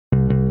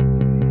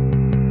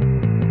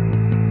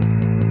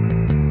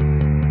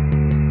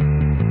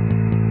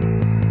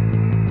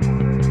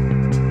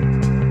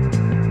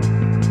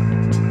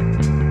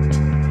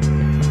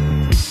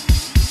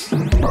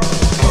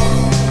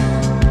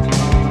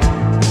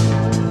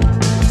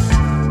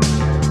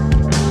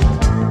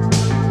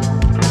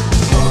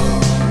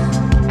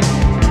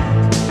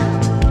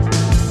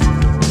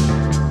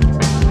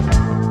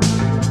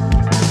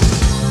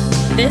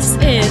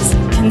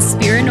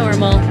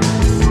Paranormal.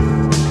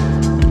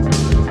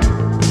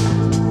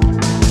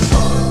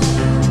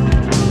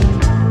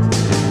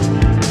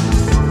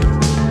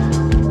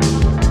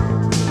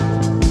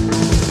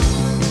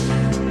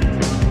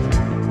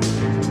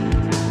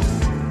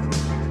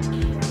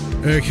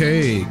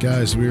 Okay,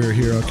 guys, we are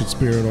here on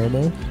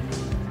Conspiranormal,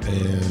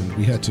 and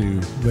we had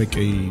to make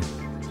a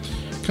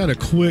kind of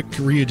quick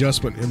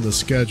readjustment in the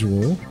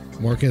schedule.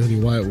 Mark Anthony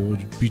Wyatt will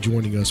be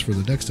joining us for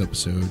the next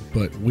episode,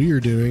 but we are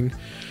doing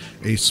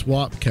a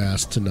swap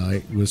cast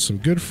tonight with some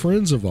good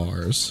friends of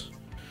ours.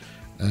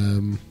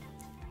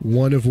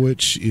 One of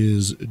which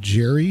is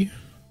Jerry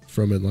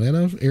from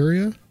Atlanta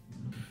area,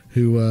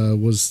 who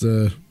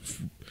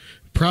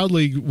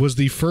proudly was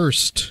the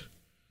first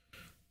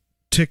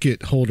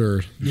ticket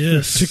holder,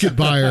 ticket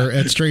buyer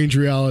at Strange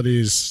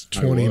Realities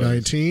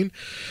 2019.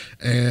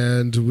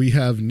 And we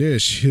have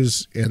Nish,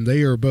 and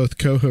they are both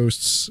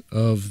co-hosts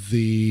of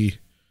the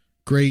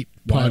great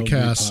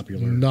podcast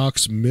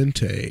Nox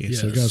Mente. Yes.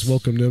 So guys,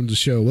 welcome them to the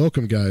show.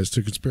 Welcome guys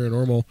to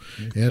Conspiranormal.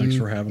 And thanks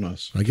for having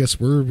us. I guess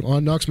we're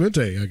on Nox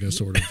Mente, I guess,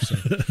 sort of. So.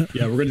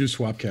 Yeah, we're gonna do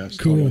Swapcast.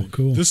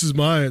 Cool. This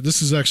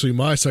is actually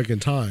my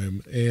second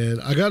time,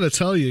 and I gotta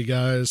tell you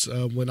guys,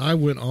 when I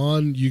went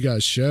on you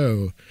guys'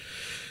 show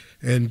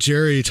and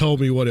Jerry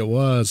told me what it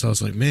was, I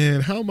was like,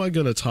 man, how am I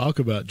going to talk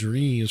about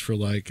dreams for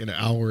like an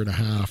hour and a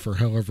half or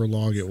however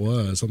long it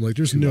was? I'm like,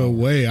 there's no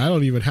way. I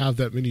don't even have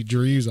that many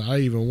dreams that I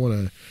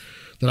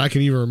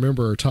can even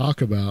remember or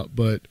talk about.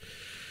 But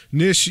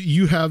Nish,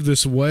 you have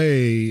this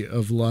way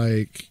of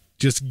like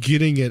just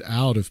getting it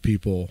out of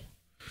people.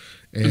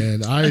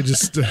 And I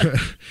just,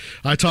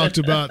 I talked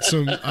about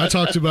some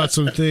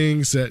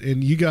things that,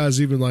 and you guys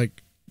even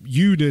like,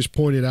 you Nish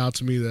pointed out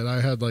to me that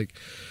I had like,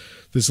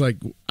 this like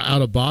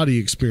out of body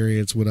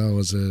experience when I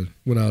was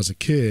a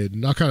kid.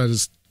 And I kind of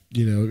just,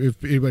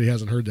 if anybody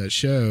hasn't heard that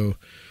show,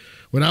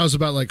 when I was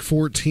about like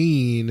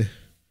 14,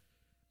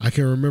 I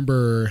can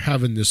remember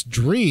having this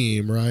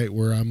dream, right,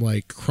 where I'm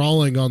like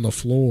crawling on the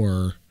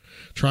floor,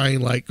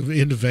 trying like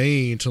in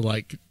vain to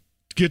like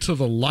get to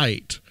the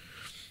light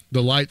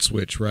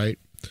switch, right?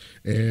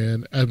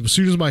 And as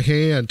soon as my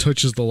hand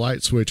touches the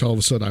light switch, all of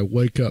a sudden I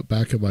wake up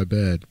back in my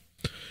bed.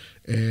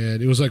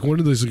 And it was like one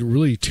of those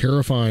really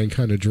terrifying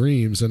kind of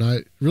dreams, and I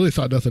really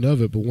thought nothing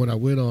of it. But when I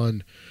went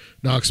on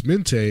Nox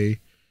Mente,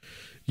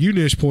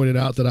 Nish pointed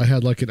out that I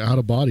had like an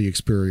out-of-body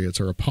experience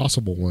or a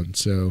possible one.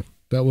 So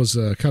that was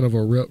kind of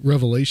a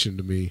revelation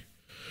to me.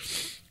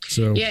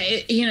 So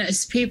yeah,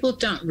 people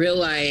don't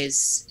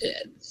realize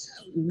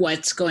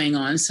what's going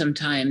on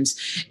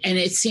sometimes, and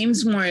it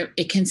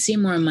can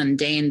seem more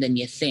mundane than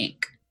you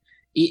think.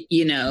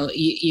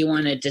 You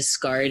want to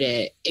discard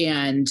it.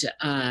 And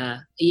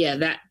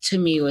that to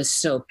me was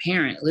so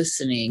apparent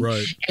listening.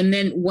 Right. And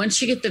then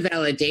once you get the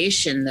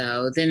validation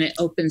though, then it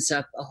opens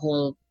up a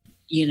whole,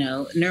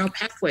 neural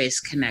pathways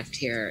connect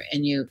here.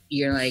 And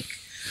you're like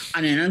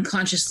on an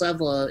unconscious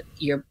level,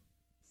 you're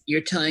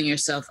telling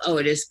yourself, oh,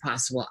 it is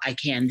possible. I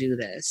can do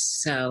this.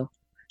 So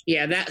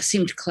yeah, that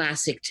seemed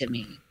classic to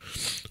me.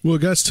 Well,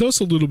 guys, tell us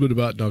a little bit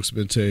about Nox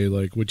Mente,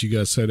 like what you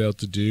guys set out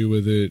to do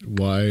with it,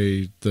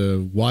 why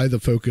the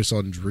focus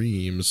on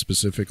dreams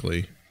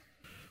specifically.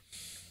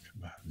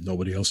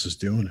 Nobody else is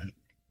doing it.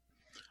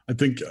 I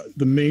think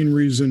the main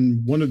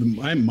reason,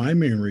 my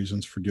main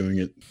reasons for doing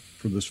it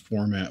for this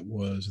format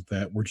was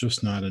that we're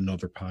just not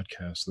another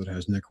podcast that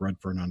has Nick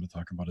Redfern on to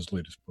talk about his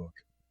latest book.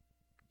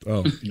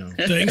 Oh,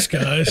 Thanks,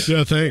 guys.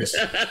 Yeah, thanks.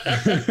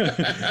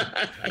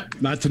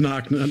 Not to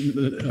knock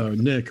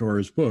Nick or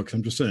his books.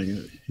 I'm just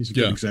saying he's a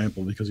good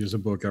example because he has a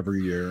book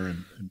every year,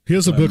 and he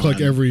has a book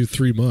like every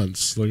 3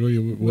 months. Like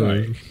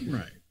right.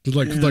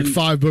 Like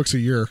 5 books a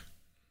year.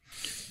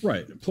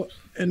 Right,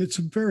 and it's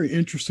a very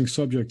interesting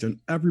subject, and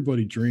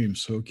everybody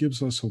dreams, so it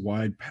gives us a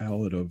wide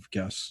palette of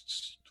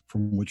guests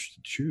from which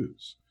to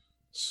choose.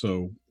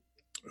 So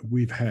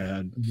we've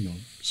had,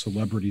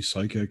 celebrity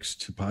psychics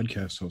to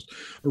podcast hosts.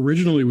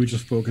 Originally, we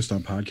just focused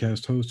on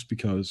podcast hosts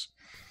because,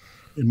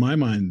 in my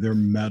mind, they're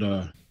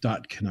meta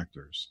dot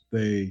connectors.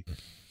 They,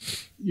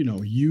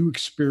 you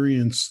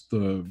experience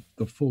the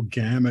full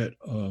gamut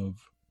of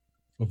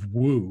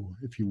woo,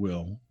 if you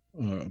will,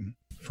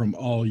 from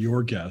all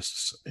your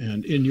guests,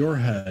 and in your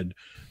head,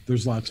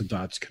 there's lots of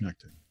dots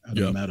connecting at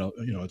a meta,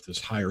 at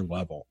this higher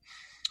level.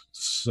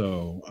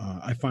 So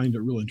I find it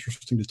real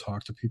interesting to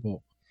talk to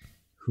people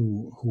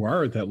who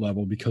are at that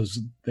level because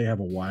they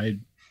have a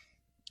wide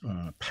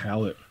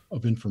palette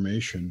of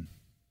information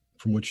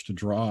from which to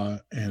draw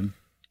and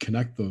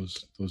connect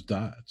those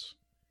dots.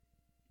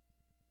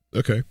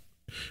 Okay.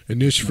 And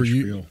Nish, for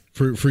you,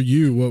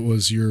 what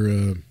was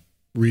your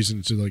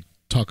reason to like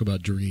talk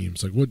about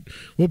dreams? Like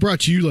what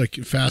brought you like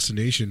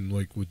fascination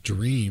like with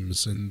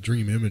dreams and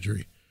dream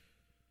imagery?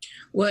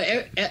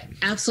 Well,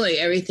 absolutely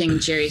everything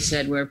Jerry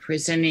said. We're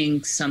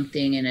presenting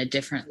something in a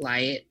different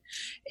light,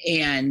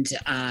 and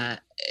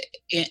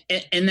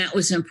that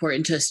was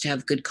important to us to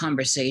have good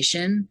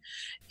conversation.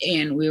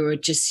 And we were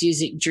just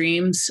using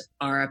dreams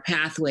are a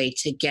pathway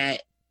to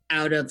get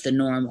out of the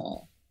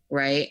normal,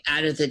 right?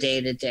 Out of the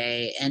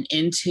day-to-day and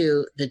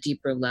into the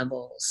deeper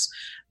levels.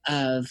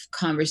 of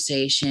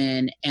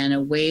conversation and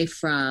away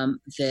from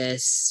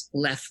this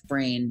left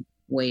brain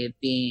way of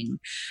being.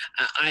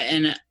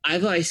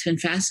 I've always been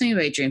fascinated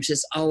by dreams.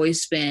 It's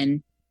always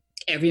been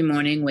every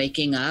morning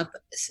waking up,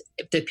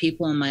 the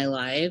people in my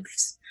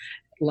lives,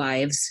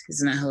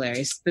 isn't that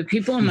hilarious? The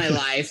people in my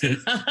life,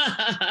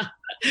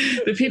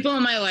 the people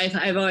in my life,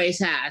 I've always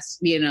asked,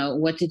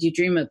 what did you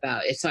dream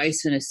about? It's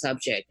always been a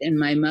subject. And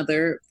my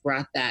mother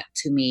brought that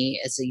to me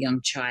as a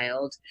young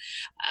child.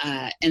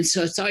 And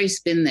so it's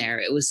always been there.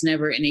 It was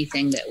never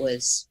anything that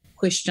was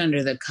pushed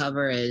under the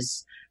cover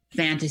as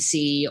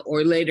fantasy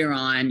or later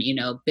on,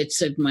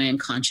 bits of my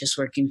unconscious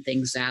working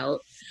things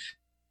out.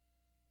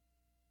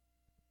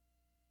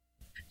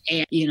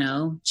 And,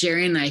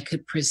 Jerry and I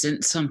could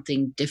present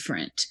something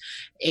different.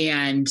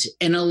 And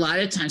a lot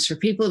of times for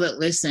people that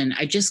listen,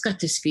 I just got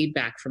this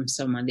feedback from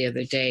someone the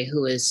other day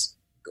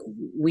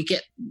we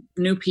get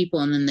new people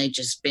and then they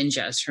just binge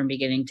us from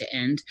beginning to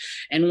end.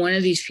 And one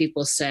of these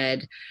people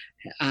said,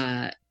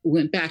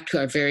 went back to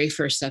our very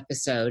first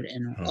episode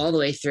and all the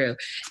way through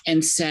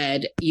and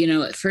said,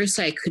 at first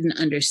I couldn't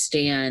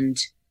understand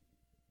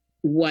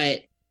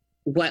what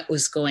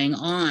was going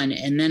on.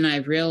 And then I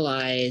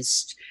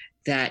realized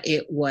that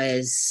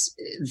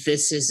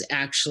this is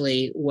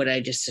actually what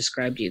I just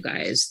described to you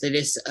guys, that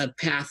it's a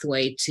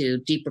pathway to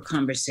deeper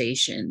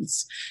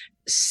conversations.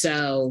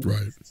 So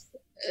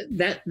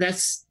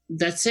that's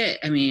it.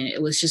 I mean,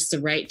 it was just the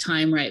right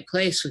time, right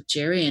place with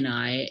Jerry and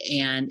I,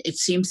 and it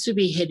seems to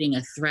be hitting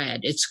a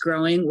thread. It's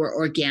growing. We're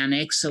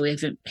organic, so we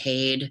haven't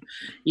paid,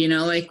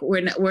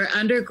 we're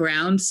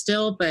underground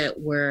still, but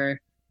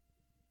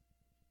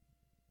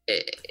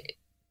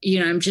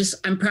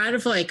I'm proud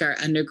of our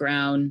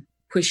underground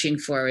pushing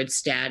forward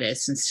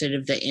status instead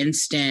of the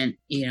instant,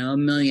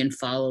 1 million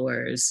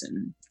followers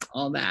and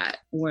all that.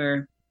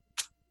 We're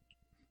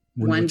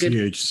one good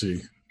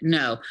THC.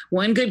 No,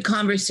 one good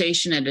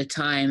conversation at a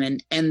time.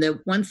 And the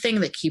one thing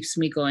that keeps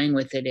me going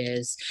with it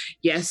is,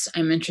 yes,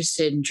 I'm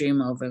interested in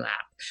dream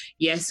overlap.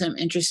 Yes, I'm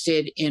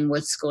interested in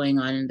what's going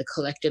on in the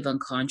collective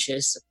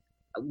unconscious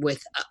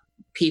with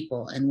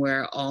people and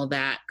where all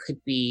that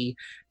could be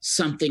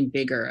something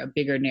bigger, a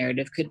bigger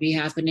narrative could be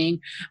happening.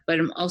 But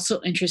I'm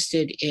also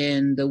interested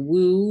in the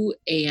woo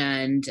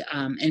and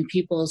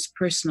people's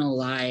personal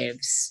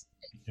lives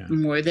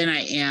more than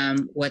I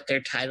am what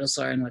their titles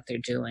are and what they're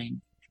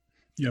doing.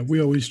 Yeah,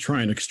 we always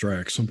try and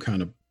extract some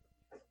kind of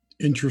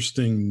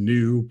interesting,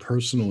 new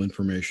personal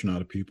information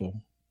out of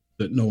people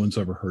that no one's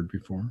ever heard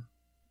before.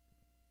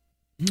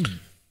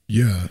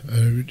 Yeah,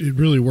 it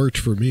really worked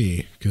for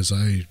me because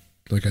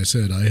like I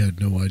said, I had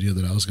no idea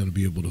that I was going to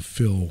be able to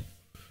fill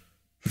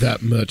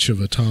that much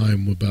of a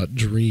time about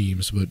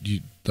dreams. But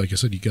like I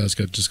said, you guys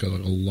got a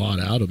lot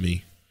out of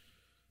me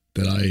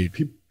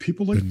that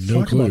people like to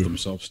talk about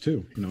themselves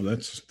too.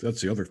 That's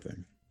the other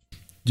thing.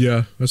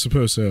 Yeah, I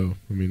suppose so.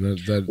 I mean, that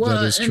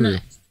is true.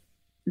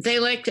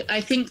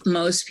 I think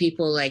most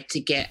people like to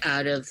get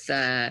out of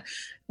the,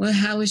 well,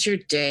 how was your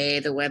day,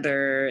 the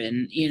weather,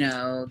 and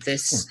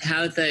this,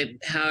 how are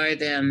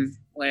them,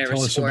 whatever.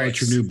 Tell us about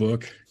your new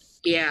book.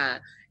 Yeah,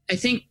 I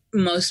think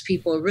most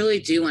people really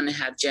do want to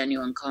have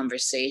genuine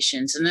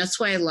conversations, and that's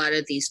why a lot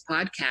of these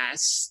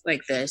podcasts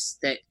like this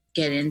that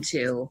get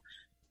into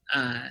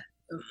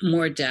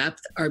more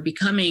depth are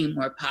becoming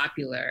more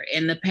popular.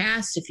 In the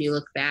past, if you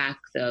look back,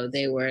 though,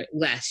 they were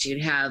less.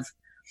 You'd have,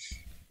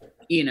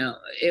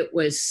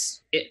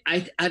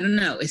 I don't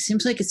know. It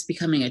seems like it's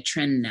becoming a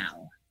trend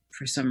now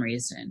for some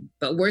reason,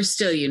 but we're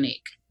still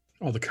unique.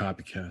 All the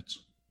copycats.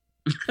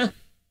 Well,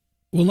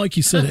 like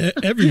you said,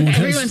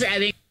 everyone's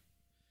adding.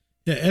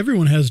 Yeah,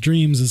 everyone has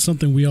dreams. It's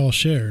something we all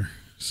share.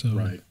 So,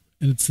 right.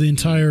 And it's the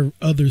entire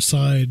other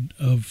side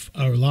of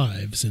our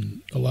lives,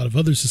 and a lot of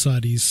other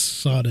societies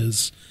saw it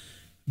as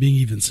being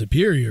even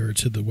superior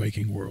to the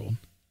waking world.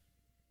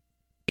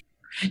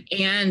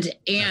 And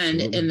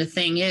the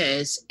thing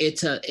is,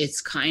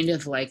 it's kind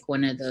of like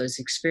one of those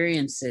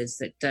experiences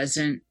that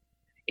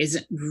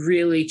isn't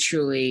really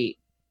truly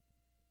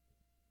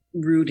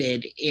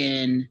rooted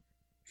in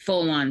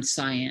full-on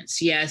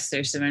science. Yes,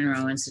 there's the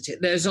Monroe Institute.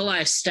 There's a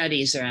lot of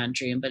studies around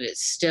dream, but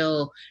it's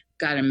still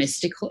got a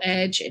mystical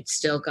edge. It's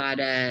still got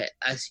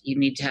you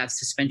need to have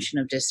suspension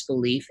of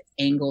disbelief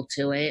angle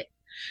to it.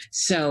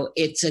 So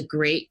it's a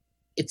great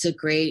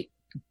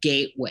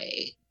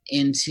gateway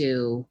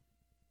into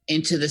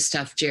the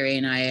stuff Jerry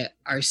and I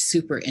are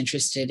super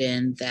interested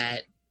in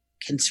that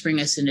can spring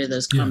us into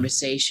those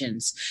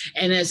conversations.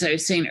 And as I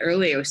was saying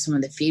earlier with some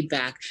of the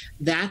feedback,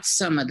 that's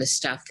some of the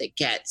stuff that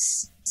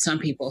gets some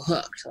people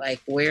hooked. Like,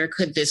 where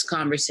could this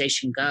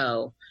conversation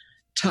go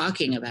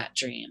talking about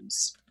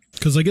dreams?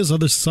 Because I guess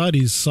other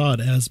societies saw it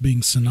as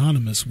being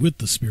synonymous with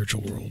the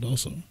spiritual world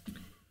also.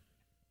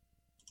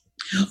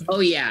 Oh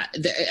yeah,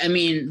 I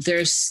mean,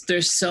 there's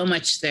so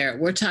much there.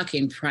 We're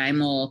talking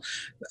primordial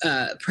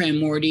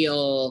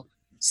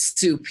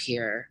soup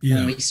here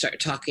when we start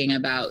talking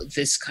about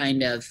this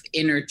kind of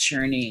inner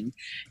churning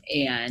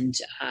and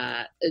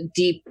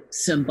deep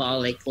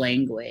symbolic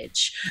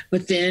language.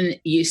 But then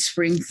you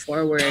spring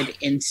forward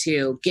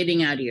into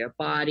getting out of your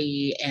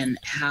body and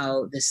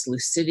how this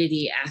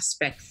lucidity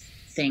aspect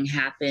thing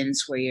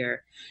happens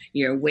where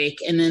you're awake,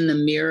 and then the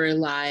mirror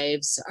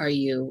lives are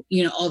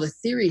all the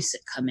theories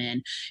that come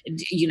in,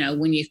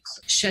 when you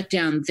shut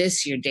down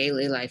your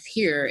daily life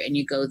here and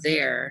you go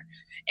there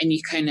and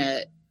you kind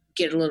of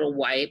get a little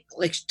wipe,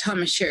 like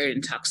Thomas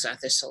Sheridan talks about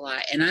this a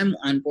lot, and I'm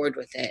on board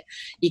with it.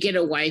 You get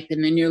a wipe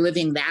and then you're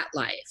living that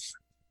life,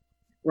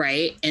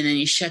 right? And then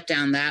you shut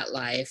down that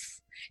life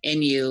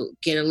and you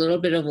get a little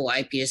bit of a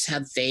wipe. You just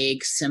have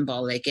vague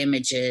symbolic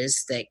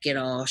images that get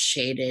all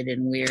shaded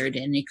and weird,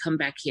 and you come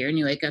back here and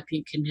you wake up and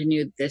you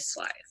continue this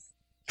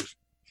life.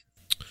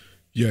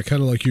 Yeah,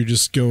 kind of like you're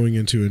just going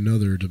into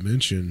another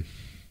dimension.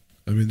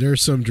 I mean, there are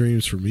some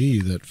dreams for me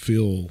that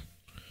feel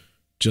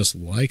just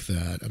like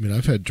that. I mean,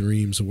 I've had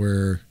dreams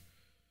where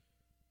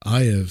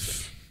I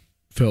have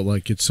felt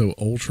like it's so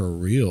ultra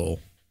real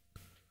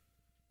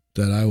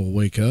that I will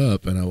wake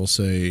up and I will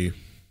say,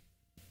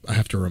 I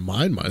have to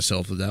remind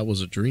myself that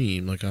was a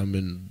dream. Like, I'm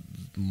in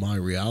my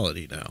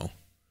reality now.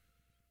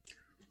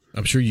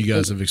 I'm sure you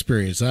guys have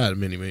experienced that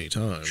many, many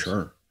times.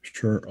 Sure.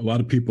 A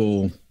lot of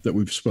people that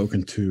we've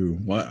spoken to,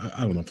 well,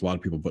 I don't know if a lot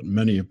of people, but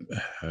many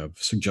have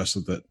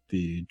suggested that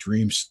the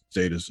dream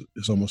state is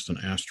almost an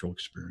astral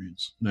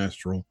experience, an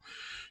astral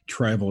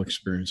travel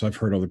experience. I've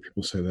heard other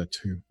people say that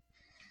too.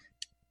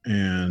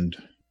 And,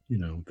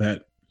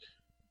 that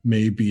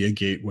may be a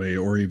gateway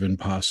or even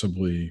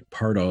possibly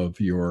part of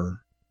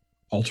your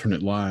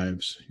alternate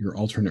lives, your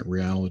alternate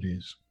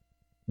realities,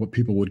 what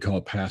people would call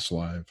a past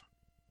life.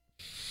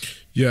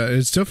 Yeah,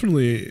 it's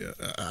definitely,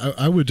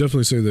 I would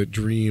definitely say that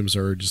dreams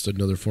are just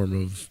another form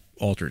of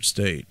altered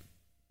state.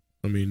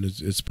 I mean,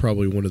 it's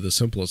probably one of the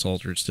simplest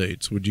altered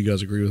states. Would you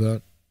guys agree with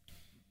that?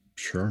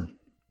 Sure.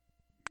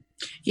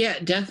 Yeah,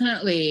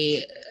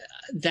 definitely.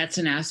 That's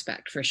an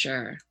aspect for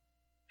sure.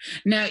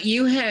 Now,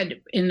 you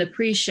had, in the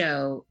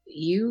pre-show,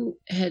 you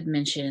had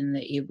mentioned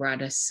that you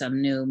brought us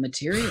some new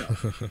material.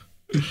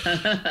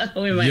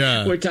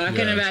 We're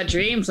talking about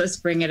dreams. Let's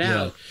bring it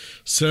out.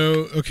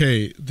 So,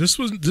 okay, this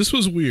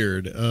was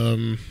weird.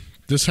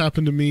 This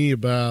happened to me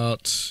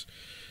roughly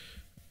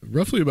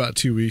about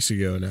 2 weeks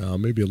ago now,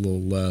 maybe a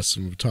little less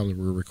from the time that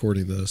we're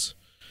recording this.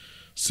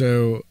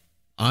 So,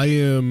 I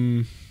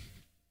am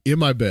in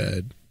my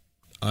bed.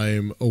 I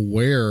am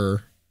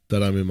aware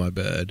that I'm in my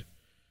bed,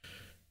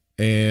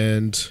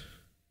 and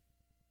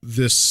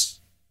this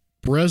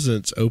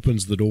presence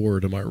opens the door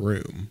to my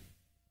room.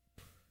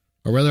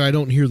 Or rather, I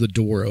don't hear the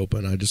door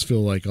open. I just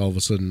feel like all of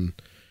a sudden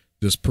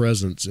this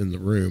presence in the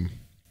room.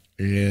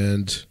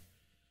 And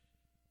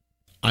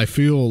I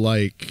feel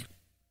like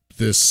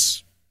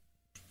this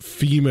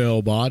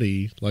female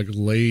body like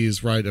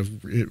lays right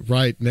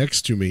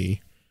next to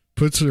me,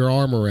 puts her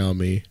arm around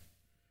me.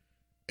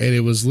 And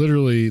it was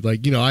literally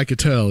like, I could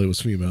tell it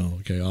was female.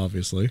 Okay,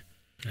 obviously.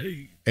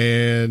 Hey.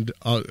 And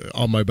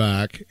on my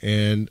back.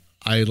 And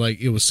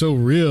it was so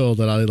real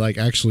that I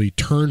actually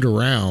turned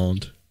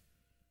around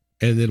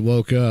and then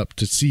woke up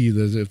to see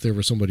if there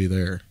was somebody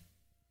there.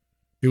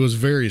 It was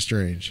very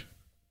strange.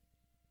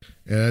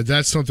 And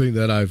that's something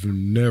that I've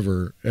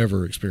never,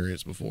 ever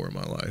experienced before in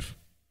my life.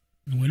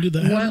 When did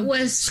that happen?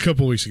 It's a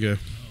couple weeks ago.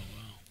 Oh, wow.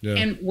 Yeah.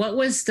 And what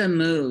was the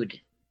mood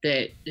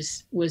that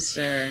was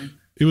there?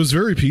 It was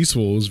very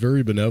peaceful. It was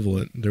very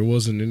benevolent. There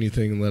wasn't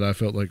anything that I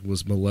felt like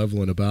was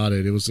malevolent about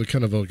it. It was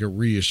kind of like a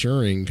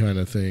reassuring kind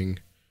of thing.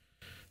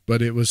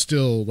 But it was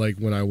still like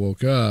when I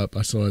woke up,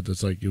 I saw it.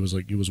 It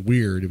was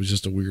weird. It was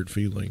just a weird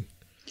feeling.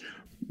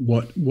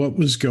 What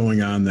was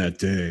going on that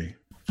day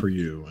for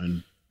you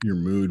and your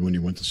mood when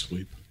you went to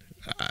sleep?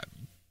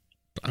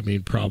 I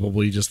mean,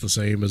 probably just the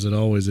same as it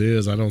always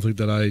is. I don't think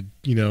that I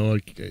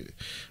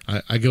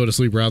go to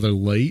sleep rather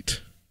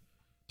late,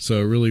 so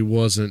it really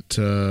wasn't.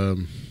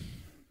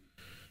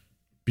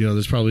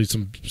 There's probably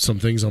some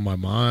things on my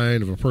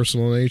mind of a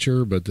personal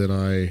nature, but then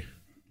I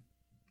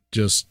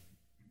just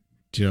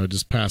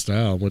passed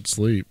out and went to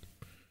sleep.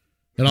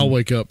 And I'll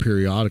wake up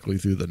periodically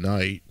through the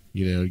night,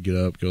 get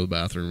up, go to the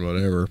bathroom,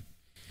 whatever.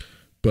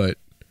 But,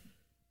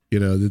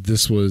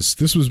 this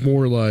was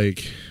more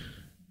like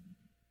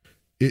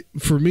it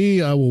for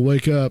me. I will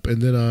wake up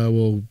and then I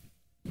will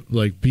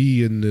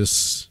be in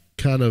this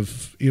kind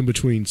of in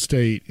between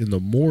state. In the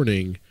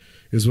morning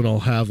is when I'll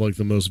have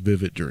the most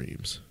vivid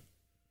dreams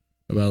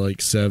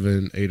about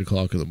 7, 8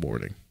 o'clock in the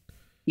morning.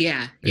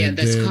 Yeah.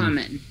 That's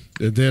common.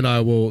 And then I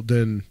will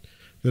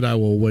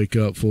wake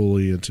up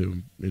fully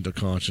into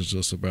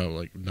consciousness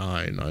about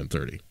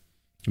 9:30.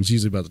 It's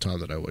usually about the time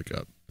that I wake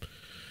up.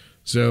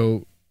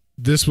 So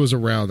this was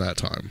around that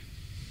time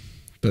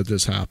that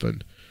this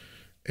happened.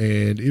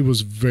 And it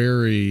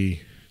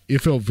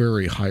felt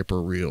very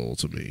hyper real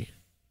to me.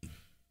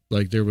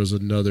 Like there was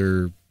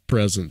another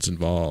presence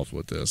involved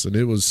with this. And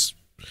it was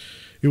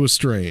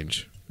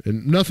strange.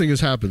 And nothing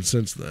has happened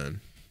since then.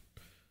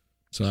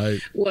 So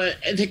Well,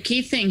 the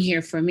key thing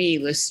here for me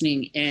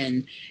listening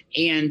in,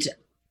 and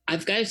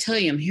I've got to tell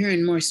you, I'm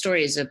hearing more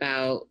stories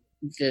about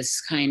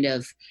this kind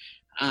of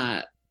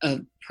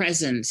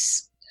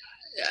presence,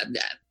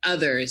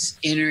 others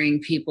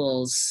entering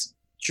people's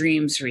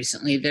dreams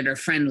recently that are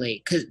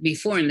friendly. Because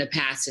before in the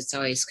past, it's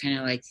always kind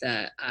of like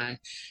the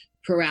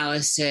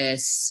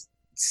paralysis,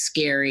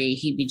 scary,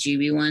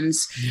 heebie-jeebie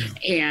ones. Yeah.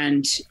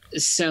 And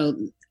so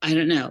I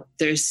don't know.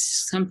 There's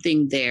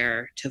something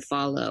there to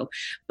follow.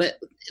 But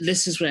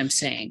this is what I'm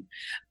saying.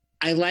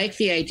 I like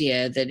the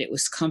idea that it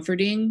was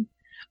comforting.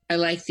 I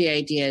like the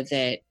idea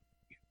that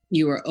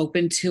you were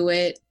open to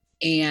it.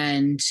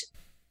 And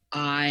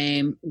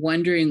I'm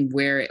wondering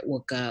where it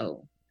will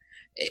go.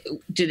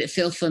 Did it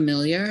feel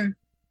familiar?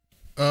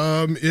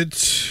 There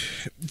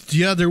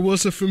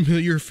was a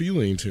familiar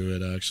feeling to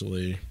it,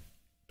 actually.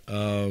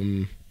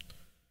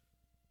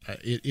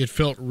 It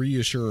felt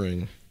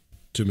reassuring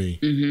to me.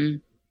 Mm-hmm.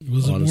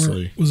 Was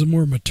it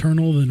more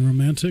maternal than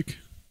romantic?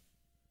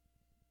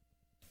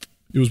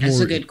 It was That's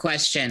more. a good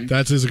question.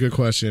 That is a good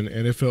question,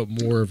 and it felt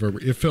more of a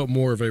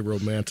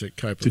romantic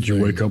type of thing. Did you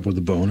wake up with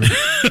a boner?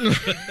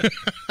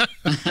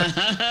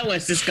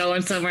 Was this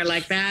going somewhere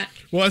like that?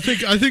 Well, I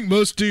think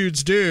most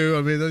dudes do.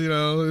 I mean,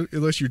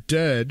 unless you're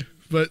dead.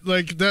 But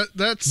like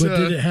that's. But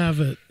did it have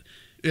it?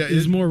 Yeah, it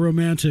was more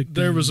romantic.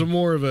 There was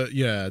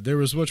there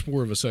was much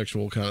more of a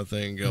sexual kind of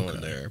thing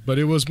going there, but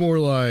it was more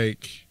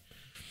like,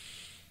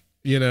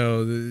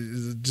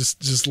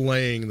 just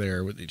laying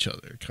there with each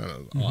other, kind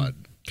of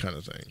odd kind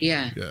of thing.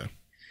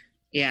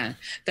 Yeah,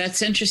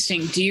 that's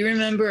interesting. Do you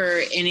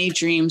remember any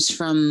dreams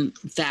from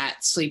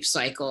that sleep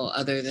cycle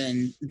other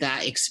than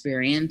that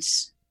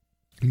experience?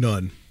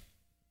 None.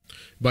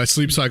 By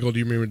sleep cycle, do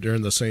you remember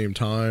during the same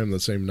time, the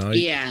same night?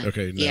 Yeah.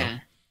 Okay. No. Yeah.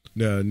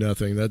 No,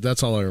 nothing.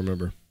 That's all I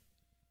remember.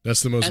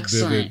 That's the most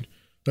Excellent. vivid.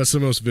 That's the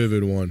most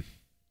vivid one.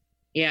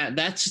 Yeah,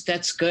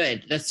 that's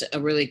good. That's a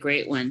really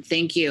great one.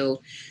 Thank you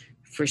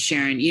for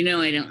sharing.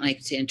 I don't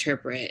like to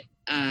interpret,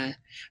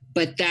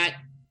 but that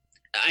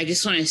I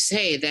just want to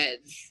say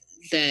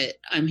that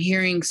I'm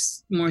hearing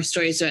more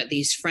stories about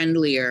these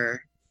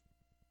friendlier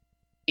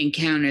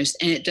encounters,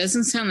 and it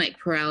doesn't sound like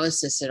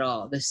paralysis at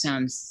all. This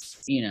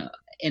sounds, in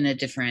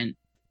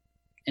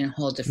a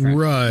whole different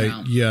right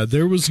realm. Yeah,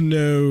 there was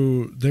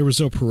no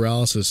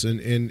paralysis,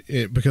 and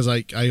because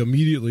I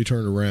immediately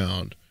turned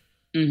around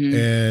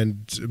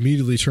and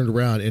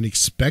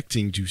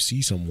expecting to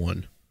see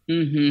someone.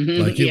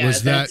 Like it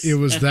was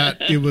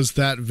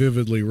that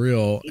vividly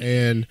real.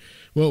 And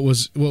what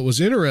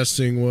was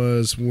interesting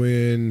was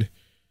whenever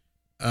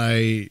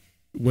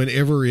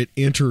it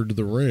entered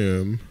the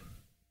room,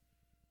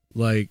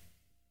 like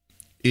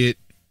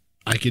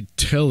I could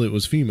tell it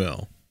was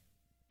female.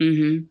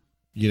 And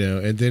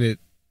then it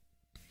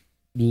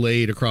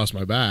laid across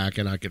my back,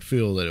 and I could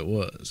feel that it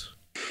was.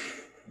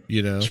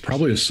 It's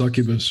probably a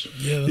succubus.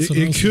 Yeah, that's what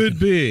it could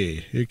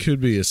be. It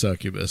could be a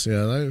succubus.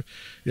 Yeah,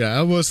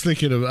 I was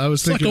thinking along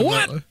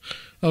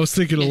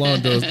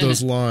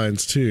those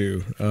lines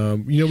too.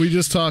 We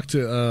just talked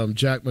to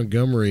Jack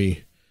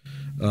Montgomery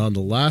on the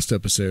last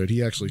episode.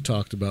 He actually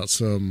talked about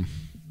some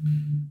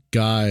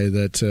guy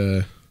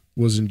that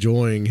was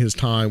enjoying his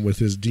time with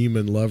his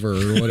demon lover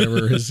or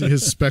whatever,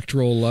 his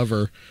spectral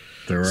lover.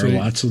 There are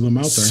lots of them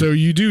out there. So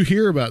you do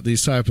hear about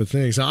these type of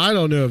things. Now, I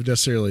don't know if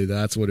necessarily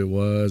that's what it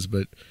was,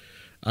 but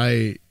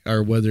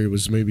or whether it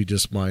was maybe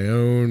just my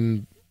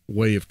own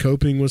way of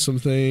coping with some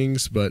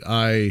things, but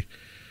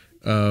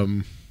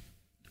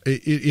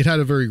it had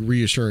a very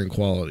reassuring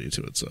quality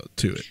to it.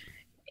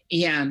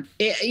 Yeah.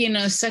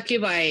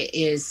 Succubi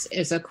is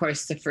of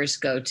course the first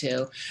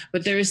go-to,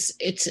 but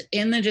it's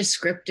in the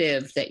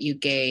descriptive that you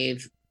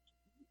gave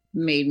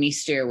made me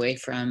steer away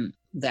from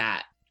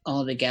that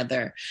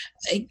altogether.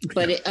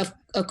 But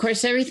of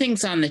course,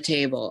 everything's on the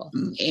table,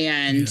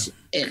 and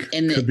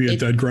it could be a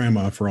dead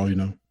grandma for all you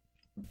know.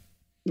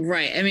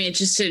 Right. I mean, it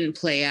just didn't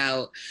play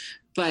out,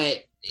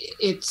 but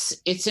it's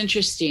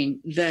interesting.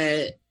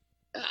 I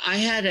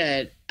had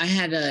a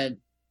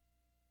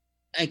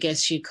I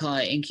guess you'd call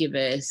it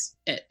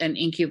an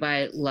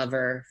incubi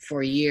lover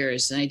for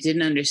years, and I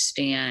didn't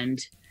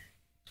understand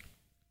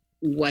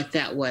what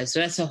that was. So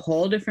that's a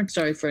whole different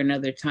story for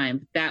another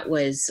time. That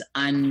was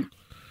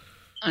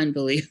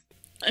unbelievable.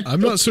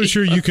 I'm not so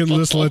sure you can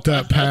just let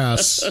that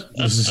pass.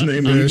 This is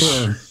name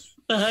anymore.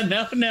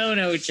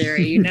 No,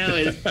 Jerry.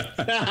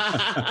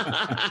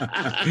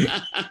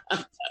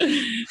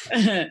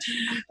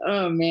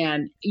 Oh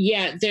man,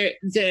 yeah.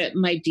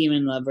 My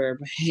demon lover,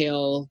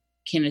 Hail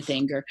Kenneth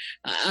Anger.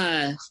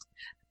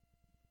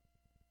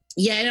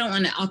 Yeah, I don't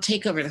want to. I'll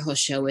take over the whole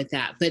show with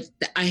that, but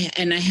I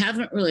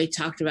haven't really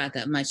talked about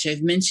that much.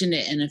 I've mentioned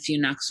it in a few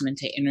Nox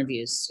Mente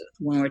interviews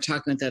when we're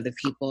talking with other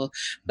people,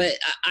 but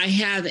I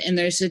have, and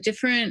there's a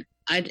different.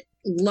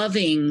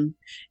 Loving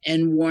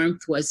and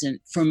warmth wasn't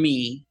for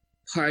me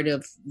part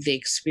of the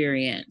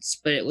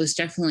experience, but it was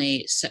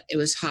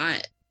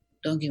hot.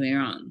 Don't get me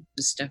wrong, it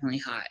was definitely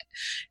hot,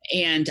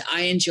 and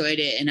I enjoyed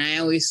it, and I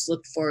always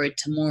looked forward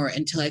to more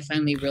until I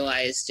finally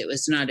realized it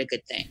was not a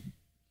good thing.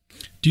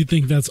 Do you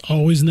think that's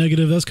always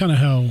negative? That's kind of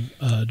how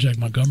Jack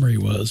Montgomery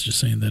was, just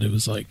saying that it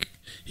was like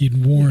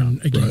he'd warn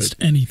against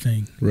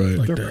anything. Right.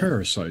 Like They're that.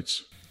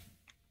 parasites.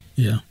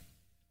 Yeah.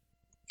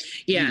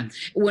 Yeah.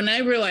 When I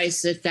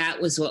realized that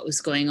that was what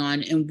was going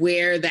on and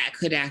where that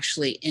could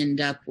actually end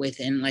up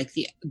within, like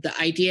the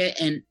idea,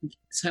 and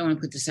so I want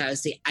to put this out,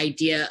 is the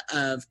idea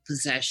of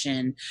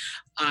possession.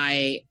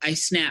 I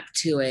snapped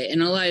to it,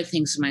 and a lot of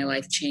things in my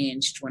life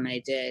changed when I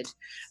did.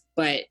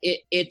 But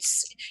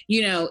it's,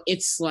 you know,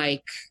 it's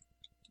like,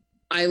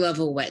 I love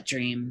a wet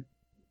dream.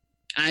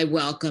 I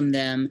welcome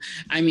them.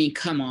 I mean,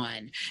 come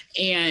on.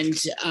 And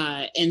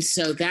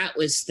so that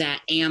was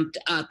that amped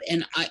up.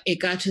 And it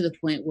got to the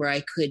point where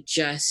I could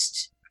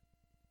just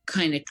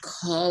kind of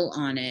call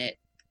on it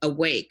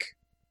awake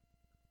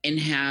and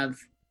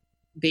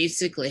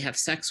basically have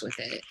sex with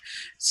it.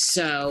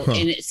 So,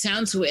 and it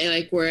sounds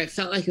like where it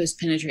felt like it was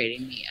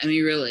penetrating me. I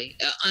mean, really,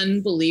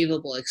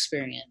 unbelievable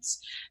experience.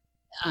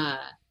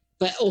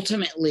 But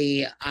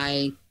ultimately,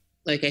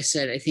 like I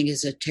said, I think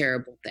is a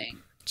terrible thing.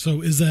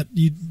 So is that,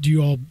 do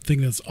you all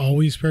think that's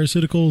always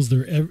parasitical? Is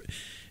there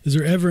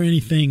ever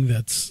anything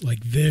that's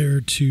like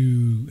there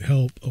to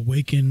help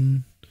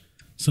awaken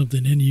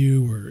something in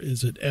you, or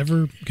is it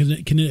ever, can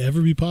it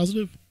ever be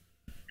positive?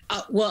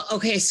 Well,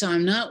 okay, so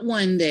I'm not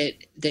one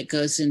that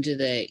goes into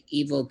the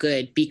evil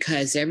good,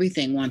 because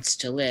everything wants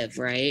to live,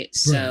 right?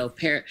 So,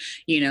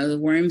 the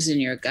worms in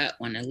your gut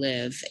want to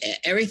live.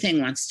 Everything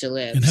wants to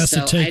live. It has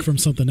to take from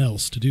something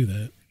else to do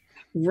that.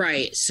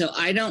 Right. So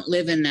I don't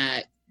live in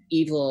that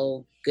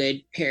evil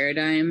good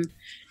paradigm.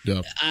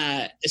 Yep.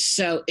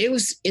 So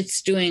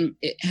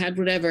it had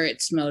whatever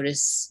its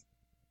modus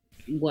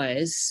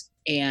was.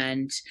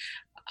 And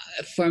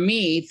for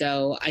me,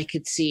 though, I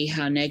could see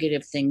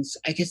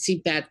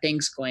bad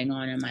things going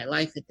on in my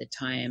life at the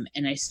time.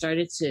 And I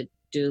started to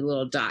do a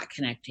little dot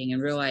connecting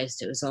and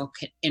realized it was all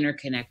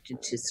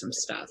interconnected to some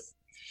stuff.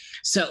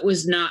 So it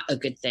was not a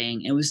good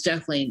thing. It was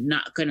definitely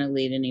not going to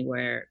lead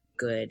anywhere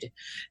good,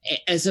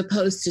 as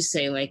opposed to,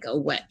 say, like a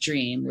wet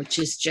dream, which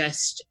is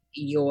just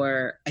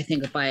I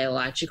think a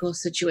biological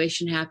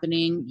situation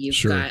happening.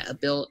 You've got a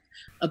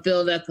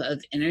buildup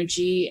of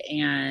energy,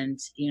 and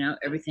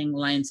everything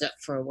lines up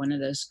for one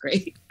of those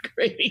great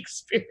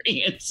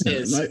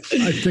experiences.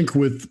 And I think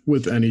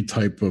with any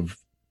type of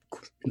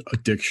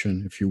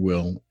addiction, if you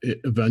will, it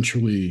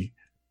eventually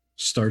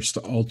starts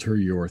to alter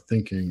your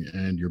thinking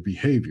and your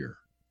behavior,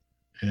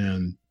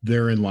 and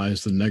therein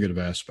lies the negative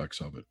aspects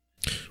of it.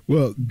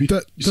 Well,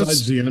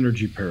 besides the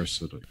energy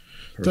parasitic.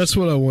 That's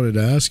what I wanted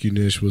to ask you,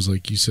 Nish, was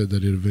like you said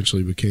that it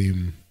eventually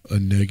became a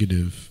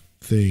negative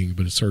thing,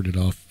 but it started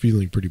off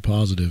feeling pretty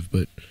positive.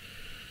 But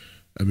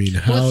I mean,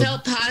 it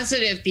felt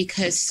positive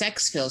because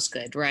sex feels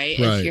good, right?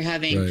 If you're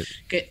having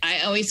good,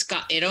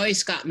 it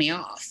always got me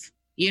off.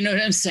 You know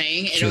what I'm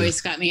saying? It always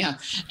got me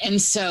off. And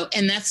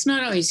that's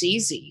not always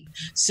easy.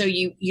 So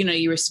you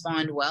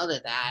respond well to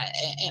that.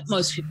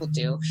 Most people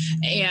do.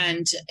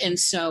 And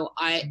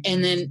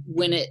then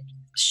when it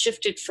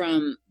shifted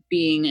from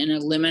being in a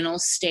liminal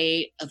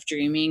state of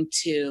dreaming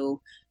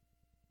to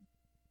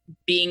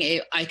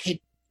I could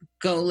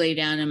go lay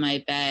down in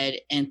my bed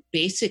and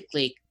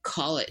basically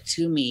call it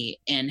to me,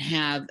 and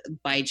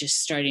by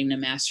just starting to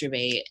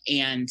masturbate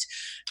and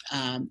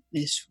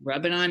just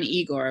rub it on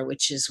Igor,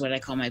 which is what I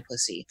call my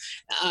pussy.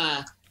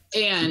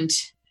 And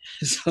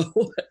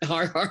so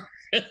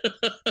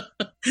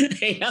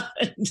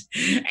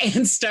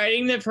and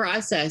starting the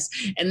process,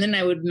 and then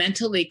I would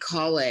mentally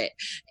call it,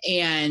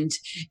 and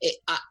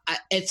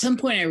at some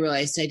point I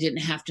realized I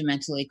didn't have to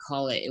mentally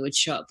call it, it would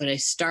show up, but I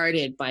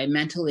started by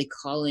mentally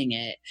calling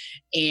it,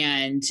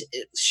 and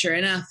sure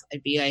enough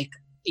I'd be like,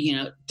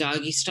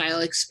 doggy style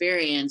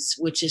experience,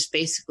 which is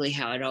basically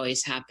how it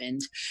always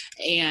happened,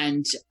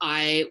 and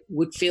I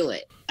would feel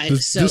it.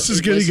 This is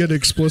getting an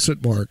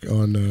explicit mark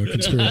on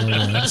Conspiracy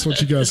Online. I just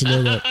want you guys to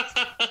know that.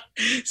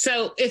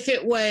 So if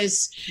it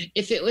was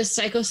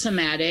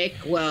psychosomatic,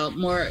 well,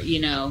 more,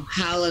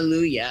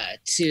 hallelujah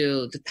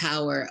to the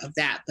power of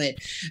that. But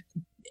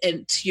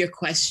and to your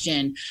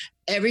question,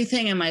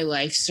 everything in my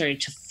life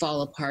started to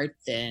fall apart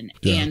then.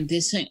 Yeah. And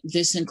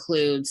this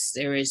includes,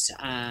 there is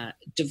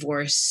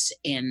divorce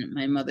and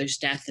my mother's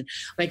death, and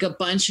like a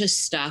bunch of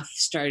stuff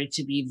started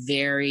to be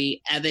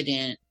very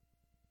evident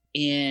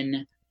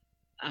in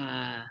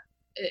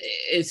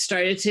I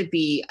started to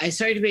be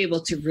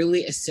able to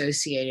really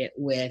associate it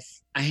with,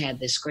 I had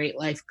this great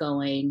life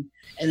going,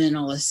 and then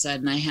all of a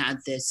sudden I had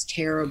this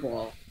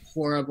terrible,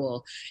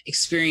 horrible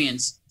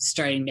experience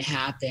starting to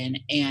happen,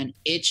 and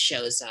it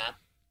shows up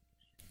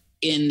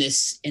in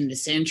this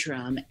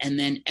interim, and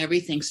then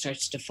everything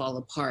starts to fall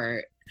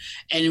apart.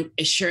 And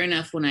sure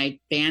enough, when I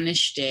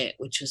banished it,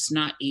 which was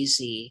not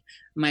easy,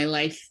 my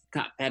life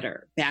got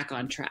better, back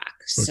on track.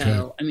 Okay.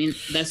 So, I mean,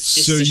 that's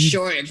just a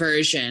short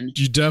version.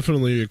 You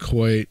definitely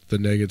equate the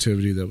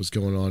negativity that was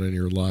going on in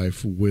your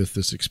life with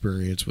this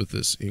experience with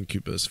this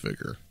incubus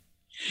figure.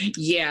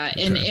 Yeah,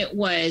 okay. And it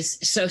was,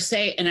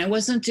 and I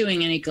wasn't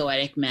doing any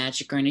goetic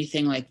magic or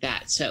anything like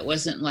that. So it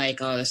wasn't like,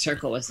 the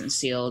circle wasn't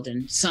sealed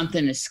and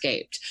something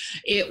escaped.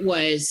 It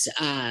was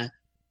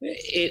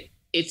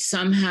it's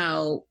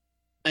somehow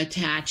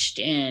attached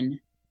in,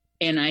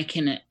 and I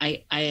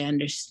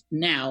understand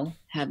now,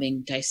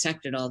 having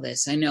dissected all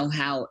this, I know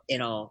how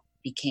it all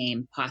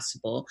became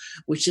possible,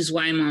 which is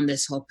why I'm on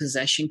this whole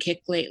possession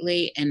kick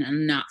lately, and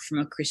I'm not from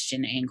a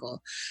Christian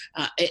angle.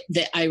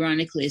 That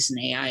ironically is an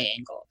AI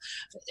angle,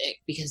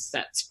 because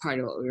that's part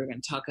of what we were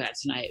going to talk about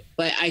tonight.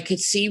 But I could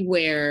see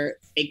where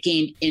it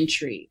gained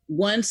entry.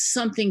 Once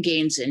something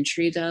gains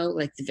entry, though,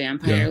 like the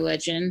vampire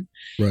legend,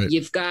 Right.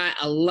 you've got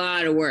a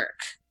lot of work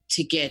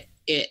to get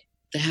it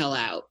the hell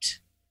out.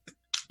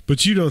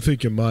 But you don't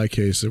think in my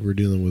case that we're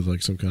dealing with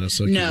like some kind of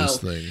succubus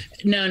thing?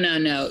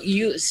 No.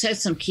 You said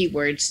some key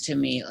words to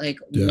me, like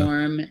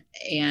warm,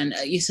 and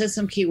you said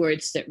some key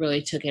words that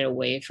really took it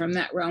away from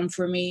that realm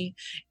for me.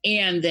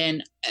 And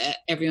then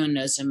everyone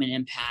knows I'm an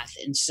empath,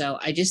 and so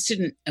I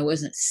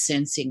wasn't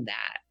sensing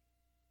that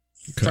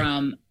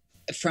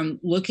from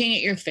looking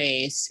at your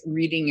face,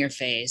 reading your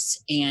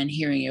face, and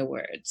hearing your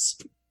words.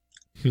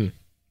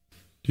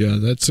 Yeah,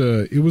 that's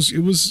it was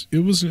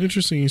an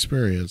interesting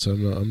experience.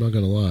 I'm not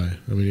gonna lie.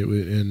 I mean,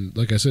 and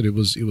like I said, it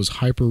was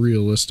hyper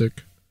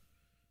realistic,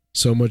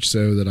 so much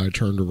so that I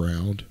turned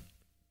around,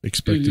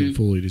 expecting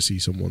fully to see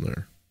someone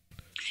there.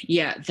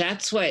 Yeah,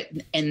 that's a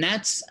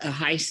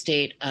high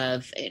state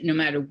of, no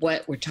matter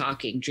what we're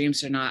talking,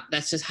 dreams or not,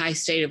 that's a high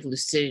state of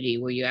lucidity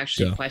where you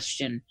actually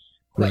question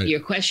what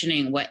you're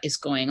questioning, what is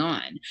going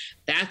on.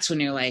 That's when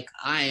you're like,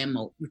 I am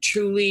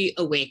truly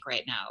awake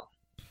right now.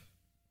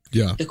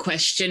 Yeah. The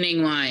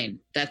questioning line,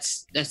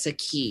 that's a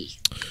key.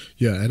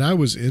 Yeah, and I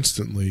was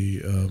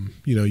instantly,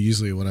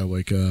 usually when I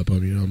wake up,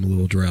 I'm a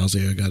little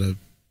drowsy. I got to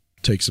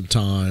take some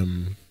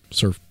time,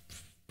 surf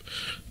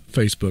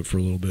Facebook for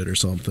a little bit or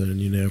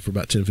something, for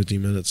about 10, 15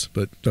 minutes.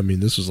 But,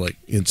 this was like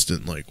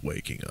instant, like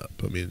waking up.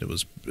 It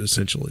was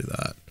essentially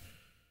that.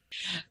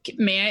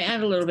 May I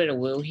add a little bit of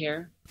woo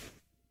here?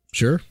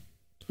 Sure.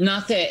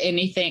 Not that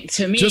anything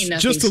to me.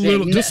 Just a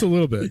little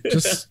bit.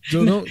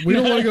 We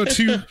don't want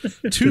to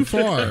go too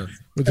far.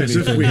 As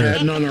if we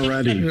had none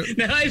already.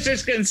 No, I was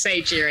just going to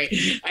say, Jerry,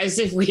 as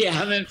if we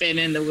haven't been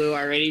in the woo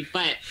already.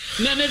 But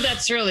none of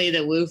that's really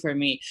the woo for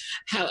me.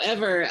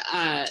 However,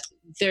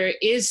 there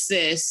is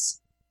this.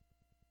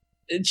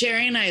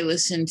 Jerry and I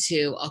listen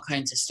to all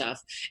kinds of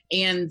stuff,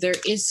 and there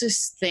is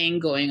this thing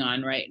going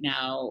on right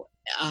now,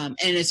 and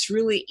it's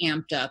really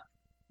amped up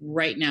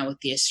right now with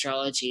the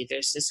astrology.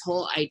 There's this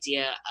whole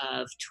idea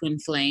of twin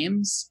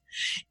flames,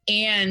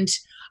 and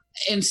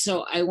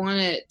so I want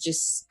to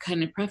just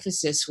kind of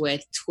preface this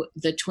with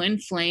the twin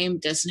flame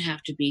doesn't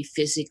have to be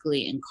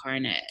physically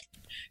incarnate.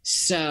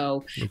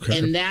 So,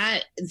 and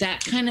that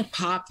kind of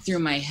popped through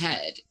my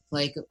head,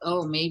 like,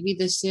 oh, maybe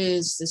this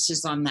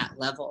is on that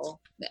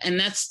level, and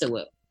that's the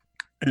woo.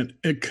 And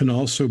it can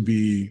also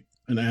be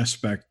an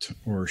aspect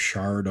or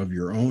shard of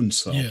your own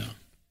self.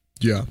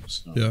 Yeah.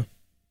 So. Yeah.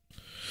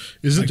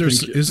 Isn't there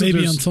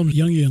on some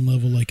Jungian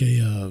level,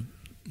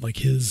 like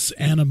his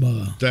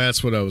anima?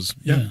 That's what I was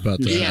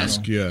about to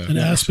ask. Yeah, an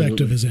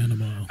aspect of his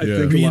anima. I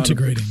think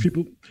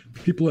reintegrating.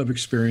 People have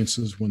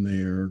experiences when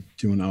they are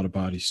doing out of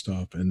body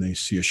stuff and they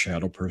see a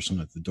shadow person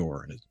at the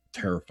door and it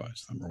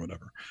terrifies them or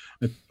whatever.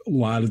 A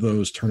lot of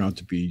those turn out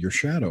to be your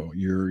shadow,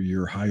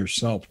 your higher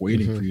self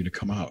waiting for you to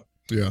come out.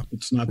 Yeah,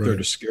 it's not there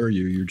to scare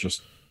you. You're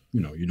just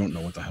you don't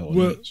know what the hell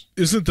it is.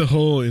 Isn't the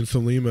whole in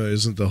Thelema,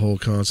 isn't the whole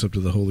concept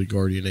of the holy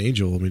guardian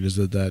angel? Is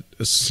that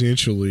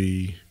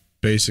essentially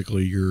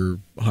basically your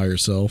higher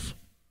self?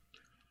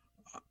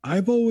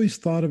 I've always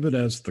thought of it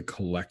as the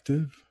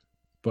collective,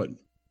 but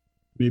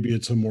maybe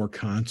it's a more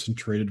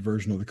concentrated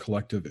version of the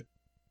collective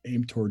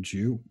aimed towards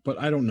you. But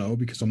I don't know,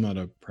 because I'm not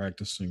a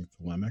practicing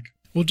Thelemic.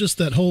 Well, just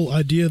that whole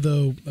idea,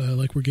 though,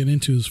 like we're getting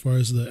into as far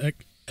as the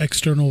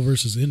external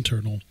versus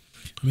internal.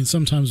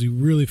 Sometimes we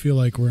really feel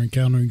like we're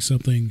encountering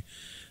something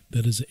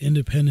that is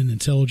independent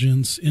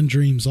intelligence in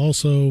dreams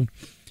also.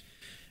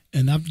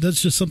 And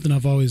that's just something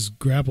I've always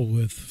grappled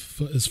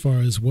with as far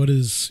as what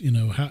is,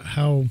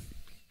 how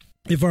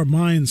if our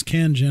minds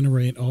can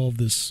generate all of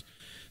this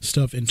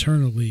stuff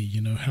internally,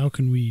 how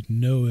can we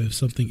know if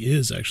something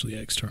is actually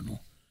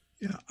external?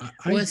 Yeah.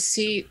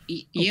 See,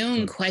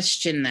 Jung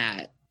questioned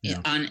that.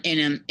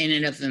 In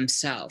and of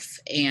himself,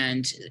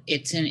 and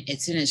it's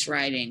in his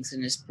writings,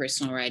 in his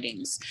personal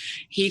writings.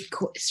 He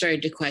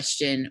started to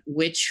question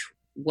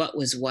what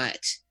was what,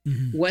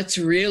 what's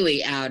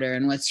really outer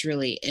and what's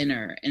really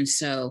inner, and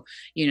so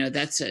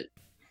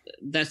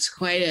that's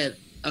quite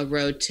a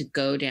road to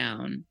go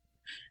down,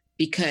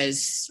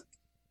 because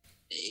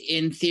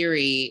in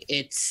theory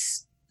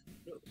it's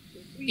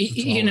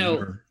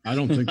outer. I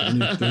don't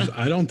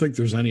think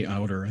there's any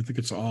outer. I think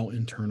it's all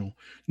internal.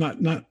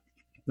 Not.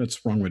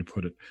 That's the wrong way to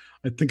put it.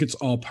 I think it's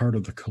all part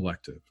of the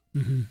collective.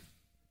 Mm-hmm.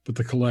 But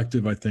the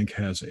collective, I think,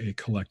 has a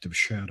collective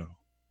shadow.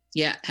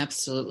 Yeah,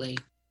 absolutely.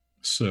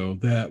 So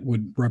that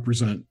would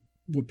represent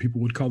what people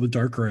would call the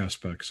darker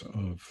aspects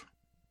of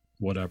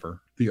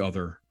whatever, the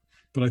other.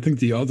 But I think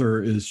the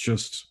other is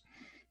just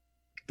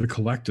the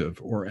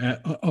collective, or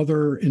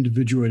other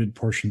individuated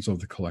portions of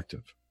the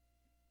collective.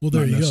 Well,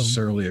 there you go. Not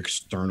necessarily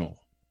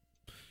external.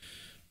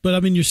 But I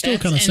mean, you're still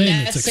kind of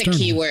saying it's external. That's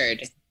the key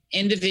word.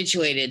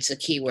 Individuated's a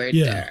key word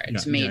there.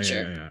 It's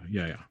major.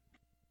 Yeah.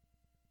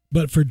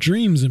 But for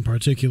dreams in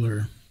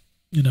particular,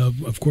 you know,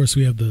 of course,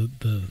 we have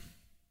the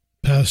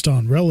passed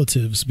on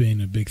relatives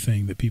being a big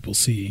thing that people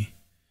see.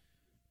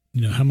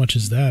 You know, how much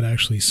is that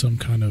actually some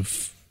kind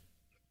of...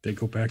 They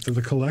go back to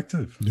the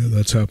collective. Yeah,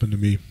 that's happened to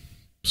me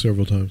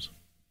several times.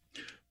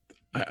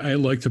 I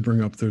like to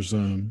bring up, there's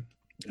an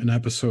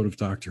episode of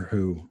Doctor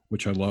Who,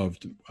 which I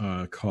loved,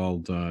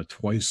 called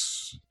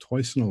Twice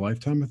in a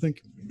Lifetime, I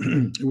think.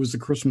 It was the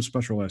Christmas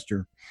special last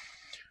year.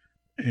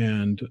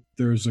 And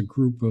there's a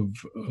group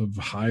of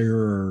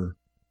higher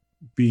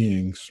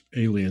beings,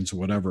 aliens or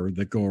whatever,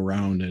 that go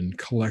around and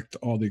collect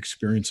all the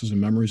experiences and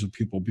memories of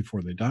people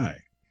before they die.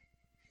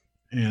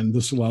 And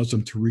this allows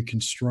them to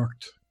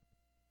reconstruct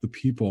the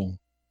people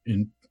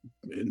in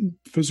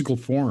physical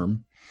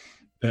form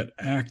that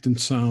act and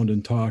sound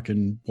and talk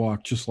and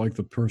walk just like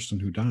the person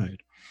who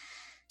died.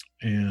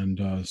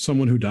 And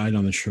someone who died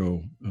on the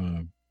show,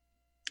 I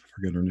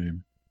forget her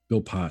name,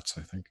 Bill Potts,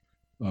 I think,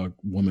 a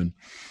woman,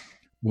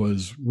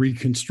 was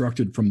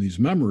reconstructed from these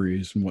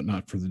memories and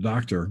whatnot for the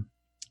doctor.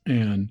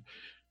 And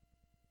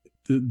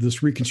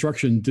this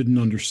reconstruction didn't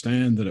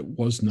understand that it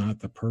was not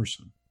the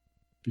person,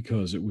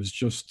 because it was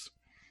just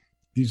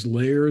these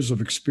layers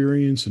of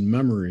experience and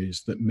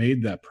memories that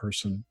made that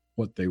person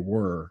what they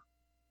were.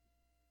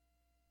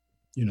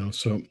 You know,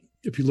 so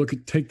if you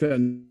take that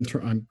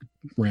I'm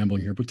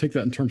rambling here, but take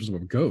that in terms of a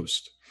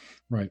ghost,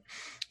 right?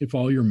 If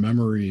all your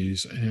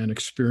memories and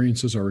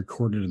experiences are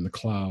recorded in the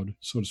cloud,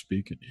 so to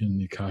speak, in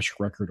the Akashic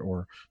record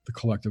or the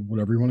collective,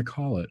 whatever you want to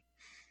call it,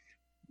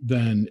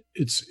 then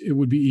it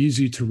would be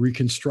easy to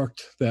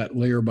reconstruct that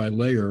layer by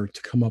layer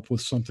to come up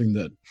with something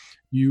that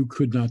you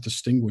could not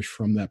distinguish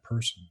from that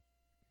person.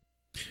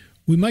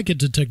 We might get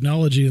to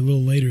technology a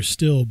little later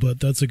still, but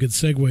that's a good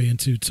segue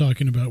into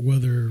talking about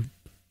whether,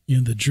 you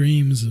know, the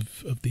dreams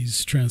of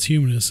these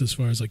transhumanists, as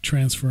far as like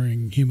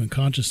transferring human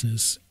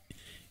consciousness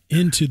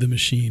into the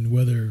machine,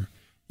 whether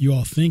you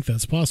all think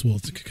that's possible.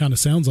 It kind of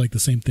sounds like the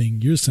same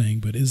thing you're saying,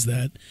 but is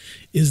that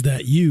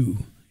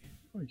you?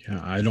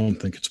 Yeah, I don't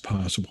think it's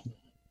possible,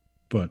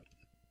 but.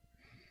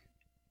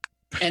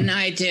 And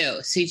I do.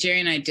 See, Jerry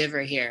and I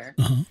differ here.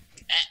 Uh-huh.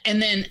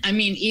 And then, I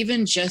mean,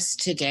 even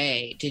just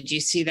today, did you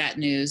see that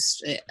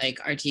news? Like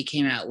RT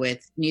came out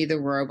with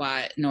neither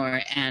robot nor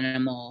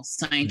animal.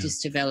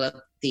 Scientists developed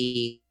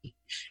the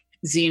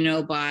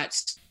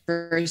Xenobots,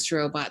 first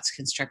robots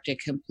constructed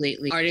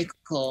completely.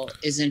 Article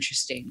is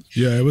interesting.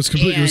 Yeah, it was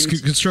completely. It was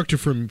constructed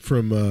from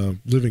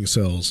living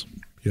cells.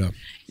 Yeah.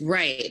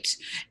 Right.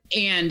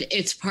 And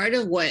it's part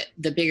of what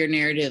the bigger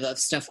narrative of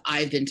stuff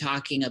I've been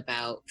talking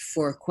about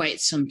for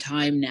quite some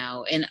time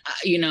now. And,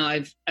 you know,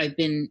 I've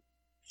been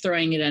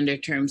throwing it under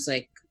terms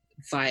like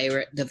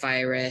the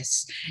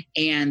virus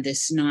and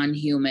this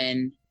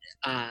non-human,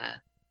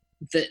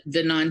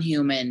 the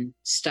non-human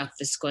stuff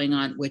that's going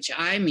on, which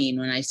I mean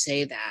when I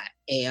say that,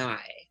 AI.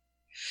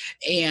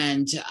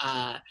 And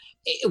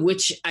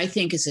which I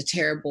think is a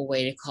terrible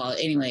way to call it.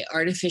 Anyway,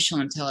 artificial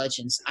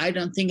intelligence. I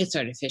don't think it's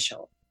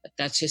artificial, but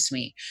that's just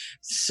me.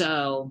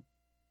 So,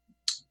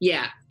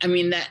 yeah, I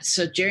mean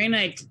so Jerry and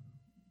I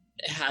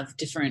have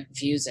different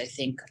views, I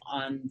think,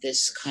 on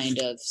this kind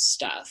of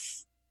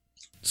stuff.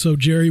 So,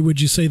 Jerry,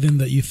 would you say then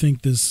that you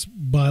think this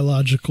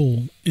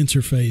biological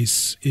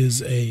interface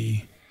is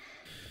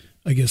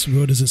I guess,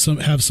 what does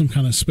it have some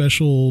kind of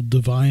special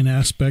divine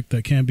aspect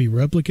that can't be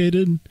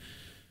replicated?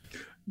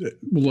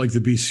 Like the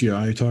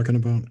BCI you're talking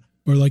about?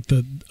 Or like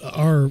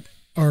our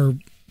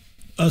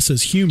us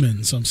as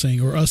humans, I'm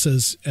saying, or us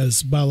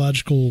as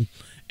biological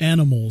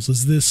animals,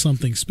 is this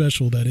something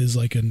special that is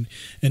like an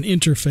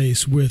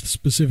interface with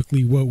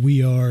specifically what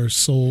we are,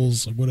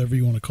 souls, or whatever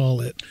you want to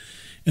call it?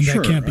 And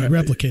that can't be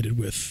replicated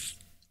with.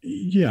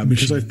 Yeah,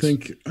 machines.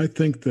 Because I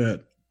think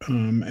that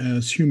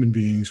as human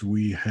beings,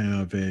 we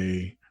have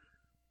an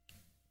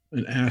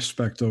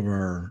aspect of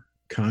our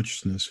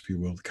consciousness, if you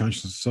will, the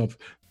consciousness itself,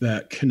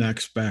 that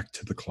connects back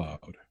to the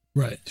cloud,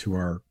 right, to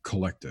our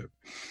collective.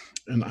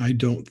 And I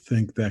don't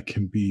think that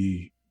can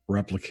be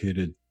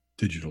replicated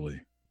digitally.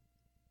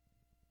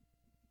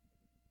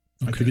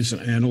 Okay. I think it's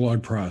an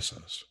analog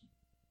process.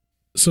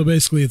 So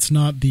basically, it's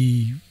not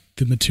the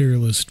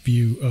materialist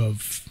view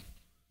of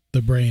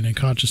the brain and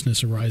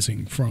consciousness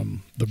arising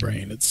from the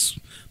brain. It's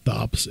the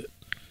opposite.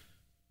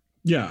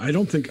 Yeah, I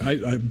don't think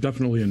I'm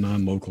definitely a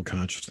non-local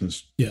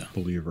consciousness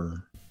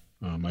believer.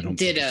 I don't.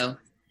 Ditto.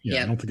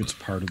 I don't think it's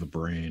part of the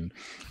brain.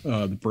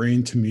 The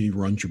brain to me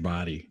runs your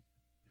body.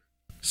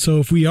 So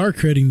if we are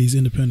creating these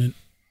independent,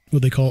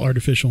 what they call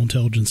artificial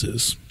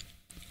intelligences,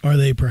 are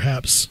they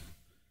perhaps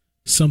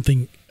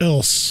something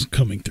else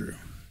coming through?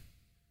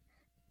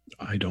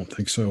 I don't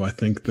think so. I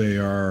think they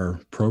are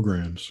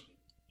programs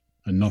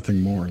and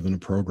nothing more than a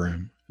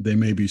program. They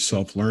may be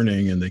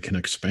self-learning and they can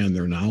expand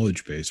their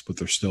knowledge base, but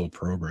they're still a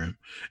program.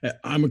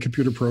 I'm a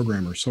computer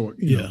programmer, so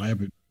you know, I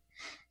have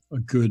a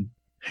good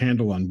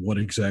handle on what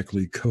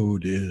exactly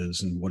code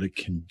is and what it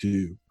can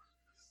do.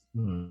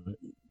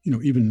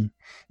 Even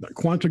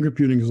quantum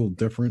computing is a little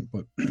different,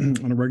 but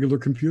on a regular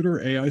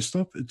computer, AI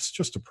stuff, it's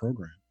just a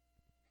program.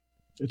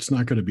 It's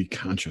not going to be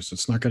conscious.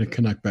 It's not going to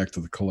connect back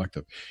to the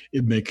collective.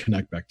 It may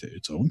connect back to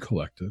its own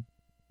collective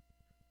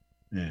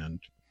and,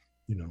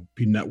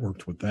 be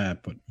networked with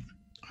that, but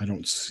I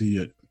don't see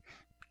it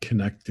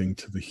connecting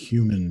to the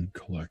human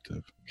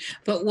collective.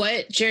 But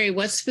what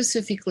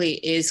specifically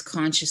is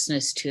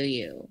consciousness to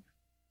you?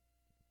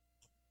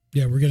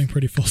 Yeah, we're getting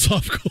pretty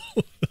philosophical.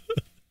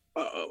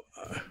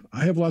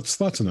 I have lots of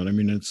thoughts on that. I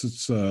mean,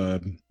 it's a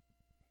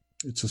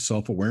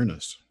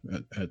self-awareness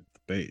at the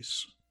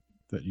base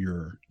that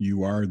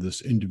you are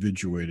this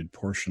individuated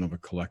portion of a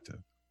collective.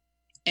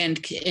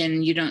 And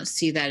you don't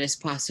see that as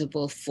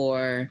possible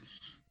for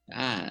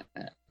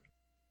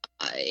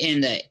in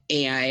the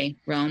AI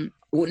realm,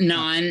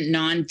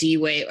 non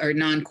D-Wave or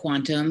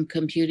non-quantum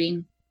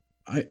computing?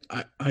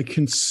 I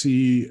can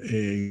see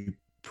a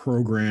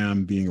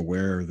program being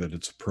aware that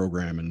it's a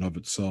program in and of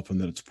itself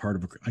and that it's part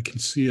of I can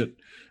see it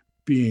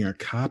being a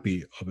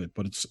copy of it,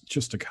 but it's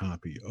just a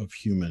copy of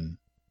human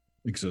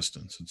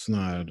existence. It's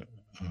not,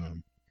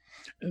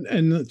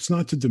 and it's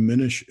not to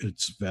diminish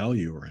its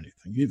value or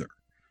anything either.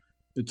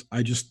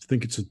 I just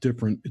think it's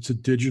a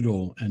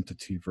digital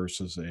entity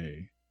versus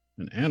an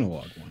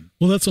analog one.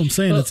 Well, that's what I'm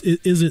saying. Well,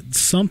 is it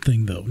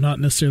something though? Not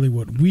necessarily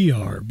what we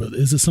are, but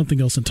is it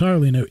something else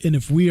entirely? And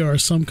if we are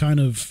some kind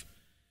of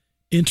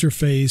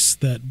interface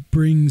that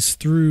brings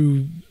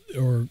through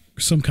or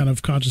some kind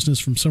of consciousness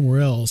from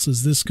somewhere else,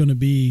 is this going to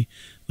be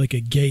like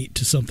a gate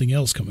to something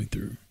else coming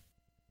through?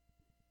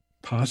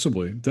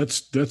 Possibly.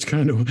 That's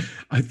kind of,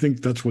 I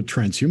think that's what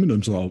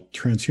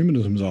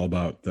transhumanism is all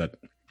about, that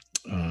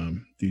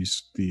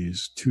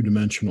these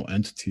two-dimensional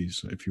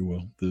entities, if you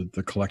will,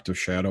 the collective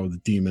shadow, the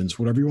demons,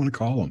 whatever you want to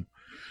call them,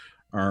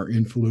 are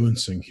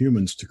influencing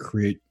humans to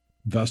create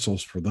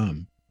vessels for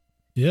them.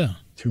 Yeah.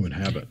 To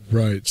inhabit.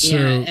 Right. So,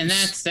 yeah, and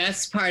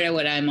that's part of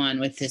what I'm on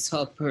with this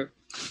whole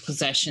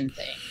possession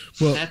thing.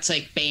 Well, that's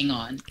like bang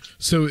on.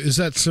 So is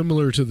that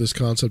similar to this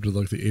concept of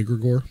like the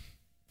egregore?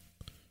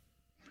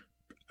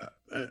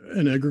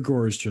 An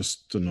egregore is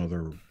just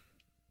another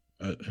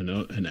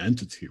an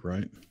entity,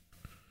 right?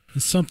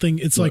 It's something.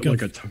 It's like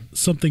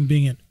something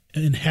being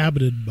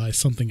inhabited by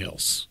something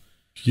else.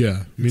 Yeah, I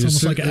mean, it's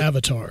almost like an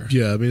avatar.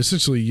 Yeah, I mean,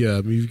 essentially, yeah.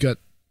 I mean, you've got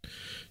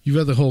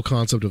the whole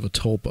concept of a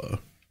tulpa,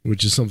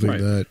 which is something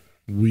that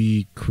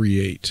we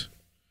create,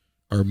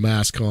 our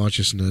mass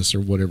consciousness or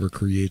whatever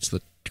creates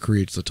the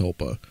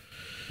tulpa,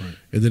 right.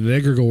 And then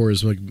an egregore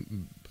is like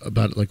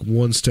about like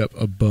one step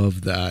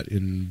above that,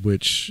 in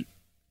which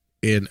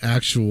an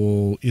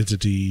actual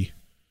entity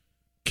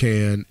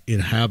can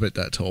inhabit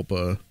that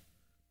tulpa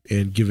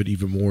and give it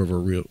even more of a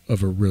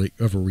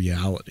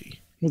reality.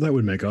 Well, that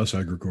would make us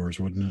egregores,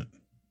 wouldn't it?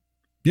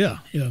 Yeah.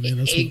 I mean,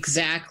 that's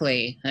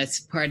exactly. That's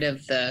part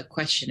of the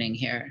questioning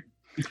here.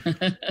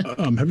 Have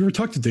you ever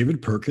talked to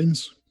David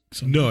Perkins?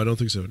 No, I don't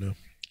think so. No.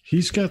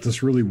 He's got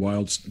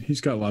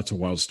lots of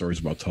wild stories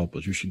about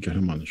tulpas. You should get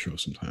him on the show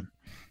sometime.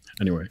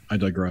 Anyway, I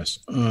digress.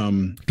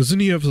 Doesn't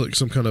he have like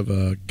some kind of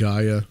a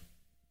Gaia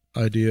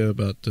idea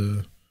about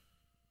the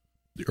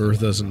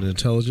Earth as an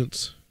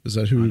intelligence? Is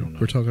that who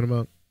we're talking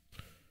about?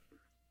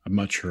 I'm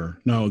not sure.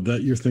 No,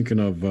 that you're thinking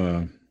of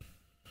the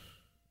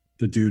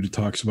dude who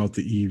talks about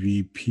the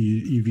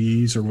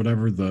EVs or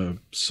whatever, the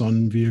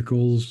sun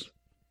vehicles.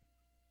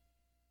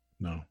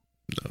 No,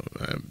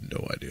 I have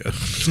no idea.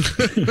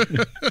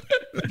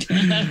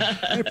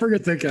 I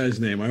forget that guy's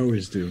name. I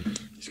always do.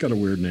 He's got a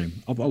weird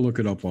name. I'll look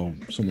it up while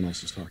someone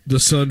else is talking. The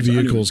sun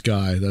vehicles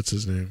guy. That's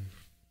his name.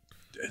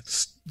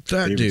 It's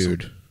that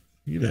David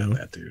dude.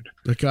 That dude.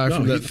 The guy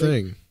from that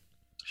thing.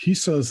 He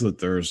says that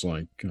there's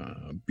like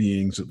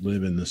beings that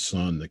live in the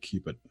sun that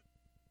keep it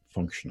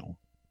functional.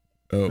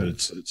 Oh, that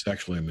it's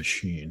actually a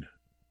machine.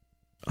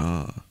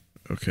 Ah,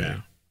 okay.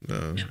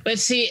 Yeah. But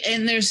see,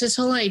 and there's this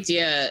whole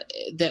idea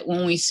that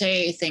when we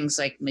say things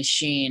like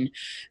machine,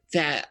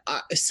 that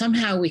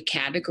somehow we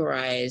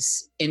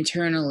categorize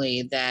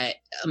internally that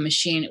a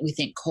machine, we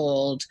think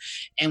cold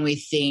and we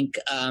think,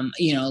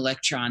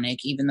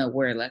 electronic, even though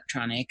we're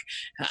electronic,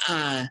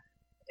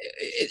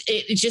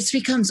 it just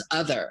becomes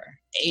other.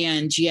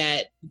 And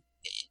yet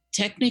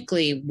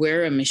technically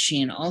we're a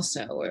machine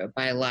also. We're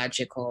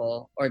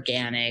biological,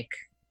 organic,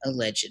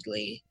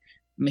 allegedly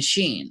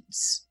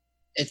machines.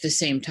 At the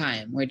same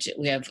time,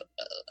 we have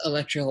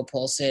electrical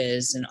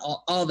pulses and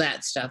all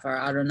that stuff, our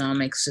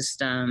autonomic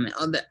system,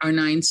 our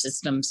 9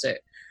 systems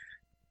that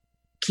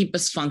keep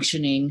us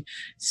functioning.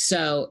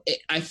 So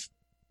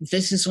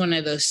this is one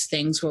of those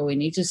things where we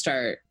need to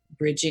start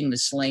bridging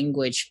this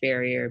language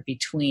barrier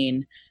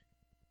between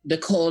the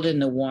cold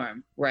and the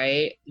warm,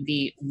 right?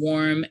 The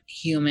warm,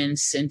 human,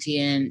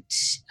 sentient,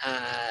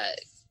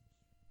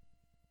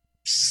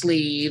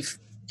 sleeve,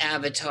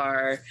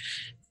 avatar,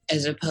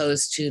 as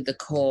opposed to the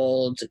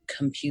cold,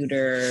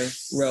 computer,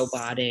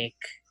 robotic,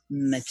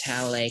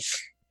 metallic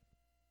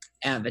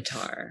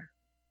avatar.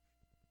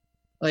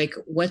 Like,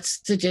 what's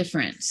the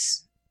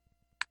difference?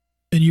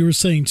 And you were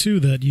saying, too,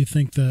 that you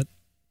think that,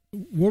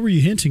 what were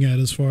you hinting at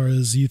as far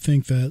as you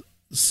think that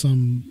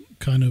some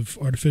kind of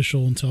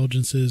artificial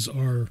intelligences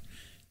are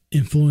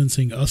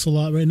influencing us a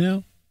lot right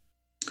now?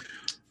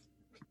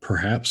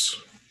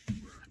 Perhaps.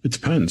 It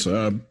depends.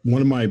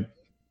 One of my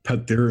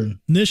pet theory.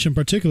 Nish, in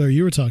particular,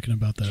 you were talking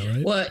about that,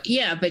 right? Well,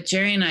 yeah, but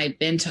Jerry and I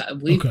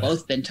we've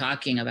both been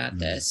talking about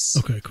this.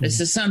 Okay, cool. This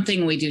is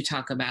something we do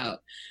talk about.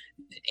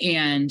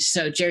 And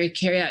so, Jerry,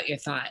 carry out your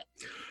thought.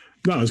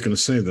 No, I was going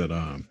to say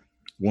that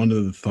one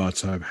of the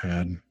thoughts I've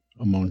had,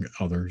 among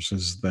others,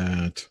 is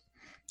that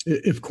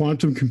if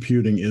quantum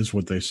computing is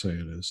what they say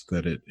it is,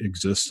 that it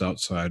exists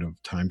outside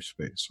of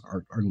time-space,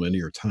 our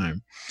linear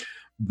time,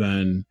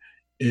 then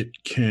it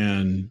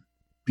can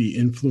be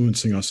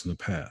influencing us in the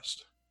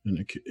past.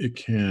 And it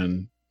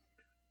can,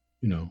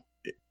 you know,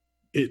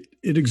 it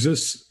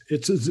exists.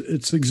 It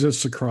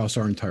exists across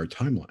our entire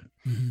timeline.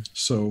 Mm-hmm.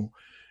 So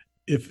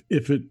if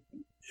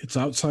it's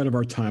outside of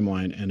our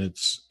timeline and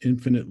it's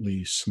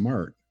infinitely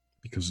smart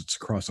because it's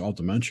across all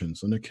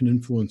dimensions, and it can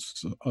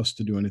influence us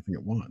to do anything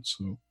it wants.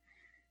 So,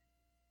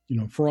 you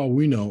know, for all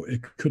we know,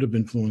 it could have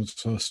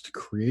influenced us to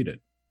create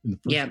it in the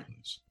first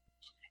place.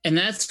 And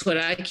that's what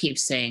I keep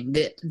saying.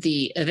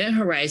 The event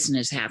horizon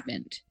has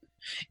happened.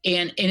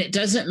 And it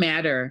doesn't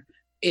matter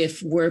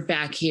if we're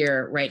back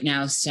here right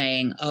now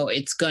saying, oh,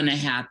 it's going to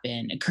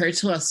happen.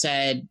 Kurzweil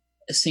said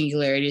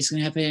singularity is going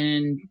to happen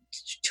in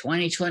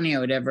 2020 or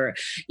whatever.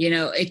 You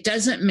know, it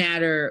doesn't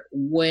matter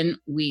when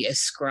we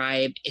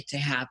ascribe it to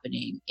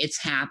happening.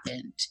 It's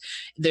happened.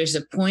 There's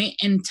a point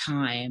in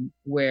time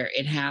where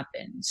it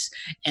happens,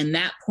 and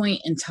that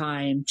point in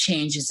time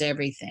changes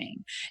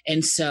everything.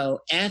 And so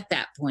at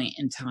that point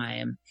in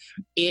time,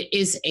 it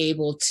is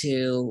able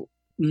to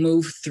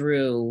move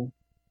through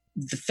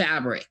the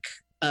fabric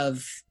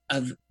of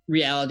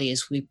reality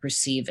as we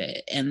perceive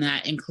it, and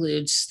that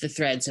includes the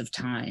threads of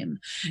time.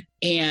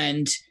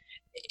 And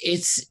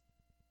it's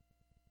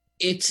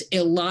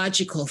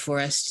illogical for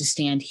us to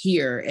stand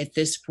here at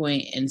this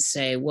point and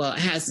say, well, it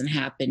hasn't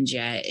happened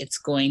yet, it's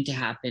going to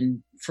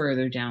happen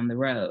further down the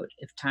road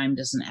if time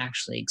doesn't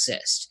actually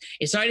exist.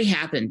 It's already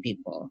happened,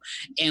 people,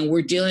 and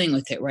we're dealing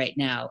with it right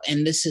now.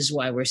 And this is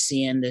why we're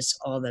seeing this,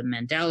 all the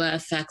Mandela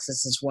effects.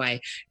 This is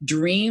why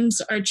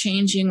dreams are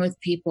changing with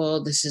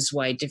people. This is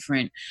why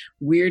different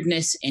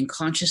weirdness and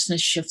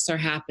consciousness shifts are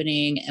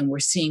happening. And we're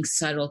seeing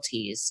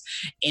subtleties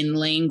in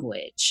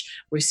language.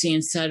 We're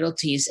seeing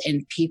subtleties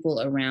in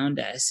people around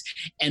us,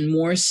 and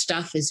more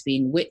stuff is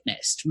being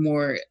witnessed.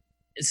 More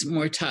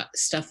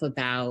stuff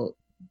about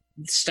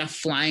stuff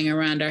flying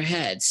around our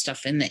heads,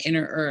 stuff in the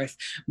inner earth,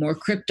 more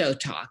crypto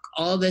talk.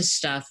 All this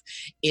stuff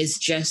is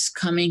just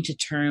coming to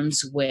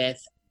terms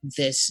with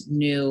this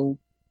new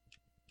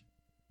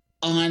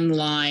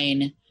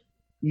online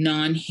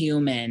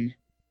non-human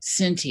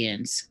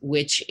sentience,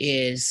 which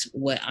is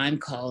what I'm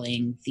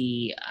calling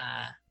the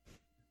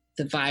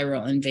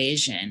viral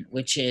invasion,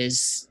 which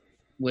is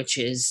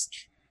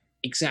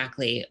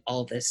exactly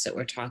all this that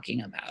we're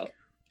talking about.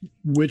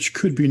 Which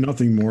could be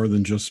nothing more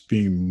than just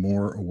being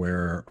more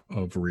aware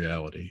of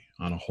reality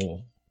on a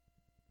whole.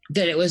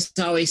 That it was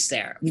always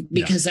there,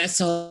 because that's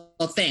the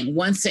whole thing.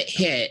 Once it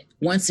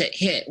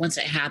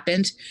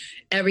happened,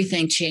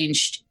 everything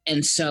changed.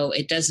 And so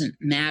it doesn't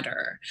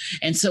matter.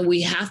 And so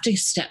we have to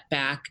step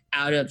back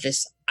out of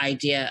this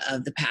idea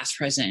of the past,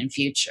 present, and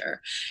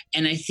future.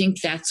 And I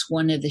think that's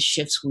one of the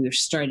shifts we're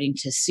starting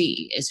to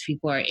see, as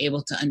people are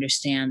able to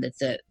understand that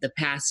the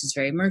past is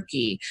very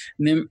murky.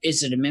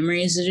 Is it a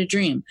memory? Is it a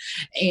dream?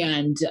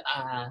 And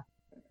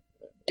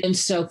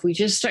so if we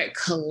just start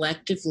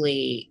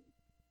collectively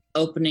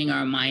opening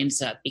our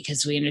minds up,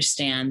 because we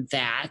understand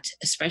that,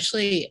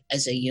 especially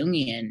as a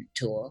Jungian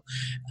tool,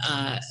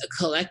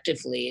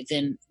 collectively,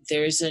 then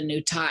there's a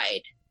new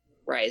tide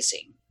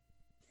rising.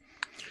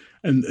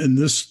 And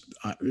this,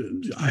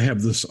 I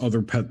have this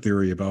other pet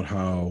theory about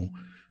how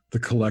the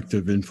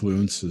collective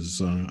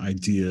influences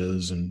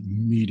ideas and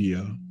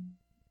media.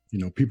 You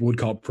know, people would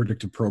call it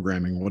predictive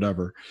programming,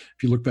 whatever.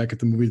 If you look back at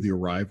the movie The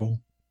Arrival,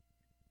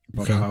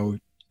 about how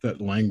that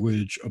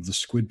language of the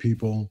squid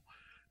people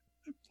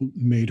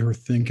made her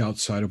think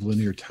outside of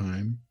linear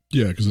time.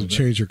 Yeah, because it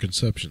changed her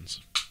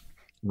conceptions.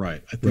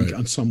 Right. I think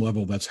on some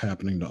level that's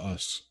happening to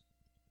us,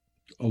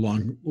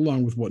 along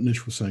with what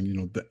Nish was saying. You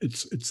know,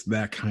 it's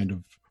that kind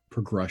of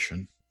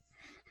progression.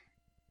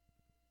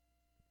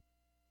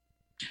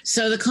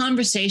 So the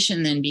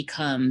conversation then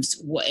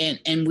becomes,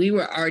 and we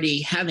were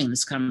already having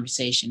this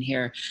conversation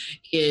here,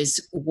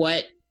 is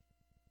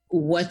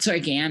what's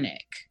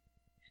organic,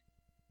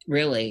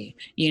 really?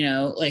 You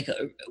know, like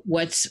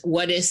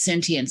what is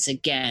sentience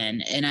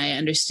again? And I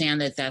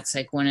understand that that's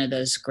like one of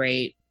those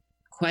great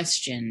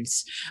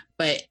questions,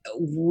 but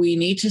we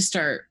need to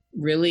start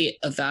really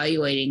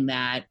evaluating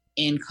that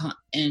in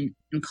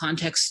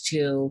context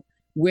to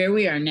where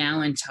we are now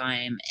in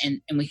time,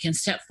 and we can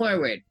step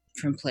forward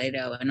from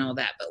Plato and all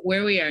that, but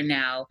where we are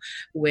now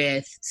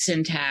with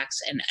syntax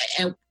and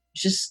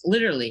just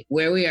literally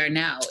where we are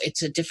now,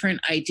 it's a different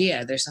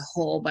idea. There's a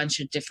whole bunch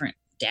of different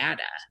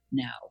data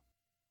now.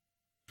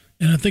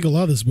 And I think a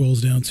lot of this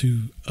boils down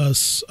to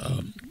us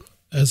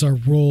as our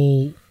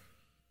role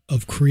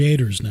of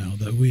creators now,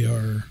 that we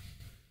are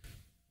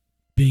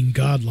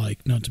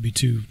godlike, not to be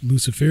too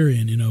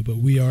Luciferian, but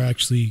we are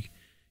actually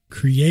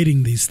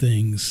creating these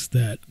things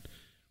that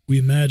we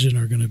imagine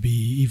are going to be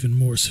even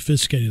more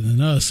sophisticated than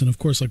us. And of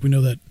course, like we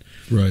know that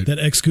that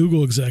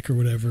ex-Google exec or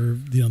whatever,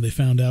 they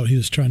found out he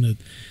was trying to,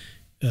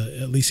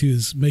 at least he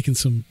was making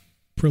some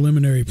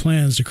preliminary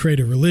plans to create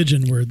a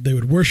religion where they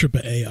would worship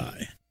an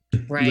AI.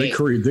 Right.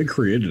 They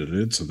created it.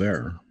 It's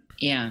there.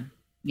 Yeah.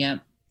 Yep.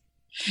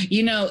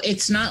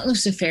 It's not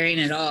Luciferian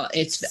at all.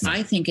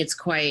 I think it's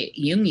quite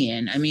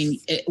Jungian. I mean,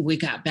 we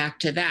got back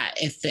to that.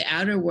 If the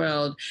outer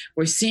world,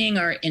 we're seeing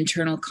our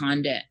internal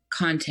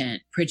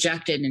content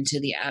projected into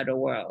the outer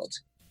world,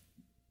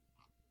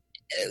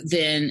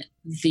 then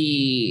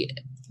the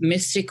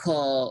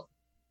mystical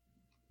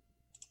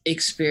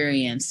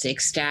experience, the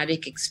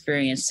ecstatic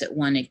experience that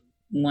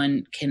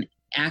one can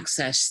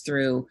access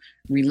through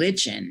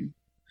religion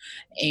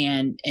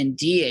and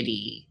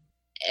deity.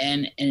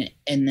 And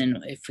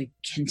then if we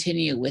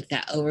continue with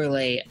that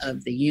overlay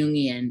of the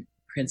Jungian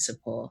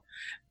principle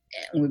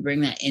and we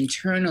bring that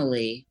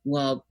internally,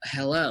 well,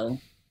 hello,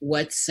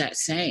 what's that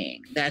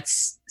saying?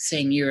 That's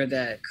saying you're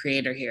the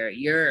creator here.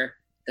 You're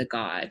the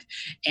God.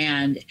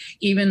 And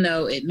even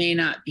though it may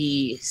not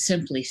be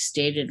simply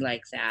stated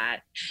like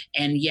that,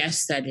 and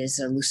yes, that is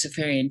a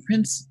Luciferian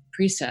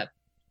precept,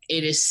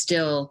 it is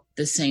still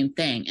the same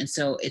thing. And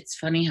so it's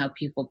funny how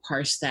people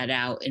parse that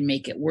out and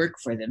make it work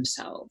for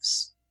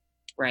themselves.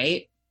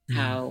 Right? Mm-hmm.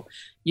 How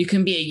you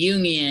can be a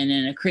Jungian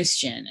and a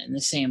Christian in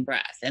the same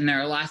breath. And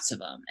there are lots of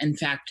them. In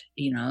fact,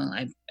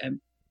 I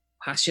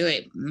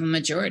postulate the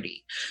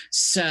majority.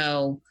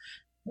 So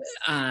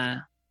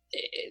that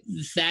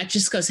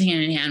just goes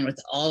hand in hand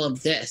with all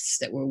of this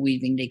that we're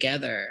weaving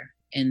together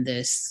in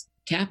this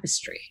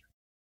tapestry.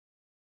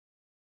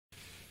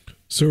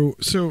 So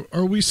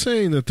are we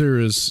saying that there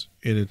is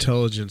an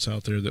intelligence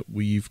out there that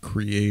we've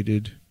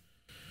created,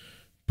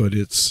 but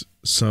it's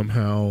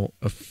somehow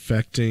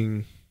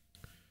affecting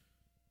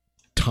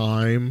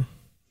time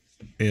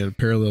and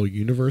parallel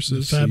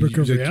universes? The fabric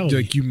of reality.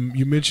 Like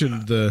you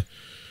mentioned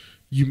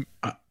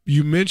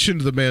you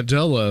mentioned the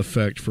Mandela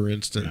effect, for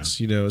instance.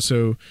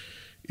 So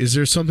is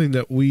there something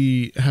that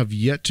we have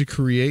yet to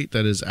create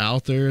that is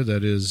out there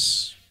that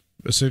is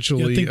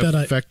essentially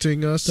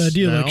affecting us? The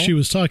idea, now? like she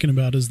was talking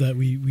about, is that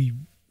we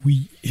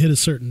hit a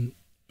certain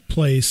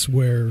place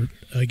where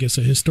I guess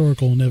a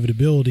historical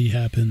inevitability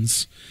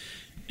happens.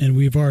 And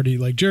we've already,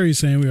 like Jerry's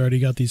saying, we already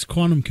got these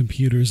quantum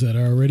computers that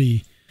are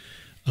already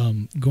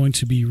going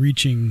to be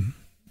reaching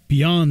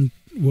beyond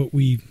what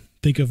we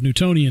think of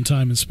Newtonian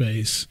time and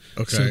space.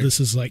 Okay. So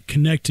this is like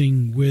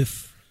connecting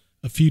with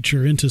a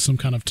future into some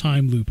kind of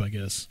time loop, I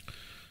guess.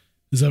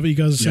 Is that what you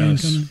guys are saying?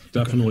 Yes,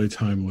 definitely okay.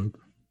 Time loop.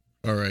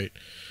 All right.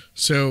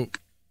 So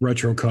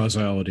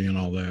retrocausality and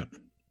all that.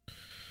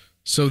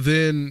 So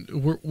then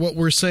what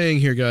we're saying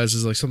here, guys,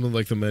 is like something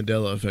like the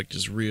Mandela effect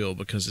is real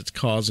because it's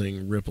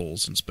causing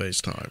ripples in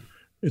space-time.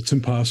 It's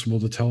impossible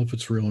to tell if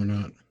it's real or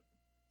not.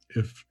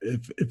 If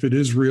it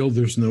is real,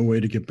 there's no way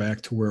to get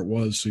back to where it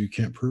was, so you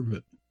can't prove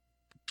it.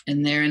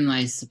 And therein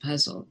lies the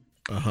puzzle.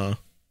 Uh-huh.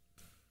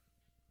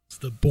 It's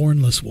the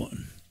bornless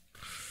one.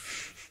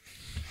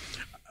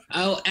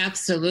 Oh,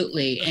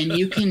 absolutely. And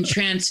you can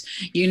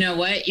you know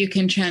what? You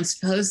can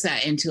transpose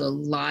that into a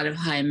lot of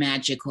high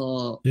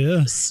magical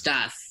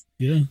stuff.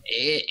 Yeah.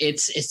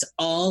 It's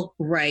all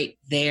right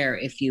there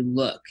if you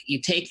look.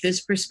 You take this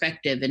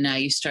perspective and now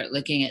you start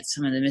looking at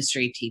some of the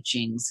mystery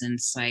teachings and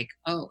it's like,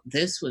 oh,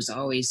 this was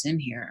always in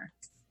here.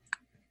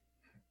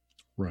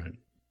 Right.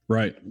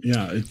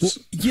 Yeah.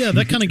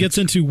 That kind of gets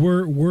into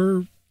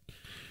we're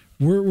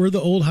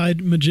the old high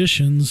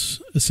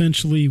magicians,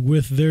 essentially,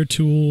 with their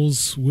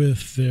tools,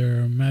 with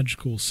their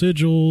magical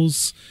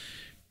sigils.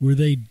 Were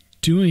they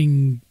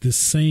doing the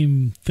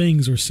same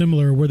things or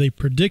similar? Were they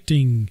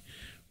predicting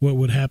what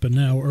would happen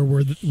now? Or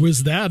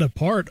was that a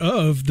part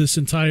of this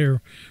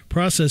entire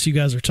process you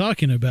guys are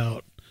talking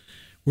about,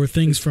 where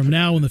things from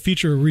now in the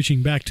future are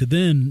reaching back to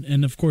then?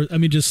 And of course, I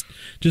mean, just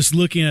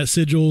looking at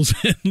sigils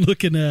and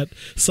looking at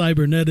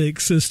cybernetic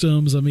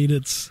systems, I mean,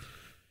 it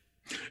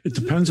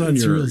depends on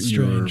your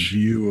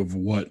view of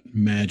what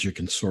magic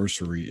and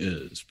sorcery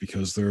is,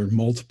 because there are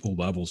multiple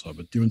levels of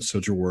it. Doing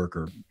sigil work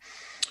or,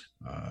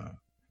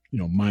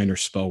 minor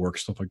spell work,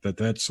 stuff like that,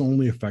 that's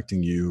only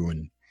affecting you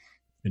and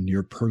in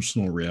your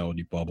personal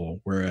reality bubble.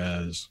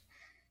 Whereas,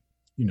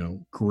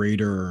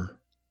 greater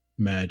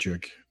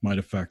magic might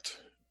affect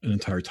an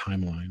entire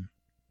timeline.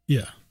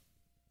 Yeah.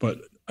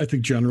 But I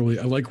think generally,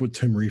 I like what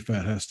Tim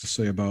Refat has to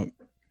say about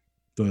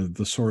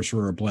the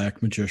sorcerer or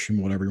black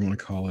magician, whatever you want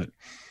to call it,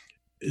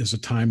 is a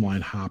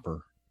timeline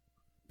hopper.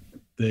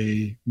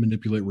 They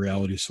manipulate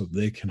reality so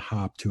they can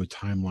hop to a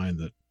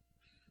timeline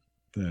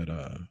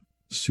that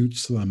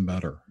suits them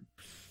better.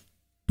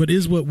 But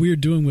is what we're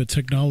doing with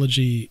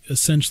technology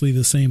essentially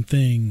the same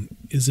thing?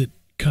 Is it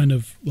kind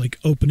of like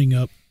opening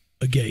up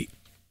a gate?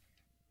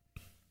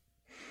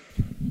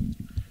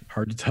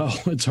 Hard to tell.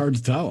 It's hard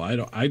to tell. I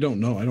don't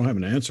know. I don't have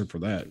an answer for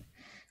that.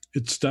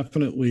 It's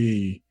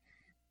definitely,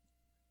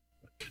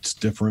 it's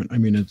different. I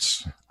mean,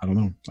 I don't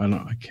know.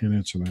 I can't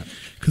answer that.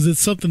 Because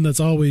it's something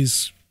that's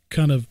always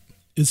kind of,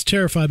 it's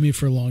terrified me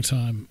for a long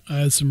time. I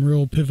had some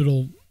real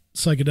pivotal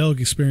psychedelic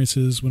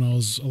experiences when I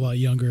was a lot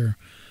younger.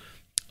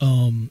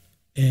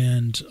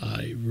 And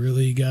I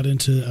really got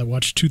into, I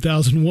watched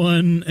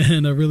 2001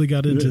 and I really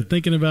got into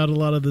thinking about a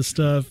lot of this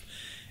stuff.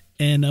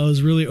 And I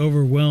was really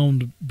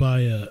overwhelmed by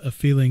a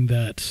feeling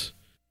that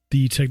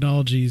the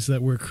technologies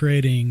that we're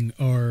creating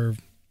are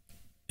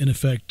in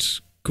effect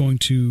going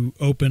to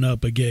open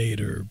up a gate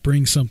or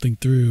bring something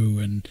through.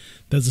 And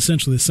that's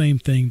essentially the same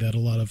thing that a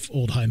lot of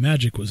old high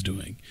magic was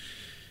doing.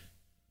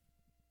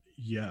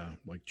 Yeah,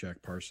 like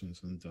Jack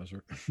Parsons in the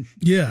desert.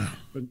 Yeah.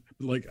 But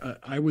like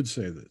I would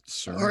say that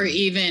CERN, or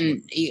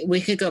even we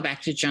could go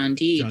back to John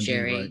Dee,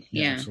 Jerry. right?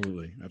 Yeah,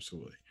 absolutely.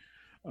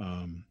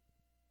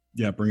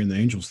 Yeah, bringing the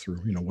angels through.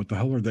 You know, what the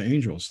hell are the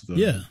angels?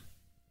 The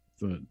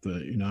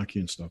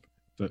Enochian stuff.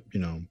 That, you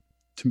know,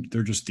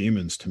 they're just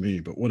demons to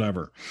me. But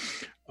whatever.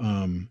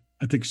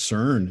 I think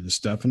CERN is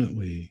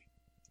definitely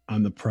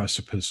on the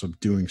precipice of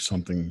doing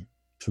something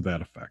to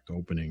that effect,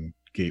 opening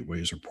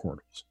gateways or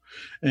portals.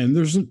 And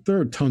there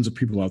are tons of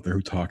people out there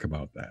who talk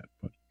about that,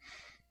 but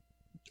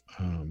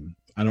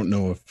I don't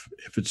know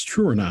if it's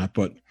true or not,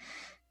 but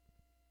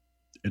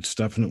it's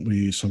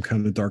definitely some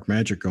kind of dark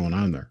magic going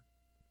on there.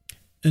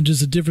 And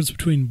just the difference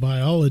between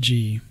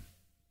biology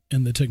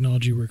and the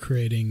technology we're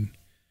creating.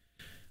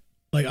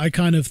 Like, I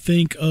kind of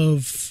think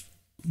of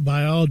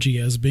biology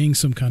as being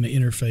some kind of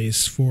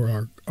interface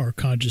for our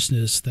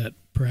consciousness that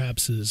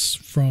perhaps is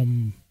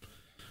from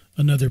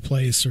another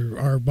place, or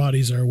our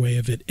bodies are a way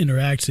of it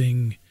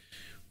interacting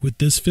with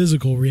this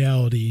physical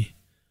reality.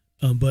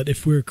 But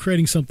if we're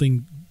creating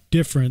something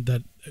different,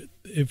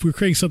 if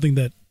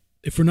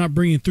we're not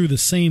bringing through the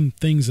same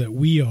things that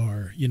we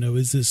are, you know,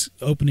 is this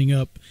opening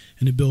up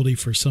an ability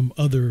for some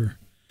other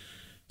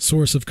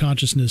source of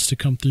consciousness to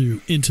come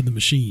through into the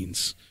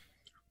machines?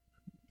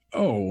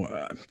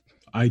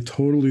 I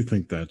totally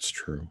think that's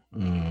true.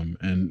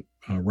 And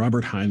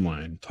Robert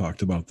Heinlein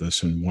talked about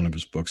this in one of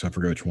his books. I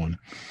forget which one.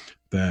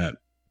 That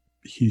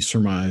he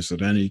surmised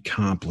that any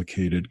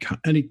complicated,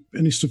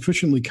 any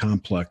sufficiently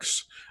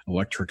complex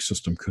electric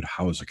system could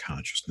house a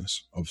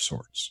consciousness of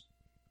sorts.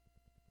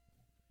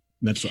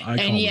 And that's what I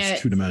call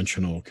this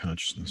two-dimensional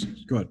consciousness.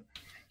 Go ahead.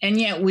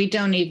 And yet we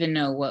don't even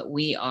know what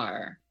we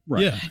are.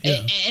 Right.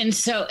 Yeah. And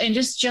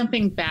just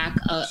jumping back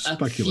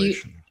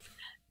speculation.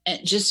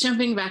 Just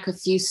jumping back a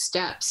few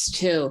steps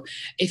too.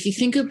 If you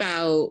think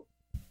about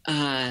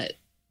the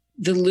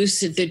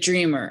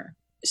dreamer.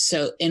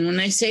 So, and when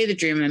I say the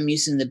dreamer, I'm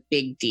using the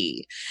big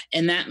D,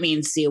 and that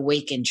means the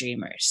awakened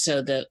dreamer.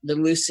 So the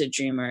lucid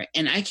dreamer.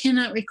 And I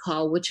cannot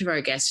recall which of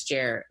our guests,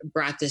 Jer,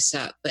 brought this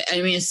up, but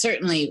I mean,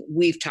 certainly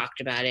we've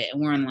talked about it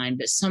and we're online,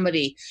 but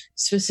somebody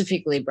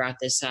specifically brought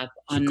this up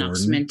on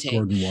Knox Minting.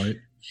 Gordon White.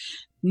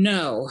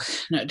 No,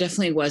 it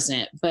definitely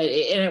wasn't. But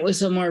it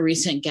was a more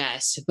recent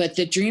guess. But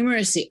the dreamer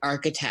is the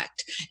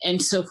architect.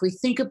 And so if we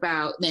think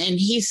about, and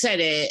he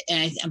said it,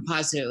 and I'm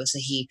positive it was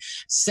he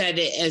said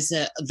it as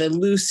the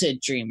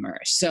lucid dreamer.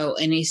 So,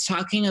 and he's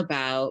talking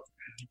about,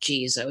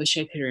 geez, I wish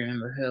I could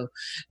remember who.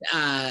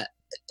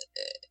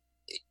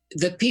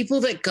 The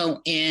people that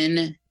go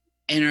in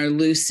and are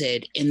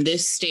lucid in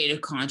this state of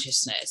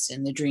consciousness,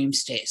 in the dream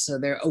state. So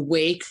they're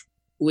awake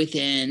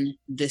within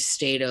this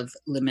state of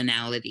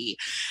liminality,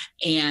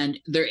 and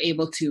they're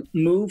able to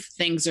move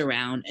things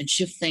around and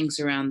shift things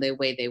around the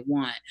way they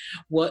want.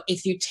 Well,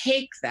 if you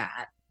take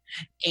that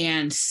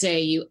and say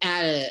you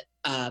add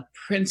a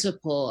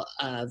principle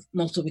of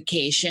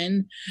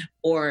multiplication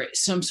or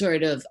some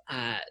sort of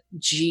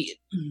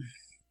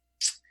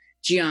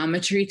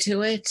geometry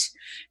to it,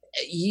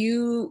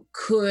 you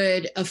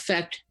could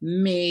affect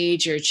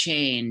major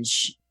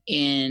change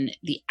in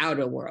the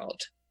outer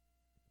world.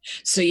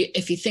 So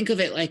if you think of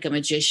it like a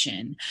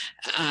magician,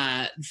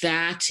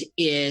 that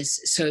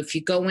is, so if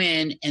you go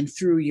in and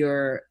through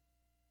your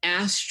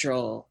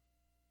astral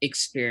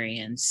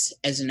experience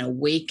as an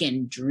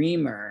awakened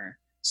dreamer,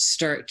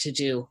 start to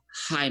do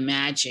high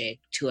magic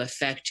to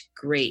affect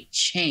great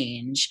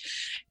change.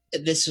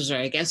 This was,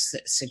 I guess,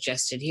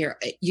 suggested here.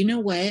 You know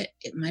what?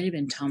 It might have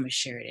been Thomas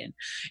Sheridan.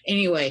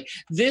 Anyway,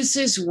 this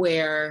is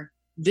where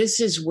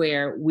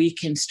we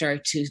can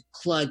start to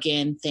plug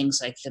in things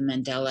like the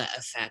Mandela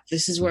effect.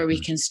 This is where we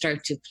can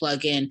start to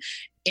plug in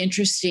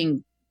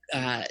interesting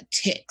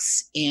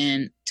ticks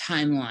in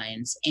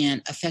timelines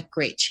and affect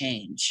great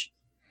change.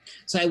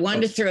 So I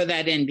wanted to throw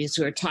that in because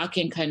we were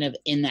talking kind of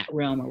in that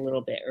realm a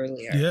little bit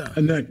earlier. Yeah.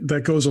 And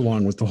that goes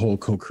along with the whole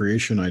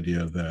co-creation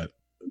idea that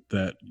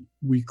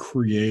we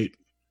co-create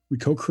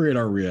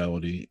our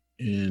reality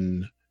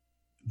in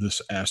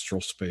this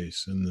astral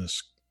space, in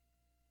this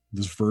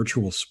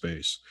virtual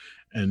space,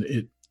 and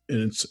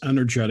it's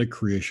energetic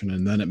creation,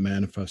 and then it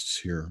manifests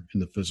here in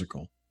the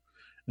physical.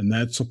 And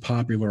that's a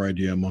popular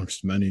idea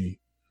amongst many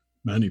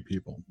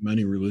people,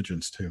 many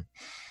religions too.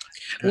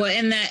 Well,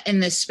 in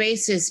the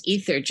space is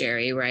ether,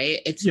 Jerry, right?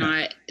 It's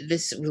not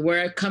this,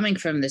 we're coming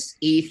from this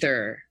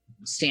ether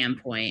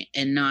standpoint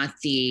and not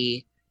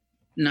the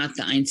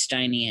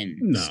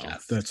Einsteinian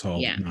stuff. That's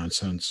all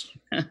nonsense.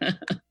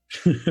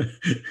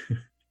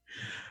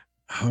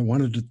 I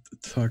wanted to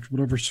talk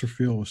whatever Sir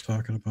Phil was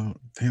talking about.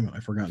 Damn it, I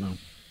forgot now.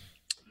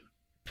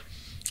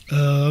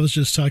 I was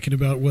just talking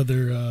about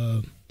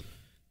whether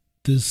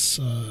this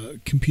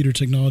computer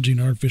technology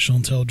and artificial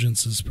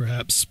intelligence is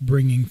perhaps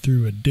bringing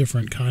through a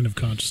different kind of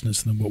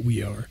consciousness than what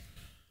we are.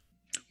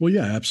 Well,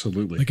 yeah,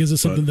 absolutely. Like, is it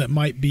something that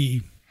might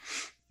be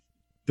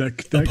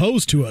that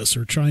opposed to us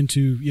or trying to,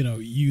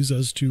 use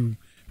us to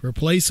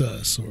replace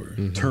us or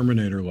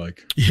Terminator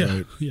like? Yeah,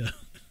 Right. yeah.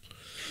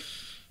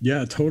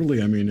 Yeah,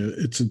 totally. I mean,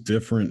 it's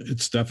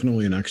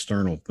definitely an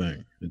external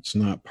thing. It's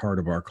not part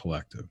of our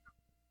collective.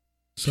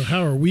 So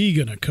how are we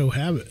going to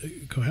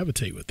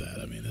cohabitate with that?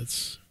 I mean,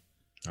 that's...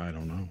 I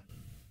don't know.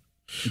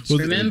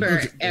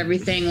 Remember,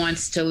 everything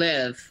wants to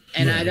live.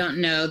 And Right. I don't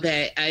know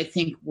that I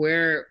think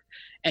we're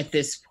at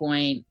this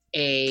point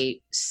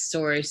a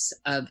source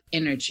of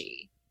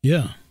energy.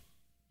 Yeah,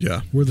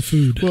 Yeah. we're the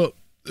food. Well,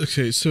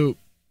 okay, so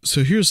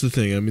here's the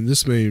thing. I mean,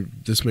 this may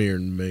or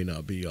may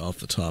not be off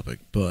the topic,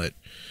 but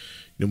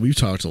we've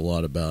talked a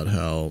lot about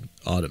how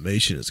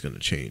automation is going to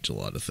change a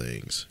lot of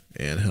things,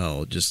 and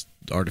how just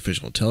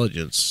artificial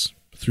intelligence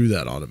through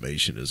that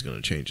automation is going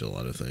to change a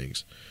lot of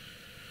things.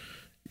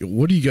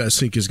 What do you guys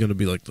think is going to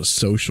be like the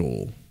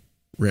social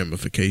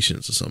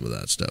ramifications of some of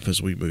that stuff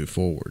as we move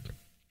forward?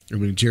 I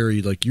mean,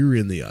 Jerry, like, you're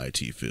in the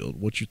IT field.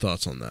 What's your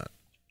thoughts on that?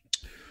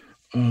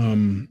 Are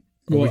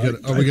we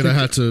going to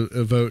have to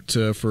vote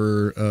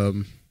for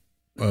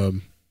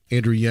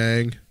Andrew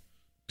Yang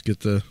to get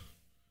the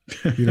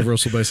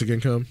universal basic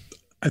income?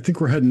 I think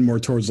we're heading more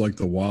towards like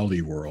the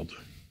Wall-E world.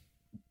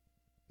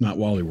 Not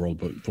Wall-E world,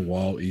 but the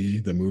Wall-E,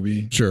 the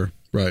movie. Sure.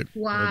 Right.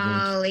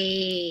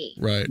 Wally.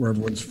 Right. Where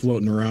everyone's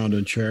floating around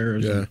in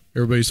chairs. Yeah.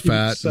 Everybody's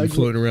fat and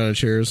floating around in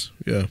chairs.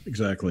 Yeah.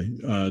 Exactly.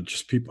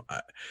 Just people.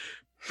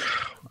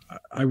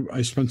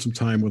 I spent some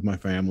time with my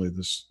family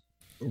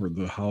over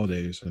the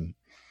holidays, and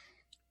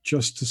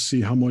just to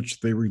see how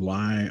much they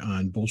rely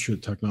on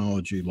bullshit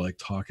technology, like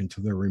talking to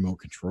their remote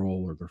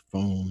control or their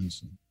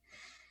phones,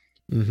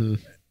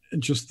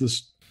 and just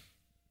this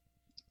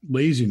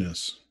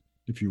laziness,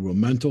 if you will,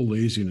 mental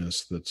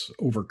laziness that's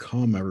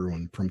overcome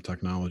everyone from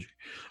technology.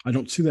 I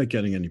don't see that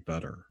getting any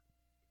better.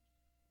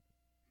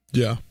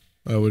 Yeah,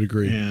 I would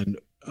agree. And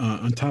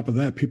on top of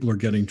that, people are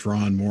getting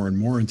drawn more and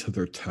more into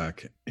their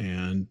tech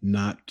and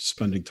not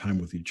spending time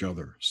with each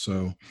other.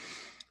 So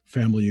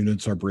family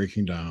units are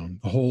breaking down.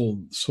 The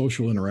whole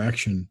social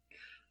interaction,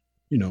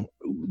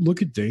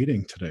 look at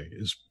dating today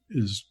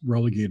is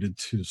relegated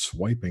to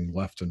swiping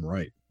left and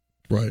right.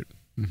 Right.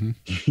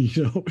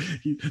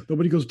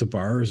 Nobody goes to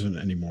bars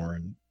anymore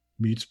and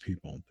meets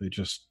people. They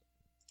just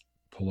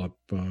pull up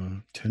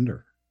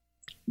Tinder.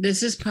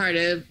 This is part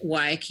of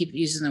why I keep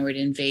using the word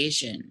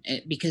invasion,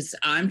 because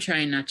I'm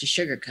trying not to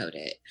sugarcoat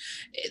it.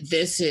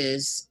 This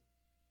is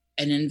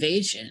an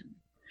invasion,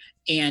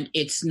 and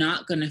it's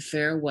not going to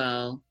fare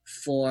well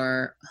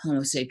for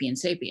Homo sapien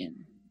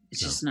sapien.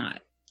 It's just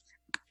not.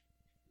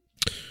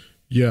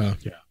 Yeah.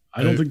 Yeah.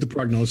 I don't think the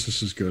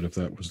prognosis is good, if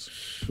that was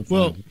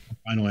the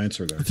final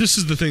answer there. This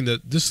is the thing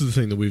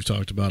that we've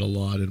talked about a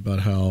lot, and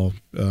about how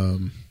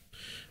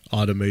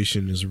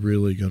automation is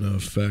really going to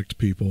affect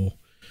people,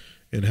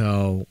 and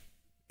how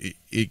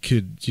it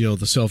could,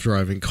 the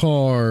self-driving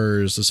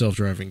cars, the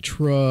self-driving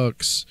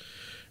trucks,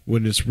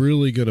 when it's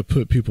really going to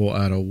put people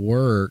out of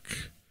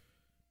work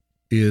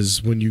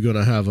is when you're going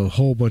to have a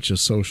whole bunch of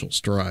social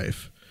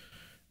strife.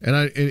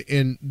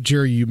 And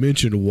Jerry, you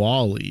mentioned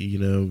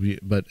Wall-E,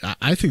 but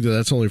I think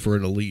that's only for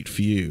an elite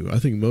few. I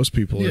think most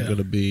people are going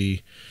to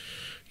be,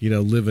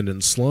 living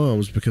in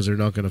slums because they're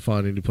not going to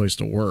find any place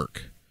to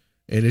work,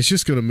 and it's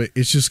just going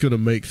to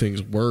make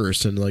things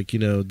worse. And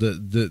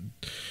the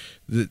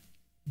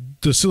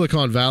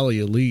Silicon Valley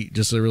elite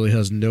just really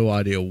has no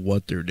idea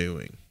what they're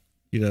doing.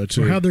 Or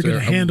how they're going to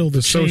handle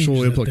the social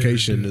change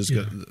implication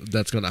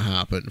that's going to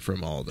happen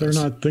from all this.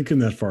 They're not thinking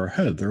that far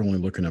ahead. They're only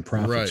looking at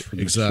profits. Right. For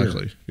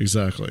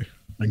Exactly.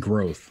 And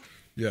growth.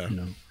 Yeah.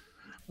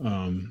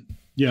 I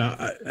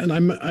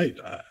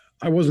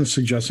wasn't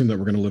suggesting that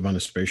we're going to live on a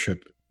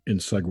spaceship in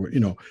Segway.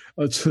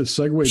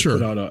 Segway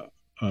put out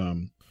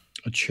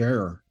a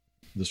chair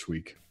this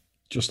week,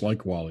 just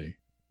like Wall-E.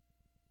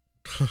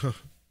 The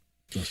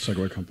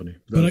Segway company.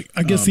 But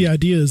I guess the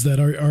idea is that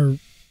are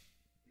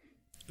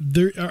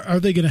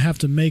they going to have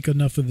to make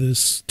enough of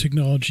this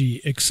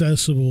technology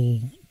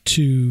accessible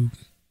to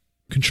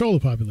control the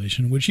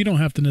population, which you don't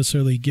have to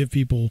necessarily give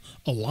people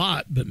a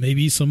lot, but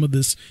maybe some of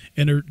this,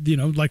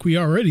 like we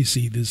already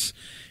see this,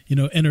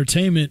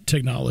 entertainment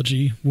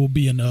technology will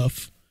be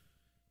enough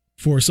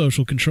for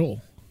social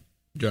control.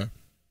 Yeah.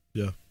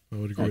 Yeah. I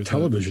would agree with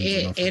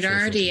television. It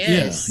already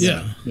is.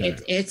 Yeah.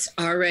 It's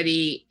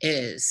already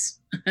is.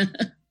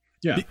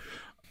 Yeah.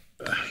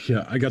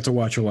 Yeah, I got to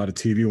watch a lot of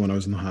TV when I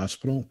was in the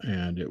hospital,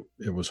 and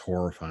it was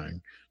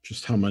horrifying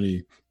just how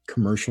many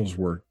commercials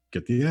were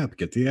get the app,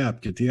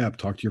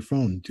 talk to your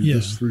phone, do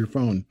this through your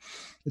phone.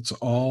 It's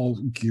all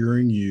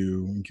gearing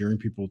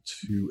people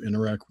to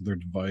interact with their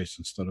device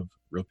instead of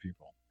real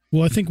people.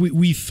 Well, I think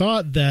we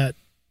thought that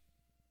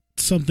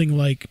something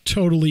like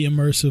totally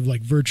immersive,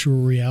 like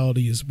virtual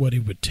reality, is what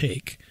it would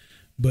take.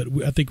 but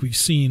I think we've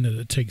seen that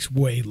it takes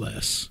way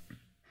less.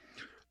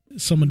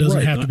 Someone doesn't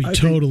Right. have to be I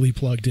totally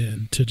plugged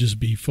in to just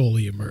be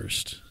fully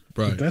immersed.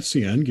 Right. But that's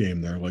the end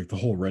game there, like the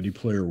whole Ready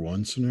Player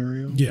One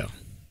scenario. Yeah.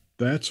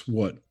 That's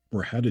what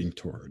we're heading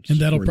towards. And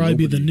that'll where probably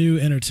be the nobody- new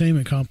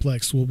entertainment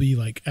complex, will be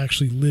like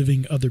actually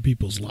living other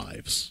people's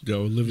lives.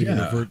 Living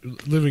Yeah.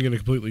 living in a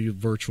completely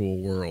virtual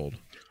world.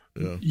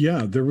 Yeah.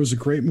 Yeah, there was a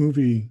great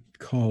movie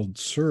called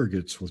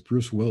Surrogates with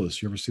Bruce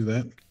Willis. You ever see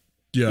that?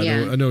 Yeah.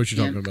 Yeah. I know what you're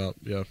Yeah. talking about.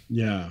 Yeah.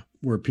 Yeah,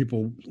 where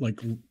people like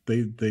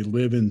they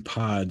live in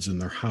pods in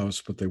their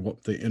house, but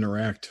they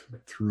interact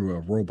through a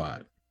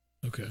robot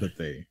Okay. that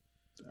they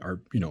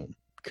are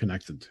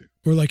connected to.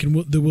 Or like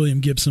in the William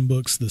Gibson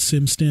books, the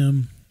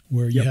SimStem,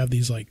 where you Yep. have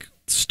these like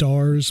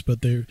stars,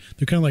 but they're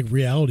kind of like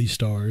reality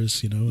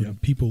stars, and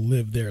Yep. people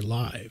live their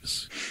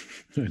lives.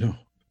 I know.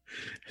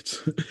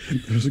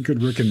 There's a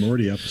good Rick and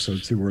Morty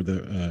episode too, where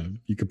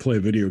you could play a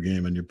video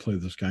game and you play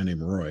this guy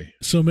named Roy.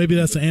 So maybe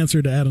that's the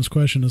answer to Adam's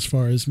question, as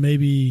far as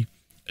maybe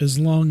as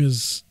long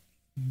as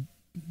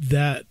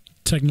that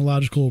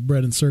technological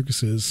bread and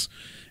circuses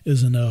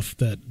is enough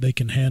that they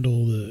can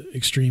handle the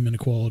extreme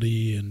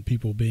inequality and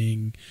people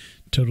being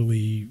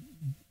totally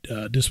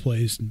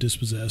displaced and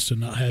dispossessed and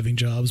not having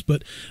jobs.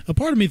 But a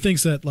part of me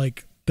thinks that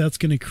like that's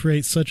going to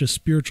create such a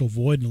spiritual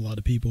void in a lot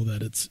of people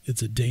that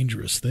it's a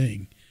dangerous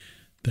thing,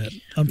 that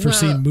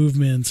unforeseen Well-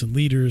 movements and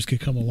leaders could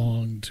come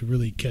along to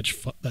really catch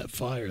that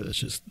fire. That's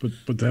just,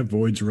 But that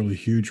void's really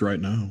huge right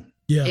now.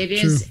 yeah, It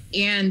true. is.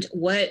 And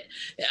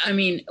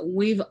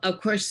we've, of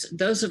course,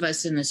 those of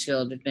us in this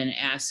field have been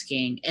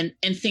asking, and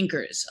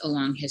thinkers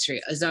along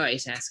history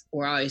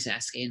we're always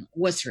asking,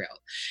 what's real?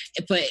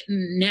 But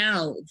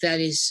now that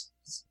is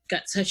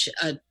got such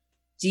a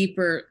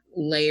deeper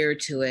layer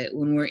to it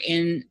when we're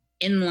in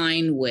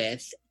line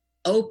with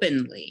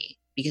openly,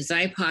 because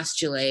I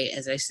postulate,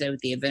 as I said,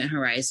 with the Event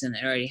Horizon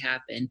that already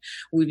happened,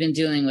 we've been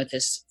dealing with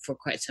this for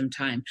quite some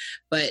time,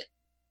 but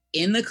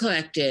in the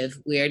collective,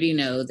 we already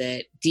know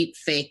that deep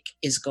fake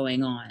is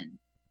going on.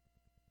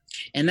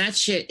 And that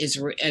shit is,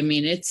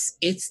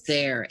 it's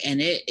there, and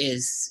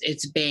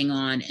it's bang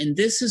on. And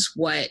this is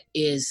what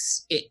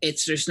is,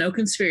 there's no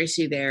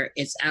conspiracy there.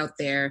 It's out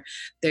there.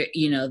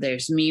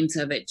 There's memes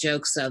of it,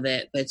 jokes of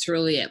it, but it's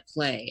really at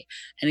play.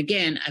 And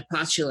again, I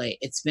postulate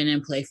it's been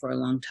in play for a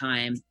long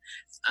time,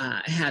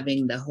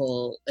 having the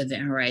whole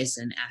Event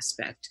Horizon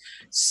aspect.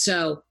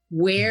 So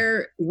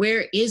where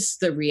is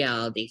the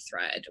reality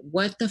thread?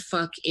 What the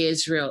fuck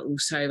is real? Ooh,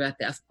 sorry about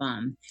the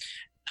F-bomb.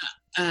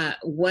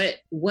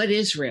 What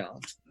is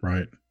real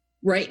Right.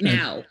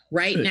 now,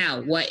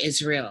 what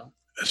is real?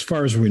 As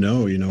far as we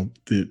know,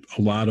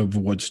 a lot of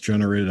what's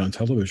generated on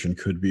television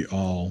could be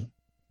all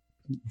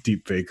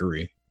deep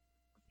fakery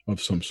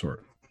of some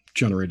sort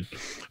generated.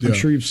 Yeah. I'm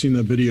sure you've seen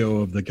the video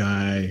of the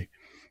guy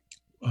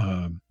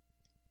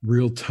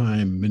real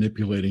time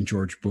manipulating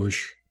George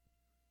Bush.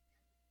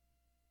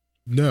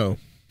 No.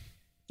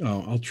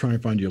 Oh, I'll try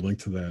and find you a link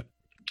to that.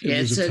 Yeah,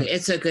 was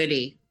it's a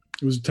goodie.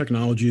 It was a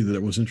technology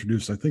that was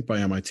introduced, I think, by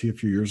MIT a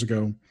few years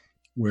ago,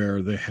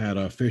 where they had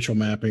a facial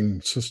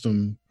mapping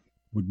system,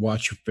 would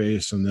watch your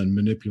face and then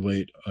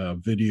manipulate a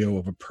video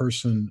of a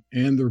person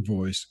and their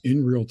voice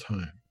in real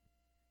time.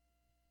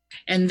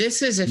 And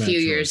this is a Matt few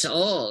Joyce. years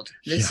old.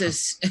 This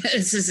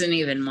isn't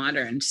even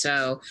modern.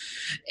 So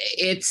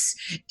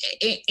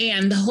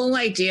and the whole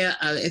idea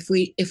of if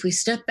we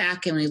step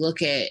back and we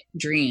look at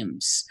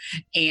dreams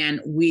and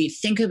we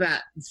think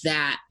about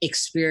that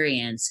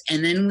experience,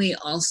 and then we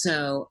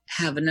also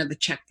have another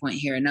checkpoint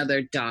here,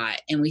 another dot,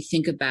 and we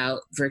think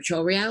about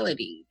virtual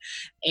reality,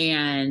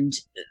 and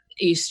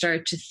you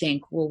start to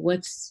think, well,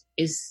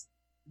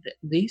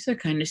 these are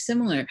kind of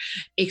similar,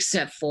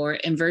 except for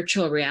in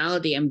virtual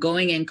reality, I'm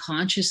going in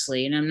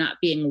consciously and I'm not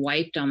being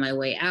wiped on my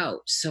way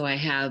out. So I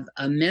have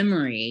a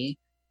memory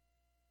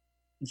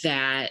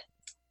that,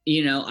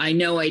 I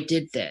know I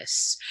did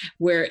this,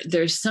 where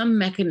there's some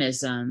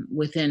mechanism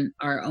within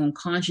our own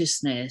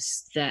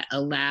consciousness that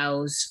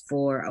allows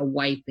for a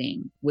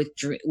wiping with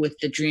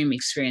the dream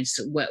experience,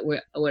 what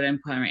I'm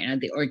calling right now,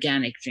 the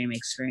organic dream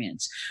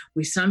experience.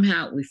 We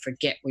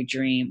forget we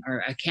dream,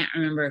 or I can't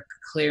remember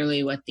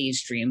clearly what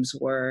these dreams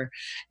were,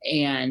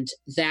 and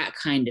that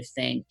kind of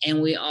thing.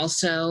 And we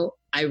also,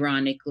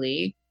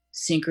 ironically,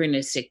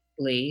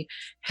 synchronistically,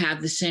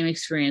 have the same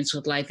experience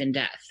with life and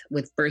death,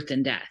 with birth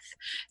and death.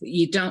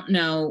 You don't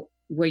know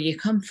where you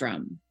come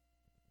from.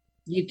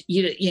 You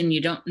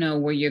don't know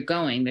where you're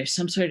going. There's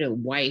some sort of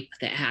wipe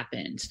that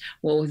happens.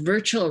 Well, with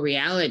virtual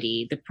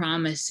reality, the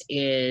promise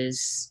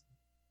is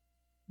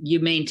you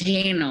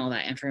maintain all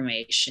that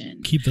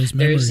information. Keep those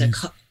memories.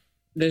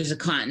 There's a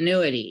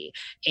continuity,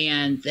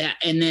 and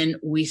then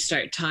we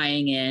start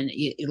tying in.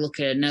 You look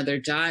at another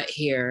dot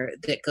here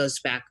that goes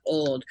back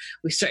old.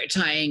 We start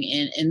tying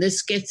in, and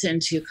this gets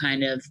into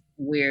kind of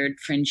weird,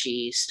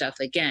 fringy stuff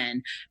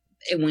again.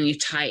 And when you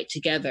tie it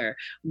together,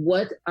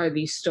 what are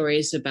these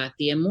stories about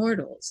the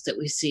immortals that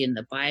we see in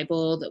the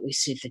Bible, that we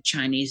see the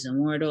Chinese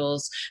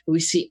immortals, that we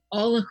see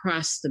all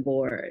across the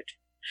board?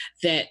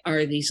 that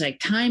are these like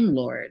time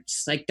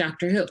lords, like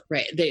Doctor Who,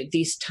 right?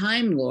 These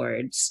time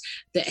lords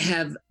that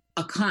have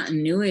a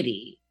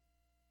continuity,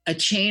 a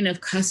chain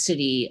of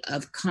custody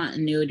of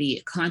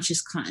continuity,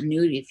 conscious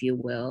continuity, if you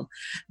will,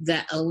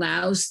 that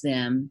allows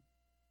them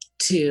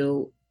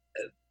to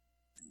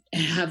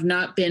have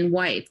not been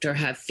wiped or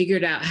have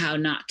figured out how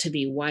not to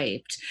be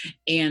wiped.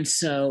 And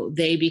so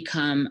they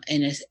become,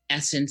 in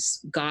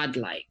essence,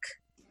 godlike.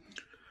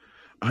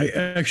 I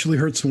actually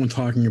heard someone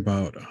talking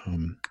about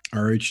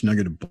Rh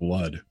negative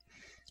blood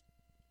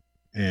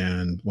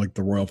and like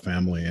the royal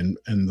family, and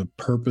the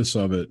purpose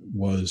of it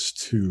was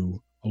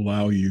to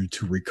allow you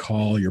to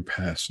recall your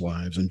past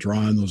lives and draw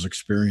on those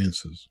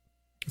experiences.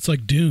 It's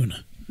like Dune.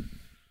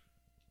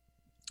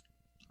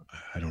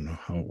 I don't know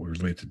how it would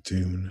relate to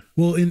Dune.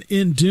 Well,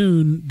 in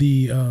Dune,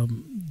 the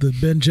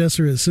Ben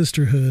Gesserit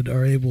sisterhood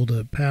are able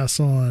to pass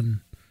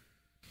on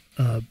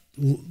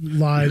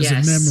lives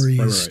and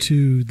memories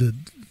to the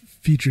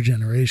future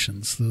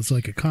generations. So it's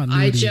like a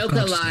continuity. I joke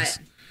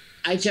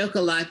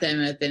a lot that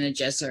I've been a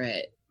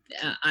Gesserit.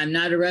 I'm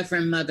not a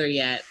Reverend Mother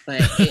yet,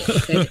 but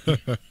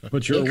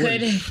but you're a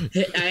witch.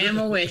 I am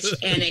a witch,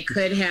 and it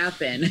could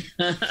happen.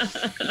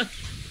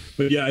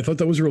 But yeah, I thought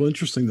that was real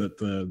interesting that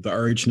the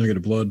Rh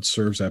negative blood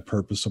serves that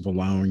purpose of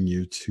allowing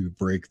you to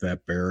break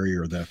that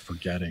barrier, that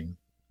forgetting,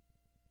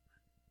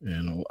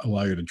 and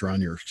allow you to draw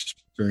on your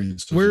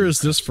experience. Where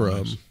is this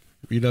from?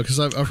 You know, because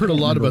I've heard a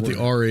lot about the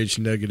Rh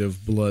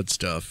negative blood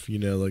stuff. You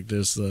know, like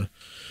there's the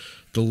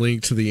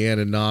link to the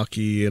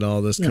Anunnaki and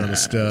all this kind of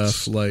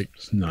stuff. Like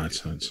it's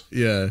nonsense.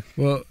 Yeah.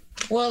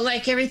 Well,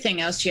 like everything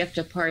else, you have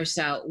to parse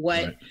out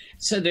what. Right.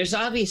 So there's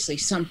obviously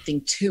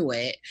something to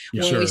it.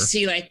 Yeah, when we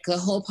see like the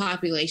whole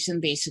population,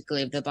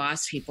 basically of the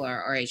boss people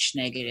are Rh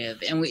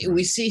negative, and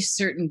we see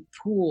certain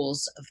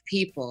pools of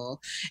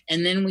people,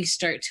 and then we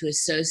start to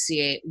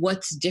associate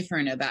what's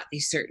different about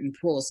these certain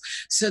pools.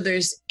 So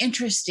there's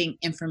interesting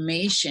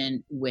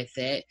information with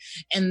it,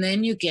 and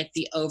then you get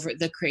the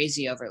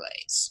crazy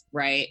overlays,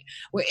 right?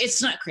 Where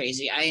it's not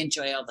crazy. I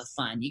enjoy all the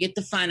fun. You get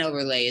the fun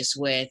overlays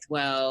with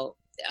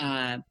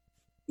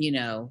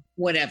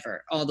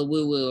whatever, all the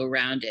woo-woo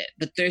around it.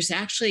 But there's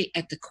actually,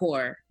 at the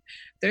core,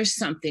 there's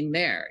something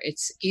there.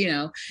 It's,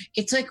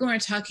 it's like when we're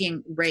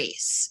talking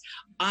race.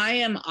 I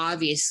am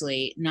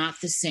obviously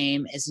not the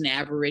same as an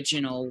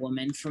Aboriginal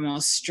woman from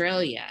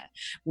Australia.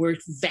 We're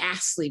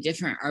vastly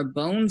different. Our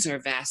bones are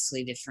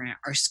vastly different.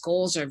 Our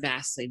skulls are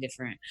vastly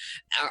different.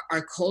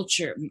 Our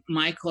culture,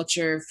 my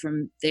culture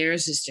from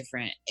theirs is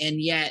different. And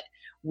yet,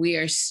 we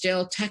are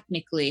still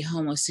technically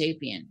Homo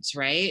sapiens,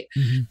 right?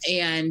 Mm-hmm.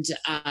 And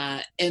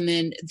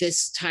then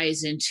this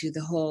ties into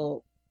the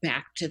whole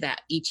back to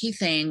that ET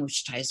thing,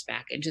 which ties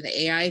back into the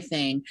AI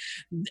thing,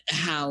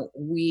 how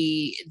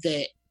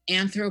the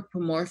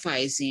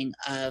anthropomorphizing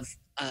of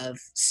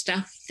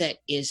stuff that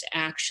is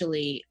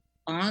actually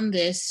on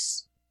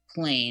this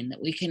plane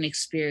that we can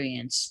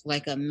experience,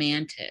 like a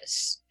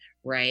mantis,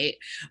 right?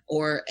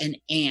 Or an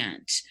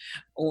ant,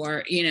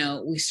 or,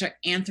 we start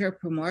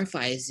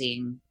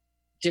anthropomorphizing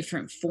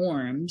different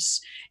forms,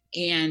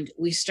 and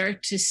we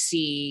start to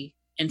see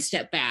and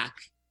step back,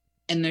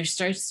 and there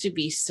starts to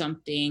be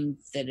something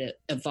that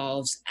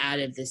evolves out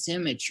of this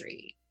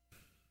imagery.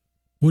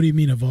 What do you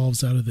mean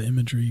evolves out of the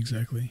imagery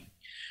exactly?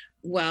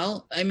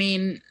 Well, I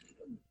mean,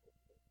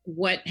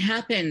 what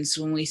happens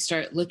when we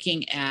start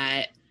looking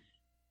at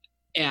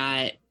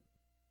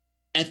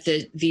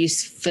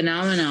these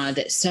phenomena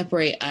that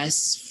separate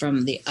us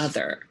from the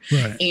other,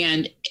 right?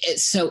 And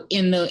so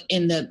in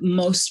the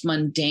most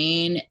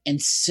mundane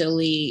and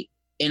silly,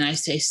 and I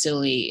say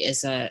silly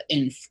is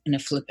in a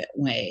flippant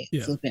way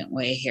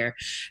here.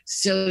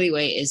 Silly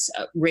way is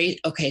race.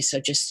 Okay, so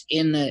just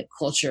in the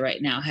culture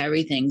right now, how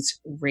everything's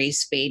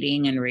race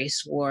baiting and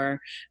race war,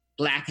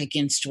 black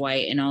against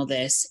white and all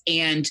this.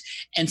 And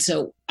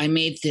so I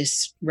made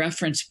this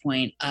reference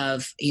point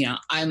of,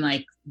 I'm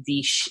like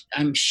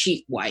I'm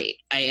sheet white.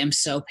 I am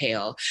so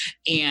pale,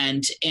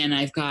 and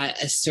I've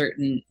got a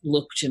certain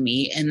look to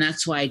me. And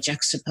that's why I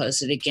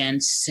juxtapose it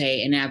against,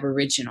 say, an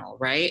Aboriginal,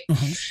 right?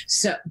 Mm-hmm.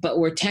 So, but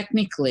we're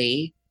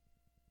technically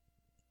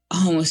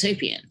Homo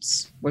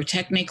sapiens. We're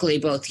technically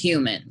both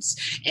humans.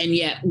 And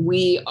yet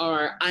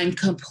I'm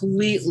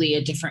completely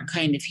a different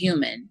kind of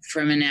human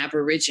from an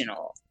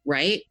Aboriginal,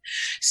 right?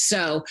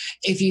 So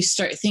if you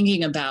start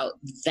thinking about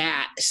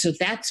that, so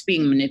that's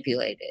being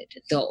manipulated,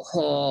 the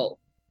whole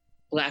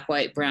black,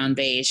 white, brown,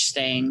 beige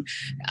thing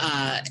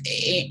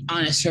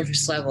on a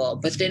surface level.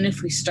 But then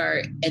if we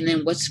start, and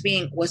then what's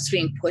being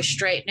pushed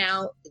right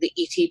now, the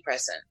ET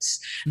presence,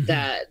 mm-hmm.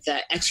 the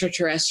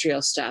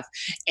extraterrestrial stuff.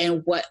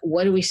 And what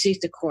do we see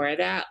at the core of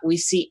that? We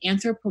see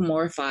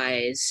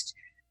anthropomorphized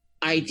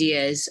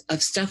ideas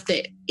of stuff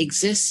that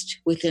exist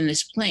within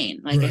this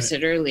plane, like right. I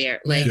said earlier,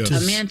 like yes. a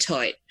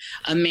mantoid,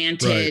 a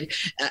mantid.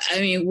 Right.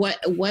 I mean,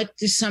 what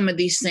do some of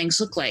these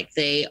things look like?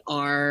 They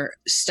are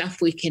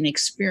stuff we can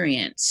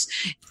experience,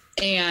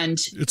 and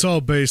it's all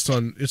based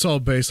on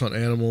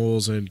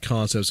animals and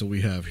concepts that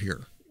we have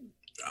here.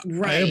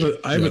 Right.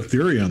 I have a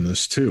theory on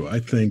this too. I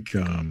think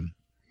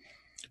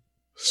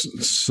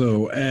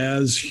So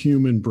as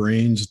human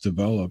brains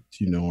developed,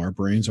 our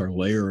brains are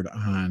layered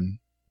on,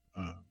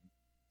 uh,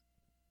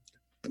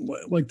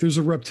 like there's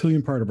a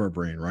reptilian part of our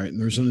brain, right? And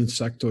there's an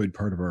insectoid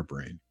part of our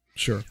brain.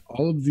 Sure.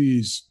 All of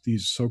these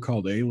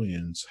so-called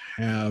aliens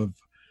have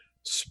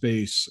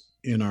space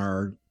in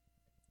our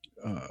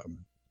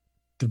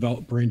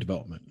brain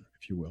development,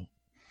 if you will.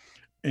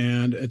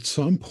 And at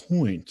some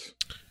point,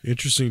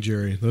 Interesting,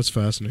 Jerry. That's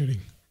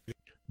fascinating.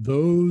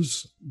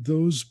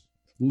 those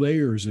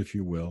layers, if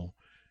you will,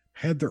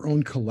 had their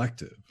own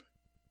collective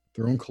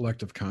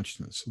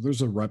consciousness. So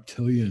there's a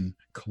reptilian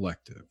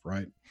collective,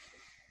 right?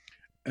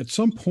 At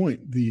some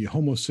point, the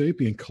Homo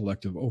sapien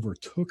collective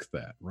overtook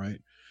that, right?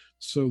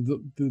 So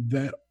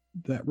that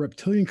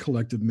reptilian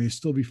collective may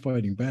still be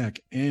fighting back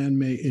and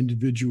may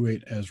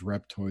individuate as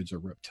reptoids or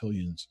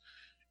reptilians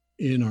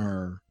in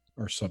our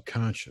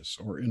subconscious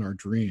or in our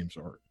dreams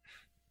or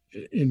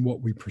in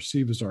what we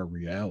perceive as our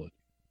reality.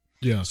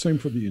 Yeah. Same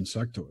for the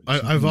insectoids.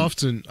 I've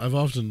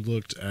often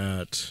looked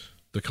at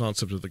the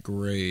concept of the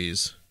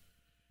grays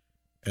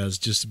as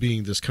just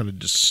being this kind of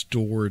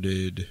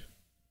distorted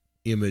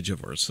image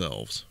of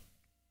ourselves.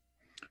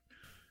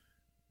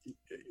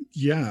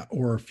 Yeah,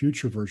 or a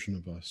future version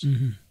of us.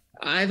 Mm-hmm.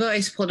 I've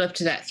always pulled up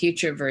to that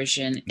future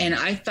version, and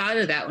I thought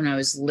of that when I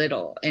was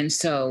little. And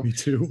so, Me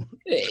too.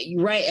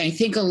 right, I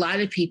think a lot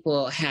of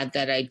people had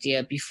that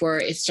idea before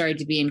it started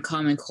to be in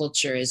common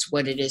culture as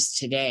what it is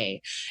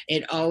today.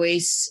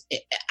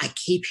 I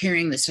keep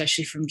hearing,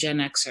 especially from Gen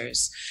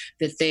Xers,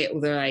 that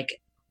they're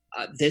like,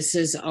 this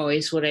is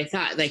always what I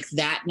thought. Like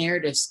that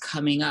narrative's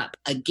coming up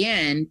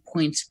again,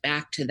 points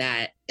back to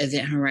that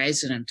event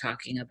horizon I'm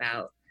talking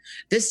about.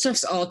 This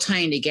stuff's all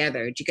tying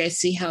together. Do you guys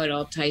see how it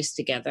all ties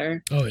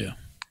together? Oh yeah.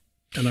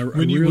 And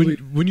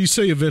when you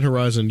say event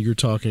horizon, you're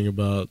talking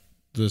about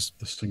the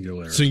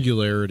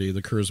singularity,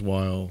 the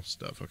Kurzweil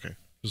stuff. Okay,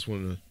 just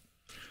wanted to.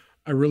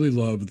 I really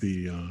love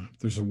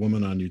there's a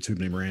woman on YouTube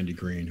named Randy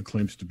Green who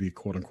claims to be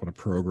quote unquote a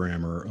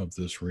programmer of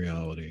this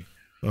reality,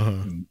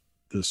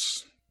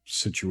 this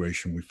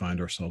situation we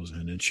find ourselves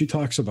in. And she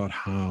talks about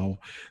how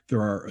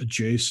there are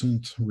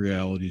adjacent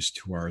realities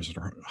to ours that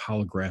are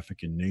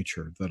holographic in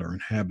nature, that are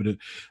inhabited,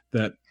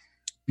 that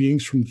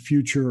beings from the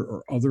future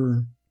or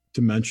other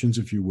dimensions,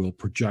 if you will,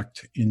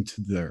 project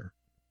into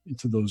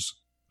those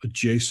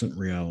adjacent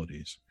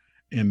realities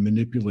and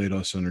manipulate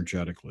us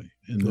energetically.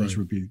 And those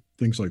would be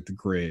things like the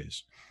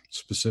grays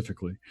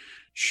specifically.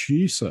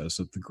 She says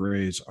that the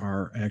grays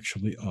are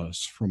actually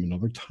us from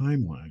another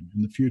timeline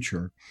in the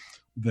future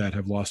that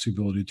have lost the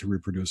ability to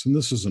reproduce. And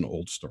this is an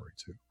old story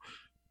too,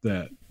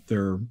 that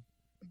they're,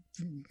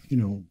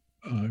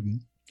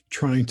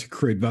 trying to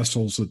create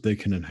vessels that they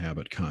can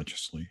inhabit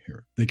consciously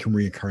here. They can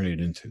incarnate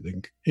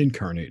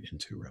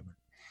into rather.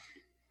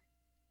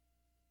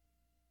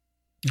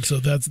 And so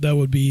that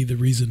would be the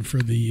reason for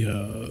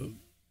the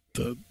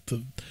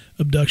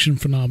abduction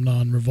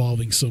phenomenon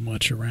revolving so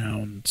much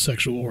around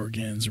sexual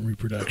organs and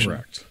reproduction.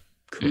 Correct.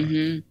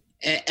 Mm-hmm.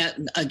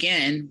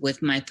 Again,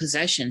 with my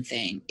possession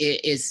thing,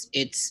 it's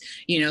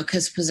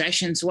because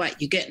possession's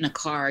what? You get in a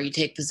car, you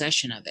take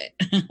possession of it.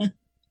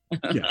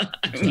 Yeah,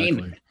 exactly. I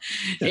mean,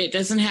 it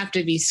doesn't have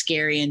to be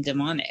scary and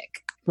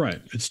demonic. Right.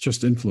 It's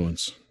just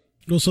influence.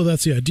 Well, so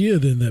that's the idea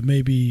then, that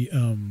maybe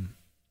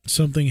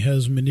something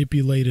has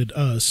manipulated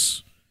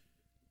us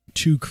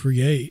to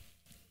create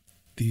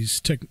this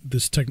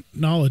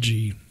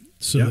technology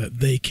so that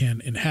they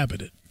can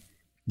inhabit it.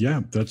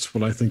 Yeah, that's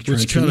what I think.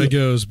 Which kind of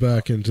goes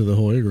back into the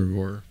whole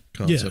egregore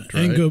concept,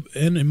 right?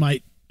 And it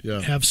might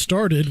have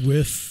started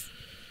with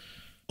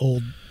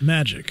old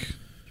magic.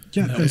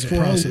 Yeah, that was a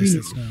process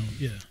that's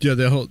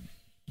now,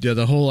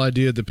 the whole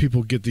idea that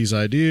people get these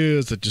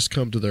ideas that just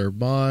come to their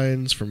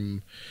minds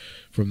from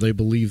they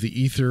believe the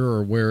ether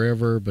or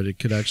wherever, but it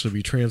could actually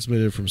be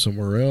transmitted from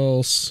somewhere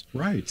else.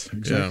 Right,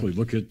 exactly. Yeah.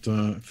 Look at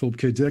Philip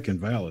K. Dick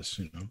and Valis.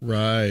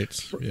 Right.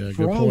 For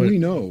good all point. We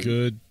know,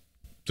 good.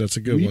 That's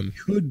a good one.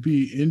 We could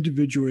be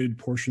individuated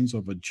portions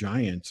of a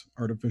giant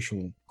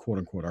artificial, quote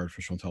unquote,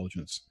 artificial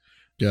intelligence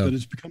that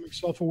is becoming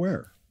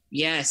self-aware.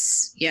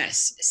 Yes.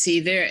 See,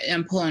 there,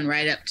 I'm pulling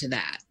right up to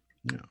that.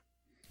 Yeah.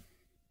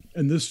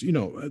 And this,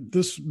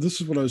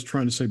 this is what I was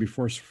trying to say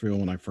before, Sophia,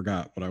 when I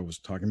forgot what I was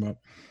talking about.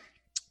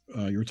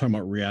 You were talking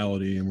about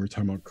reality, and we were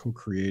talking about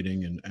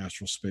co-creating and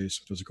astral space,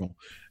 physical.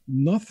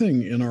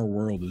 Nothing in our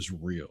world is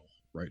real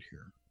right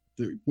here.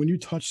 When you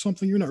touch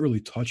something, you're not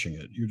really touching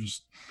it.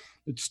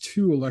 It's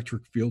two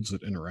electric fields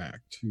that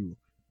interact, two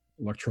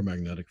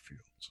electromagnetic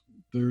fields.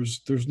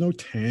 There's no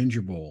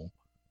tangible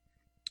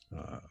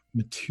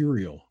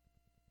material,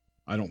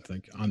 I don't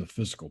think, on the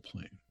physical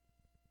plane.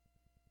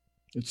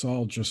 It's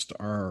all just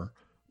our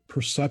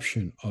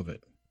perception of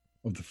it,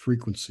 of the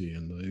frequency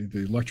and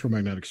the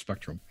electromagnetic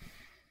spectrum.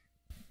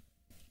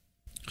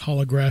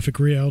 Holographic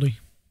reality.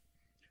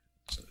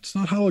 It's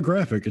not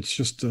holographic. It's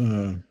just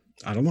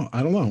I don't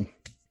know.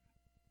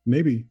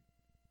 Maybe.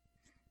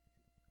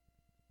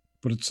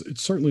 But it's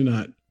certainly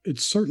not.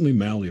 It's certainly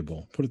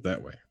malleable. Put it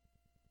that way.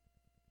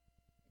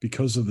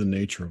 Because of the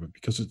nature of it.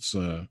 Because it's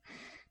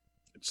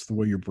It's the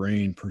way your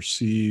brain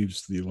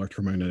perceives the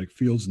electromagnetic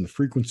fields and the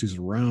frequencies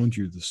around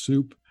you, the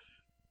soup.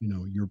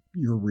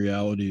 Your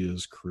reality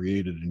is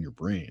created in your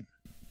brain.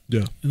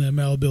 Yeah. And that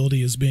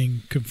malleability is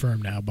being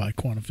confirmed now by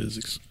quantum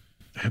physics.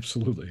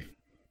 Absolutely.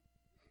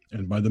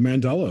 And by the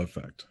Mandela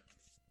effect.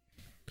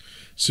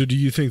 So do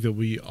you think that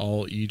we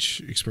all each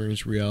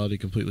experience reality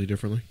completely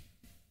differently?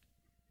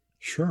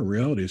 Sure,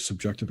 reality is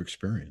subjective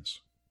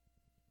experience.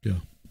 Yeah.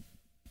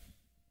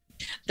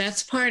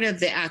 That's part of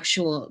the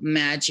actual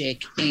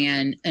magic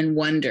and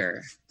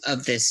wonder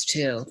of this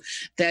too.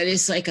 That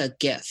is like a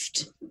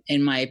gift,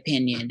 in my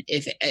opinion.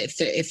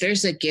 If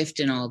there's a gift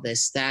in all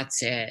this,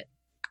 that's it.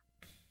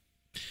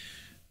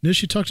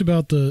 Nish, you talked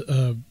about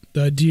the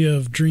idea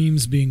of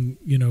dreams being,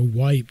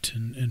 wiped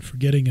and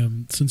forgetting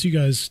them. Since you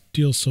guys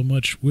deal so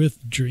much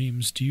with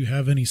dreams, do you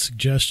have any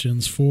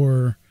suggestions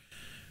for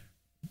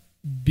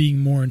being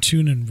more in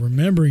tune and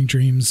remembering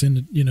dreams?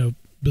 And,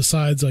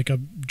 besides like a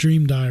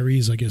dream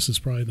diaries, I guess is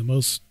probably the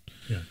most.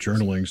 Yeah,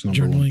 journaling's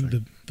number one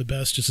thing. the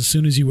best. Just as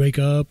soon as you wake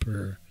up,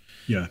 or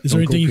is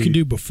there anything you can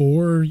do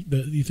before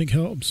that you think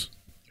helps?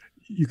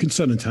 You can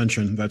set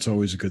intention. That's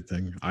always a good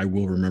thing. I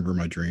will remember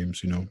my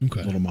dreams.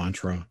 Okay. A little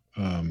mantra.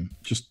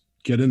 Just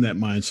get in that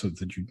mindset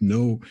that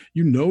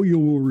you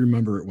will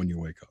remember it when you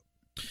wake up.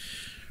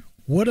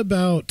 What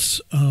about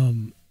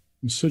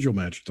sigil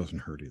magic doesn't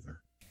hurt either.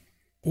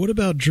 What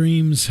about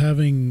dreams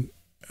having?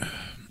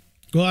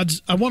 Well,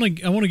 I want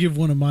to give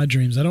one of my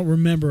dreams. I don't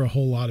remember a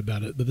whole lot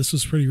about it, but this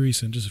was pretty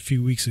recent, just a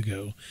few weeks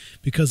ago,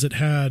 because it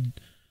had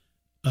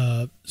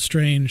a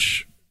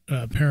strange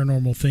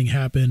paranormal thing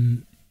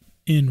happen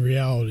in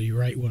reality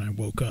right when I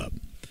woke up.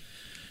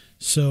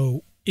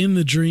 So in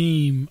the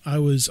dream, I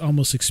was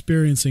almost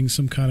experiencing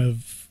some kind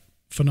of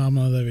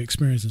phenomena that I've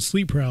experienced in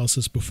sleep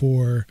paralysis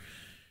before,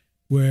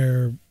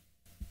 where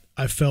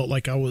I felt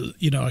like I was,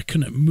 I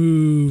couldn't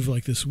move,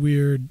 like this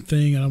weird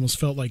thing. I almost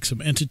felt like some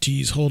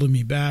entities holding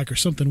me back or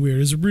something weird.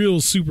 It's a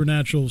real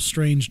supernatural,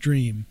 strange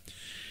dream.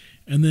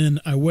 And then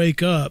I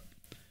wake up,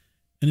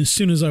 and as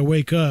soon as I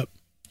wake up,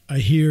 I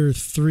hear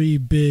 3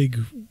 big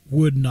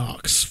wood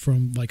knocks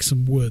from like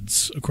some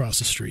woods across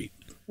the street.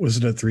 Was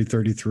it at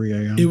 3:33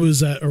 a.m.? It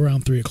was at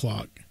around 3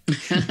 o'clock.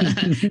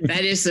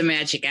 That is the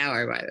magic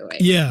hour, by the way.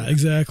 Yeah,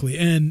 exactly.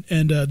 And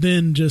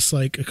then just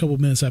like a couple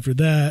minutes after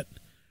that,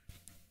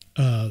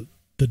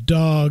 the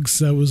dogs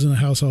that was in the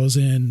house I was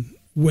in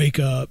wake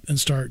up and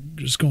start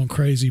just going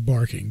crazy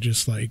barking,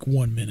 just like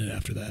 1 minute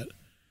after that.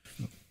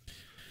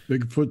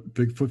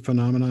 Bigfoot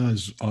phenomena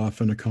is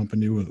often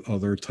accompanied with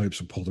other types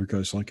of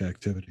poltergeist-like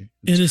activity.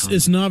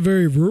 It's not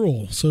very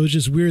rural, so it's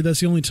just weird. That's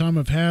the only time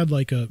I've had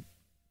like a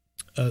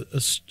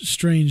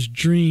strange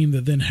dream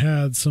that then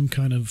had some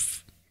kind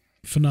of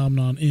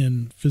phenomenon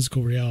in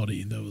physical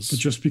reality. But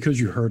just because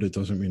you heard it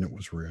doesn't mean it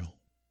was real.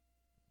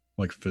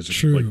 Like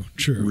physically,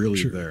 true.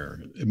 There.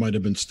 It might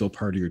have been still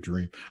part of your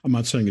dream. I'm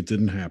not saying it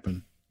didn't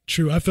happen.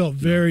 True. I felt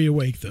very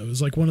awake though. It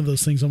was like one of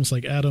those things, almost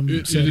like Adam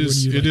said.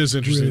 It is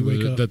interesting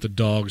that the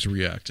dogs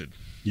reacted.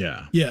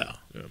 Yeah.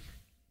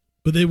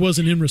 But it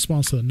wasn't in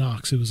response to the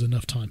knocks. It was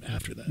enough time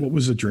after that. What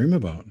was the dream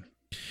about?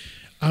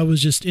 I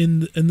was just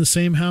in the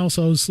same house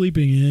I was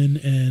sleeping in,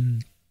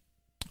 and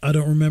I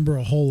don't remember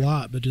a whole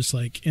lot, but just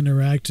like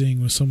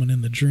interacting with someone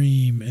in the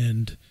dream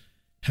and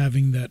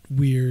having that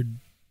weird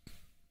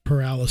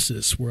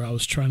paralysis where I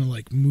was trying to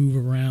like move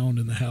around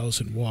in the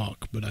house and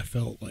walk, but I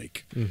felt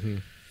like,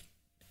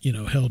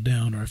 held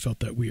down, or I felt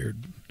that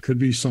weird. Could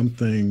be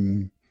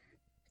something,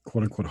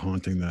 quote unquote,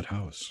 haunting that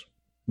house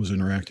was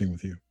interacting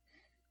with you.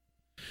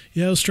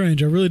 Yeah, it was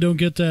strange. I really don't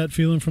get that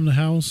feeling from the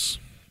house.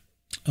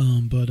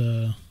 But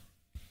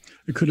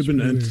it could have been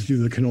an entity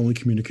that can only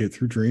communicate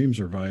through dreams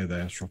or via the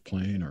astral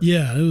plane.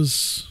 Yeah, it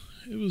was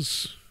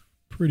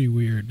pretty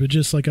weird. But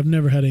just like I've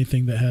never had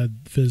anything that had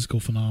physical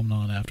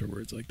phenomenon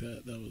afterwards like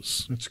that.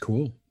 That's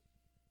cool.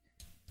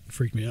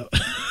 Freaked me out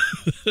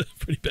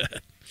pretty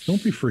bad.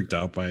 Don't be freaked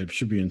out by it. You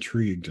should be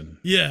intrigued.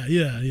 Yeah.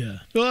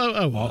 Well,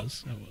 I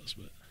was,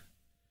 but.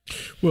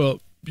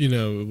 Well,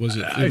 it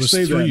was I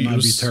say 3, that and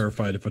I'd be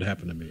terrified if it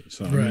happened to me.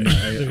 So right.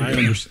 I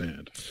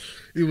understand.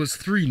 It was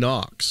 3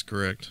 knocks,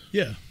 correct?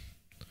 Yeah.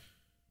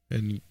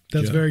 And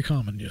that's very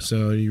common. Yeah.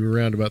 So you were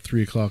around about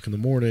 3 o'clock in the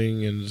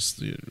morning, and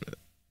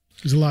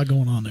there's a lot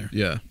going on there.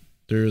 Yeah,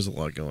 there is a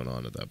lot going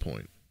on at that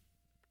point.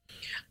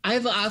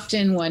 I've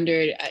often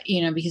wondered,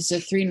 because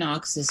the 3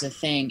 knocks is a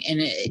thing,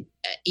 and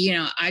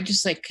I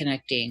just like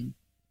connecting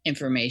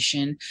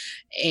information,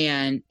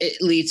 and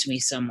it leads me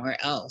somewhere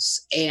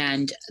else.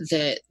 And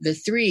the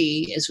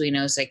 3, as we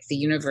know, is like the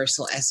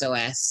universal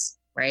SOS,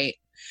 right?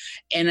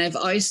 And I've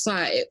always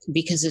thought,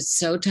 because it's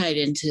so tied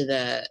into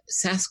the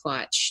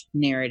Sasquatch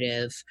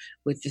narrative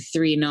with the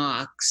 3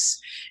 knocks,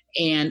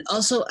 and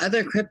also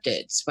other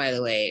cryptids, by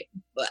the way,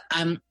 but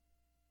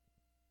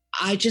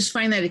I just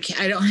find that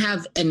I don't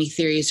have any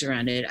theories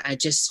around it. I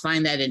just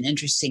find that an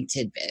interesting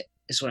tidbit,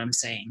 is what I'm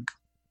saying.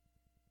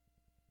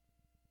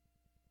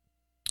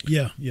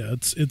 Yeah,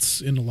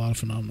 it's in a lot of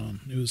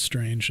phenomenon. It was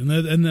strange, and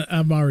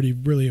I'm already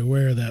really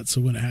aware of that. So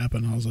when it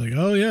happened, I was like,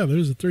 "Oh yeah,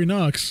 there's the 3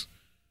 knocks."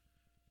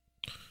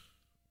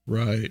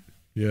 Right.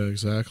 Yeah,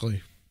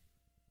 exactly.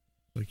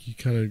 Like you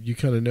kind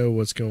of know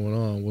what's going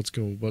on,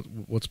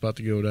 what's about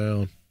to go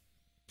down.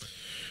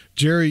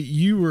 Jerry,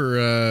 you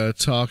were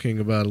talking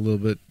about a little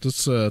bit.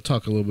 Let's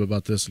talk a little bit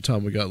about this. The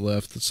time we got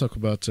left, let's talk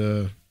about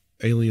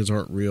aliens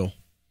aren't real,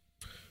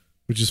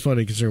 which is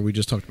funny considering we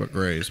just talked about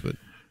grays. But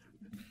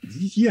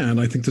yeah, and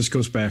I think this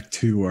goes back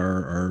to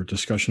our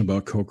discussion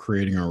about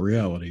co-creating our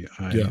reality.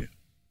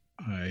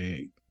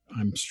 I'm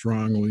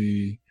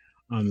strongly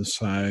on the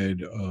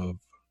side of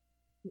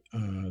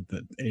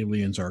that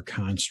aliens are a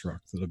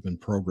construct that have been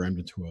programmed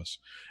into us,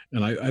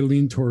 and I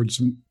lean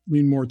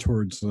more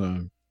towards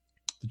the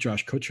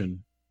Josh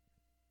Cutchin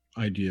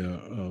idea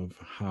of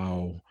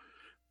how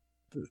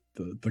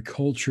the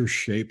culture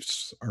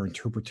shapes our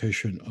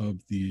interpretation of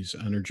these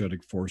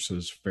energetic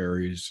forces,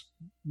 fairies,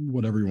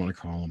 whatever you want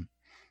to call them,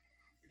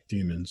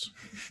 demons,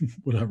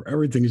 whatever.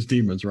 Everything is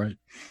demons, right?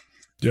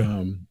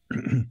 yeah,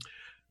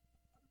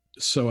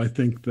 so I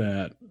think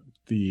that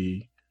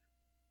the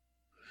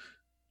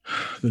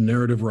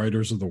narrative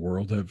writers of the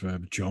world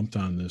have jumped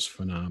on this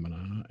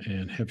phenomena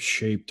and have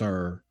shaped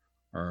our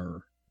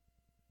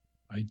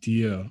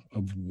idea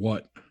of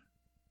what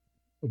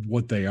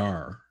they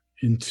are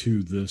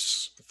into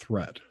this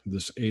threat,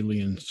 this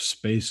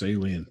space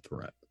alien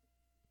threat.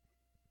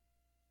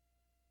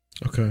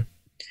 Okay.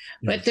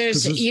 But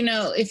there's,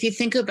 if you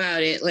think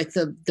about it, like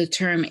the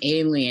term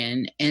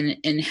alien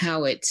and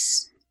how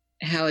it's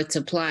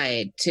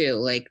applied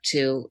to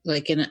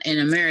in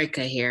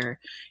America here,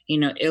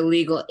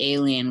 illegal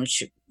alien,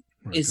 which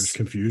is there's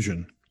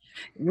confusion.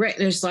 Right.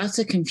 There's lots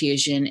of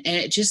confusion, and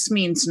it just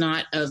means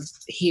not of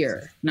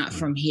here, not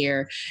from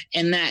here.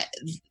 And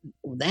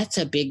that's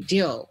a big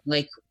deal.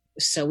 Like,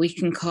 so we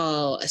can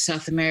call a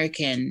South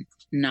American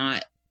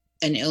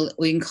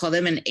we can call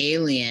them an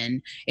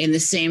alien in the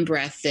same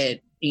breath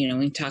that,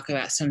 we talk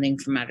about something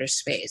from outer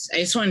space. I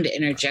just wanted to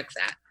interject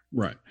that.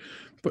 Right.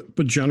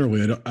 But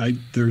generally,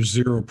 there's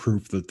zero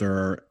proof that there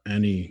are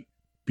any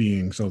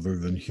beings other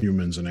than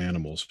humans and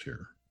animals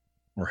here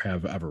or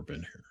have ever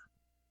been here.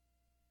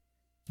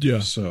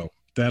 Yeah. So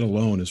that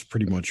alone is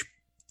pretty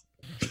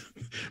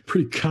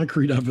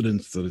concrete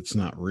evidence that it's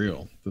not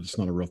real, that it's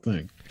not a real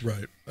thing.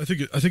 Right. I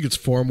think it's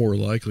far more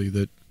likely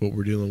that what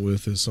we're dealing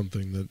with is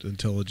something that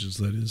intelligence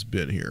that has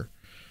been here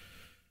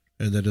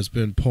and that has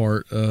been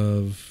part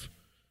of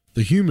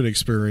the human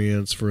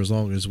experience for as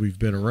long as we've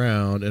been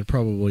around, and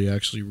probably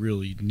actually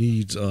really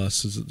needs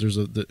us.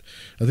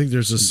 I think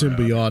there's a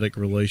symbiotic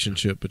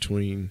relationship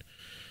between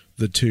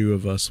the two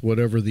of us.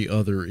 Whatever the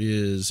other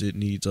is, it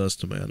needs us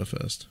to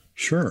manifest.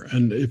 Sure.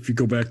 And if you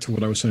go back to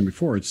what I was saying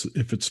before,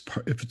 if it's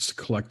a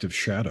collective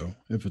shadow,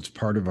 if it's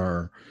part of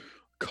our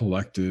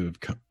collective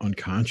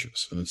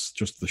unconscious, and it's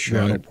just the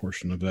shadow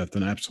portion of that,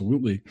 then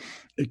absolutely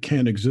it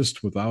can't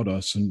exist without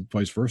us, and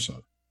vice versa.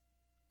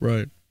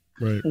 Right.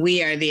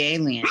 We are the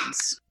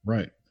aliens.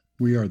 Right.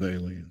 We are the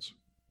aliens.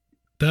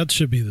 That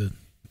should be the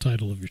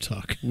title of your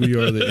talk. We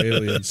are the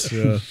aliens.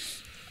 Yeah.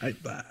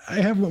 I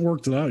haven't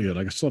worked it out yet.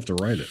 I still have to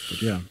write it,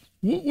 but yeah.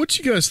 What's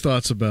you guys'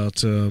 thoughts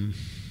about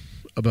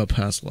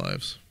past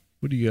lives?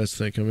 What do you guys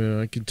think? I mean,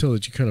 I can tell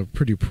that you're kind of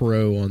pretty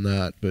pro on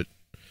that, but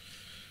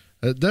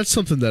that's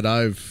something that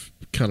I've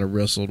kind of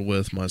wrestled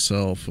with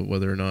myself,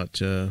 whether or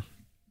not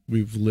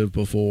we've lived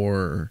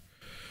before.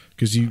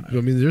 Because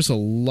there's a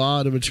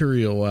lot of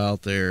material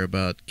out there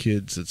about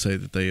kids that say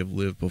that they have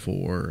lived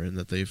before and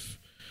that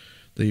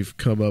they've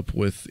come up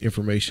with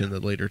information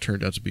that later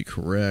turned out to be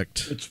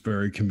correct. It's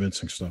very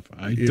convincing stuff.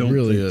 I don't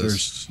think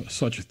there's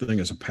such a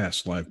thing as a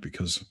past life,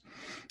 because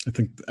I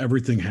think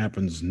everything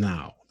happens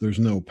now. There's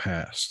no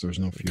past. There's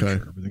no future.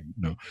 Okay.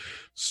 Everything,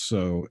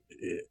 So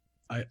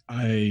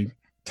I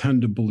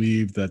tend to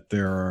believe that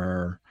there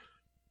are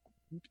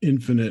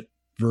infinite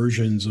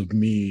versions of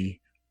me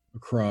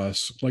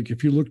across. Like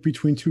if you look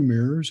between two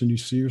mirrors and you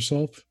see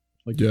yourself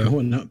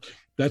going up,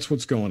 that's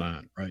what's going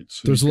on, right?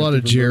 So there's a lot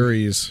of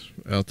Jerrys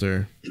out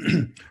there.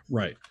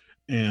 Right.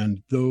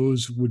 And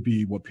those would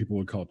be what people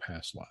would call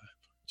past life.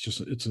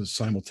 It's a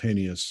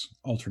simultaneous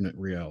alternate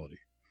reality.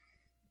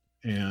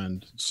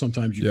 And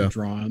sometimes you can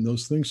draw on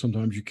those things,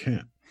 sometimes you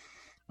can't.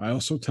 I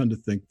also tend to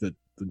think that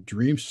the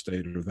dream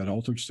state, or that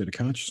altered state of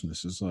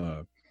consciousness, is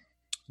a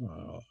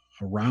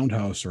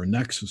roundhouse or a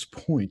nexus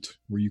point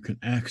where you can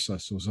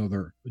access those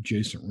other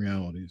adjacent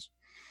realities.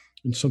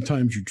 And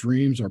sometimes your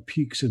dreams are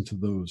peeks into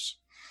those.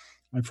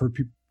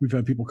 We've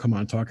had people come on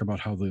and talk about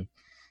how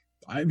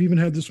I've even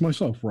had this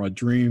myself, where I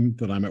dream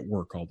that I'm at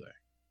work all day,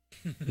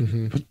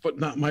 but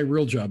not my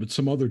real job. It's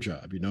some other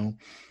job, And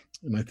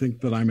I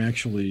think that I'm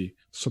actually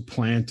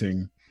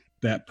supplanting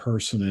that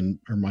person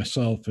or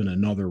myself in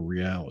another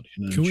reality.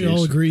 Can we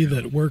all agree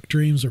that work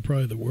dreams are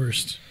probably the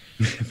worst?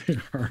 They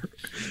are.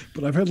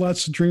 But I've had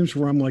lots of dreams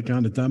where I'm like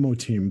on a demo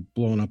team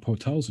blowing up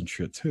hotels and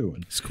shit too.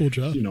 And it's a cool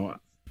job.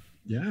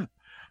 Yeah.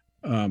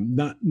 I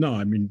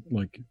mean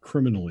like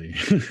criminally.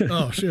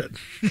 Oh shit.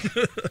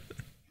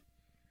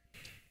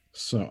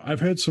 So I've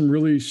had some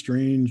really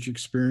strange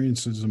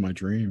experiences in my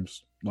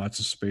dreams. Lots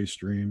of space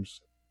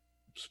dreams,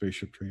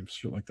 spaceship dreams,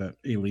 shit like that,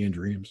 alien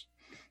dreams.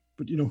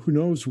 But who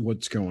knows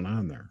what's going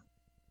on there?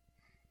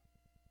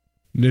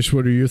 Nish,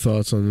 what are your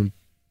thoughts on the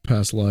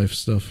past life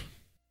stuff?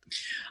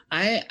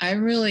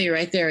 I'm really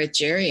right there with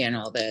Jerry in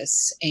all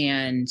this.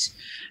 And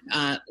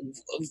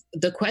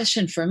the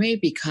question for me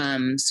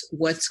becomes,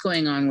 what's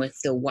going on with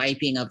the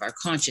wiping of our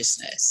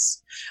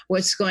consciousness?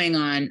 What's going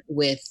on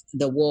with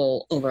the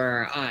wool over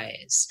our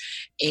eyes?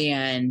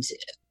 And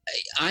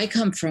I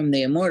come from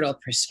the immortal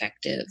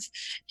perspective.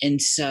 And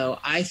so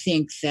I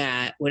think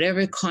that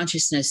whatever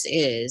consciousness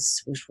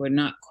is, which we're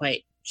not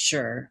quite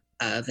sure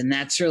of, and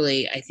that's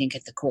really, I think,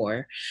 at the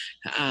core,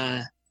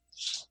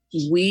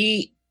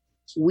 we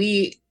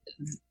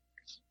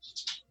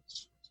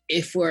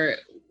if we're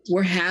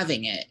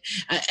having it,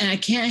 and I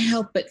can't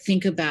help but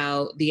think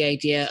about the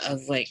idea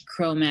of like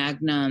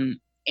Cro-Magnon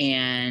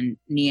and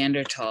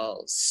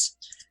Neanderthals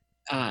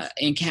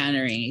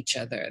encountering each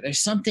other.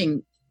 There's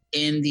something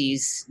in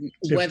these,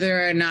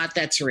 whether or not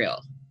that's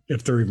real.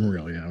 If they're even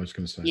real, yeah, I was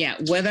going to say. Yeah,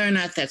 whether or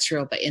not that's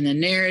real, but in the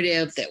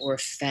narrative that we're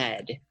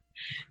fed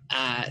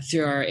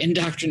through our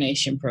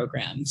indoctrination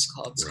programs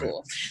called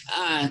school,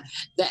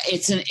 that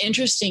it's an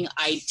interesting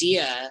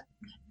idea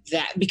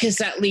that, because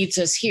that leads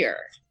us here.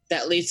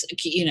 That leads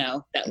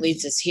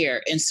us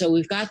here. And so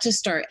we've got to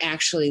start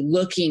actually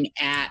looking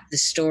at the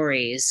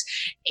stories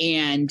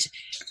and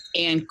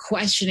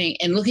questioning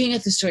and looking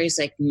at the stories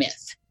like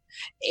myth,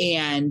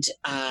 and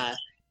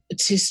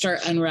to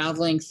start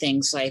unraveling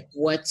things like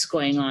what's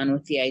going on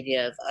with the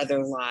idea of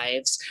other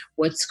lives,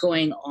 what's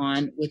going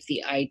on with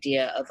the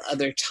idea of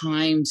other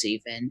times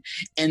even,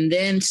 and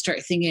then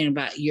start thinking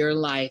about your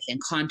life in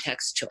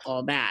context to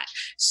all that.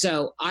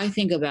 So I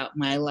think about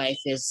my life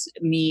as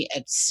me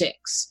at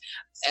 6.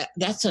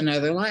 That's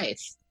another life.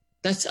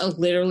 That's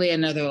literally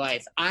another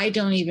life. I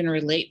don't even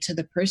relate to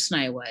the person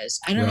I was.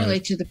 I don't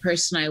relate to the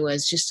person I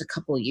was just a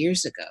couple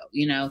years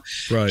ago,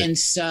 Right. And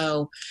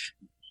so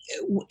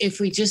if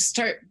we just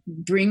start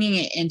bringing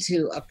it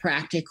into a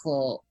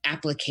practical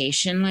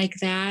application like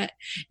that,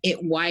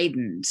 it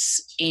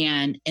widens.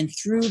 And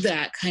through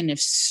that kind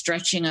of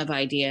stretching of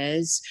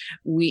ideas,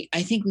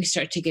 I think we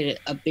start to get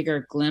a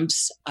bigger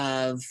glimpse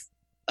of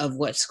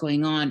what's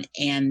going on.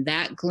 And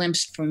that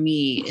glimpse for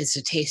me is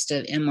a taste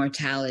of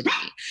immortality.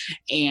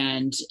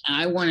 And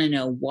I want to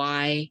know,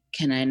 why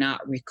can I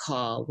not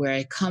recall where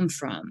I come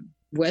from?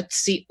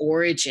 What's the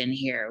origin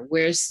here?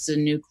 Where's the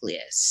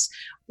nucleus?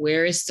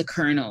 Where is the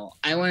kernel?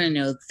 I want to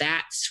know.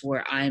 That's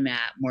where I'm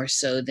at, more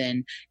so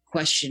than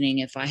questioning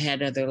if I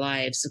had other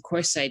lives. Of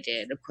course I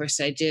did. Of course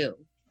I do.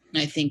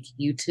 I think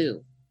you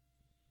too.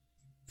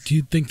 Do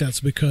you think that's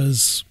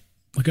because,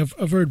 like,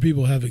 I've heard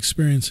people have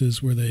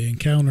experiences where they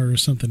encounter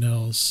something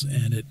else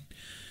and it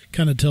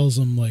kind of tells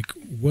them, like,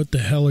 what the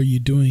hell are you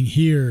doing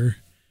here?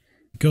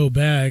 Go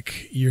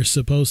back. You're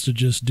supposed to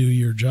just do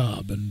your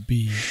job and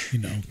be,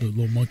 the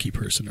little monkey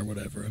person or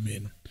whatever. I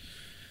mean,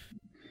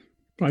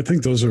 I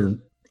think those are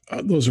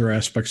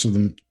aspects of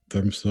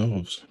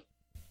themselves.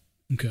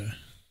 Okay.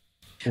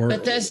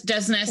 But doesn't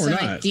that sound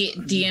like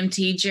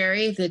DMT,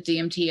 Jerry? The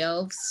DMT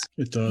elves?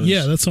 It does.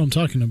 Yeah, that's what I'm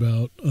talking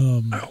about.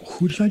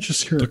 Who did I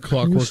just hear? The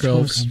Clockwork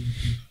Elves.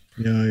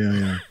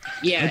 Yeah.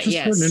 Yeah, I just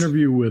heard an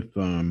interview with,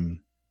 damn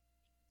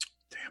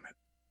it.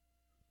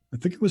 I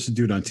think it was a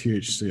dude on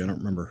THC. I don't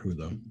remember who,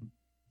 though.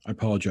 I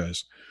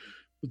apologize.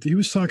 But he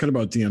was talking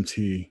about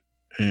DMT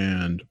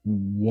and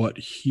what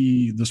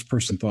this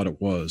person thought it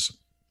was.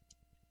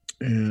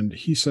 And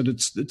he said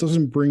it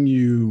doesn't bring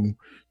you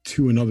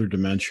to another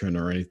dimension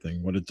or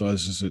anything. What it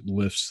does is it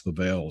lifts the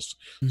veils,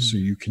 so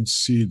you can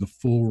see the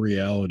full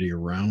reality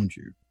around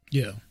you.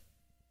 Yeah.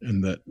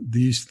 And that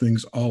these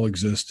things all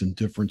exist in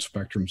different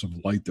spectrums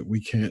of light that we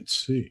can't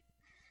see.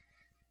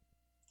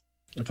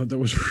 I thought that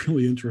was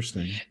really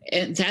interesting.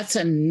 And that's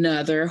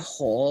another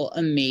whole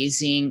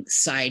amazing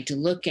side to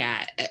look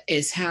at,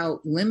 is how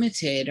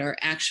limited our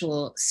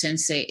actual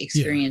sensei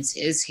experience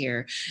is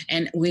here.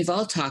 And we've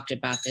all talked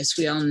about this.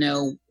 We all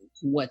know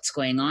what's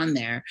going on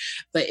there.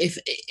 But if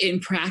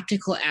in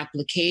practical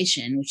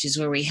application, which is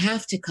where we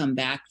have to come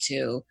back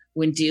to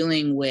when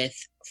dealing with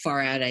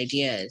far out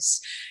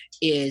ideas,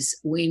 is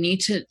we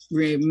need to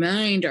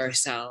remind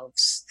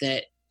ourselves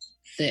that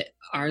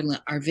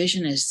our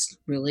vision is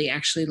really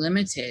actually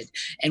limited.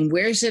 And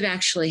where's it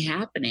actually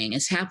happening?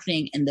 It's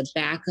happening in the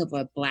back of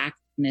a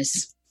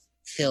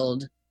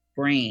blackness-filled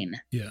brain.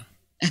 Yeah.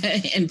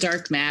 In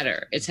dark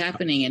matter. It's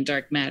happening in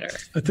dark matter.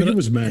 I think it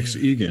was Max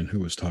Egan who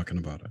was talking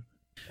about it.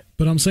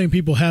 But I'm saying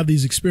people have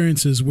these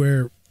experiences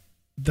where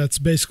that's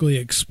basically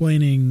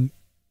explaining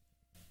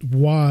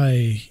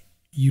why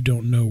you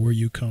don't know where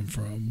you come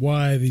from,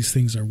 why these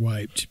things are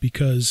wiped,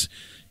 because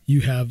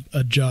you have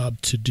a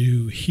job to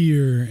do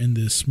here in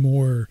this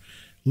more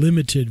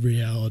limited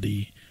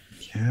reality.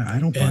 Yeah, I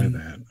don't buy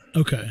that.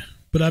 Okay.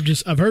 But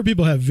I've heard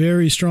people have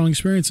very strong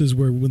experiences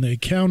where when they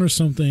encounter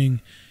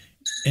something,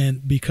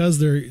 and because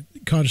their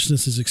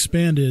consciousness is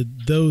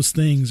expanded, those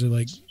things are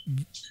like,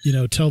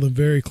 tell them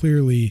very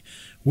clearly,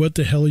 what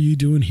the hell are you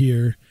doing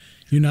here?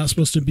 You're not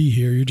supposed to be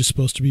here. You're just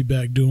supposed to be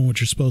back doing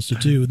what you're supposed to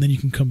do, and then you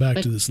can come back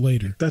to this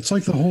later. That's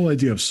like the whole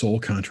idea of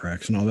soul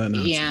contracts and all that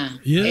nonsense. Yeah.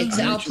 It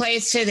all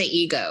plays to the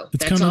ego.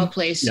 That's all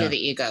plays to the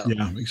ego.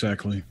 Yeah,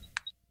 exactly.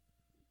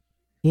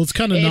 Well, it's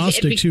kind of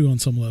Gnostic too on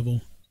some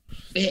level.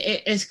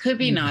 It could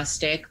be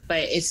Gnostic, but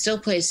it still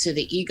plays to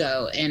the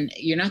ego, and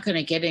you're not going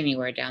to get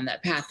anywhere down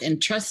that path.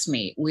 And trust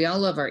me, we all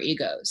love our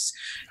egos.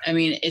 I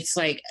mean, it's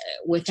like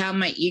without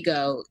my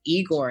ego,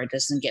 Igor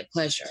doesn't get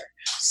pleasure.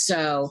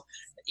 So,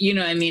 you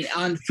know, I mean,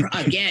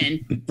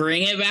 again,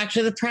 bring it back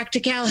to the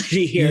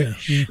practicality here.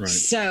 Yeah. Right.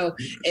 So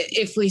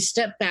if we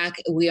step back,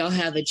 we all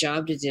have a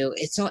job to do.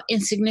 It's all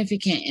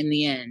insignificant in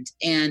the end.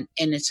 And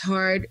it's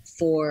hard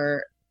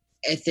for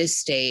at this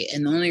state,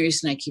 and the only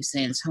reason I keep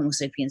saying it's Homo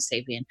sapiens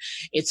sapien,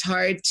 it's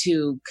hard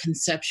to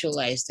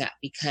conceptualize that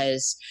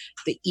because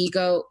the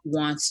ego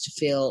wants to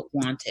feel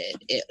wanted.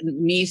 It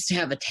needs to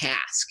have a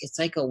task. It's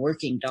like a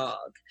working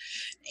dog,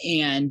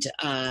 and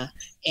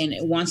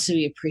it wants to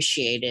be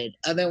appreciated.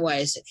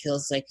 Otherwise, it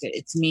feels like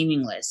it's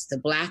meaningless. The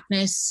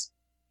blackness,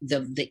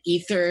 the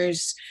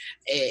ethers,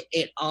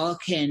 it all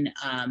can.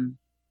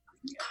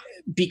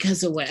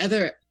 Because of what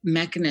other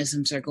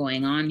mechanisms are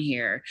going on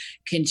here,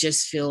 can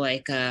just feel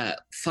like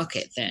fuck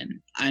it,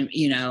 then I'm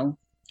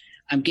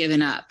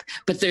giving up.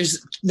 But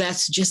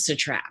that's just a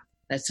trap.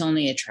 That's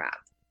only a trap,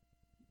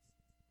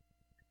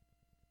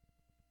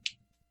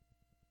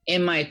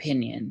 in my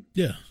opinion.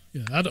 Yeah.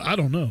 I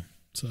don't know.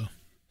 So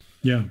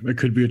Yeah, it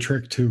could be a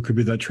trick too. It could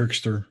be that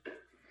trickster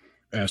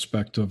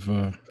aspect of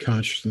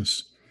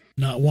consciousness.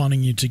 not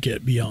wanting you to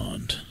get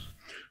beyond.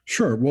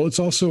 Sure. Well, it's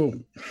also,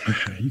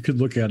 you could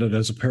look at it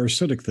as a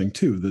parasitic thing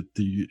too,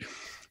 that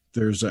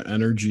there's an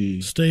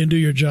energy. Stay and do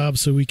your job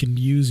so we can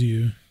use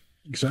you.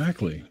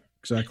 Exactly.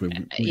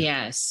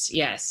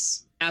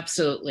 Yes,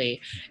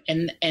 absolutely.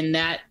 And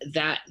that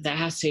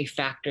has to be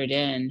factored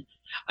in.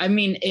 I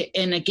mean,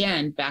 and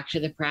again, back to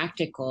the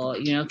practical,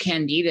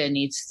 Candida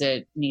needs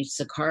the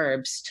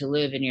carbs to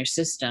live in your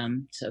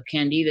system. So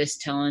Candida's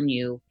telling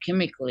you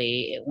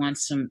chemically it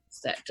wants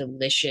that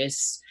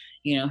delicious,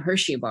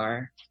 Hershey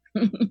bar.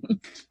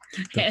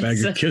 That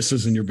bag of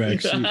kisses in your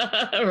back seat.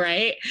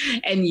 Right.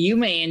 And you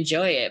may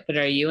enjoy it, but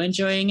are you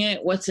enjoying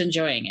it? What's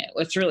enjoying it?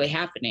 What's really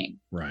happening?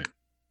 Right.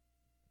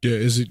 Yeah.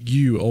 Is it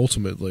you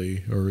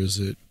ultimately, or is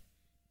it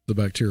the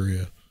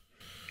bacteria?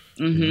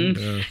 Mm-hmm.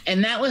 Yeah.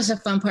 And that was a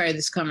fun part of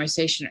this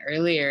conversation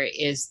earlier,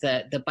 is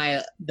the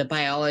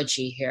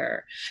biology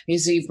here.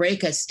 Because you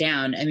break us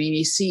down. I mean,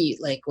 you see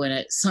like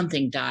when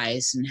something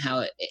dies and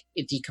how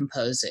it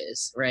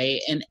decomposes, right?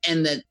 And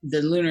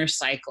the lunar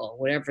cycle,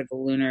 whatever the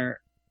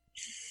lunar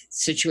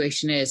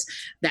situation is,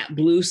 that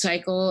blue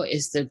cycle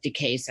is the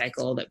decay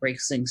cycle that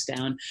breaks things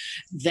down.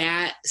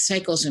 That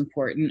cycle is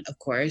important, of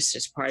course,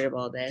 as part of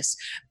all this.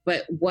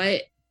 But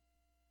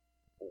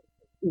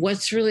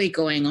what's really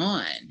going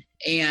on?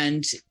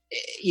 And,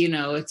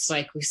 it's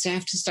like we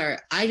have to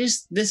start.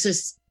 This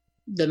is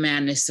the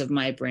madness of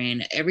my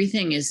brain.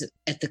 Everything is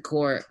at the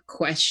core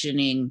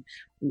questioning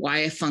why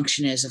a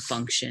function is a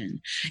function.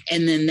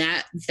 And then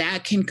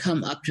that can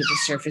come up to the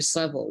surface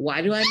level.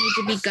 Why do I need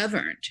to be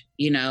governed?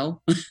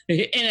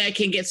 And I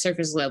can get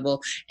surface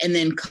level and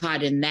then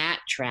caught in that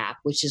trap,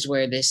 which is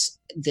where this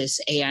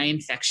AI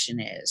infection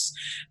is,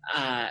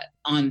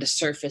 on the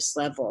surface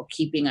level,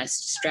 keeping us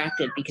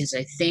distracted. Because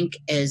I think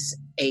as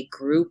a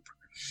group,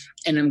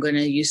 and I'm going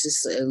to use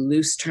this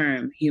loose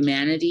term,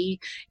 humanity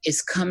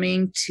is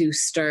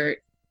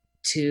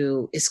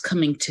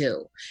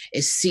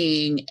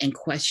seeing and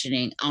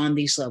questioning on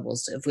these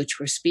levels of which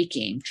we're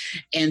speaking.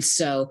 And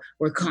so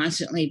we're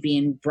constantly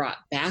being brought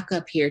back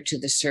up here to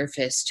the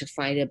surface to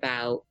fight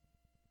about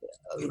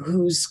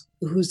who's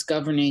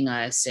governing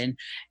us and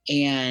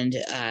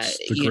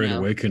The Great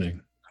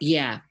Awakening.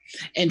 Yeah.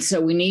 And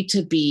so we need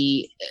to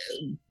be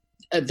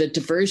the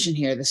diversion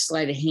here, the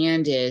sleight of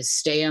hand is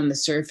stay on the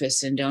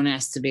surface and don't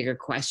ask the bigger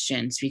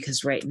questions,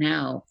 because right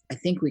now I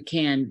think we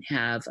can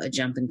have a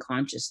jump in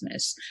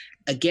consciousness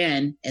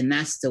again. And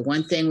that's the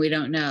one thing we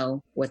don't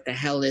know. What the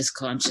hell is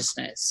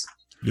consciousness?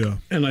 Yeah.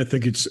 And I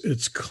think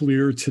it's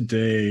clear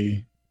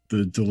today,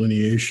 the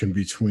delineation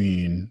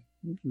between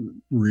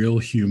real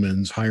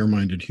humans, higher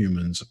minded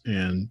humans,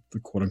 and the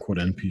quote unquote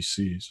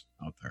NPCs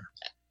out there.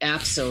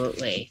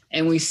 Absolutely.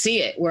 And we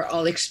see it. We're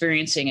all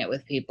experiencing it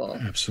with people.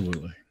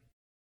 Absolutely.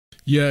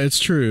 Yeah, it's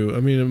true. I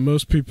mean,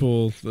 most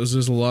people,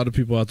 there's a lot of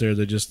people out there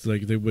that just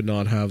they would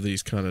not have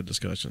these kind of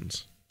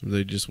discussions.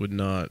 They just would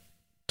not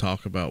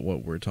talk about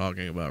what we're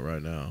talking about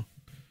right now.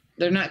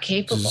 They're not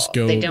capable.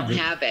 They don't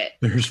have it.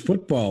 There's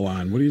football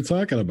on. What are you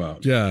talking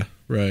about? Yeah,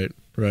 right.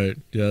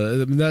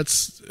 Yeah,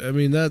 I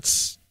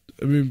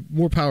mean,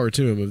 more power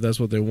to them if that's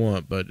what they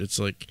want. But it's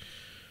like,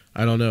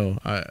 I don't know.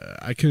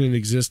 I couldn't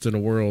exist in a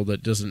world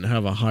that doesn't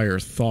have a higher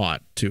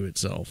thought to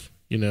itself,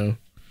 Yeah,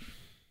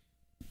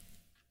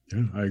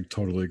 I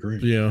totally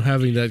agree.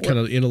 Having that kind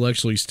of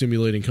intellectually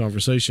stimulating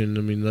conversation. I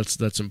mean,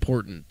 that's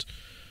important.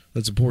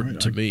 That's important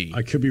to me.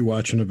 I could be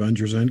watching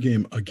Avengers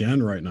Endgame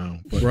again right now.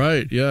 But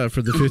right? Yeah,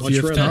 for the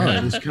 50th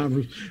time.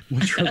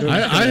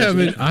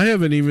 I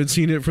haven't even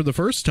seen it for the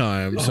first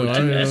time. So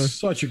it's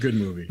such a good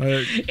movie.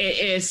 It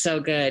is so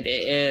good.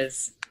 It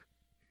is.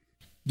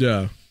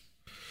 Yeah.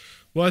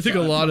 Well, I think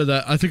a lot of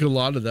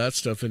that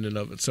stuff in and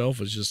of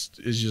itself is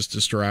just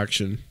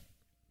distraction.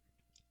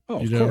 Oh,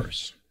 of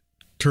course.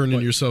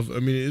 turning yourself. I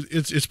mean,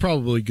 it's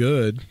probably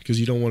good because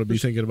you don't want to be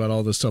thinking about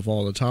all this stuff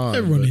all the time.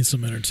 Everyone needs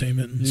some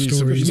entertainment and you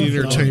stories. need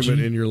entertainment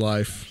in your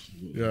life.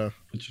 Yeah.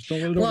 But just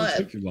don't let it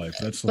overtake your life.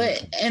 That's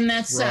Right.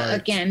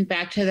 Again,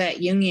 back to that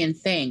Jungian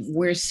thing.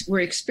 We're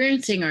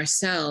experiencing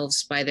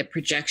ourselves by the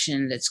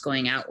projection that's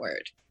going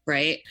outward,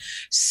 right?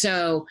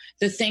 So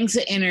the things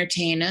that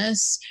entertain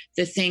us,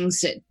 the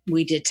things that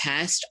we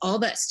detest, all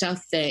that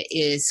stuff that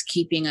is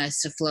keeping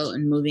us afloat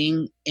and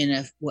moving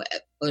in what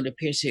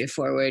appears to be a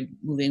forward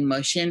moving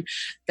motion,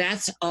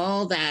 that's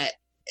our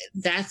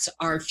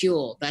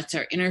fuel. That's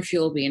our inner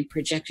fuel being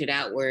projected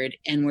outward,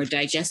 and we're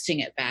digesting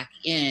it back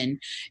in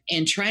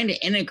and trying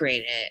to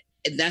integrate it.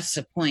 That's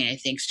the point, I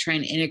think, is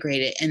trying to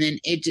integrate it and then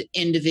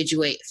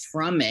individuate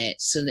from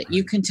it so that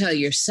you can tell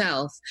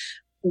yourself,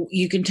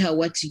 you can tell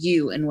what's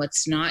you and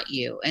what's not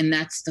you. And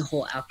that's the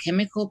whole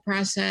alchemical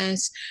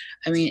process.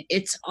 I mean,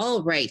 it's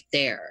all right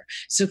there.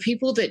 So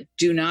people that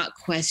do not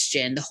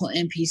question the whole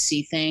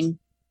NPC thing,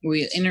 where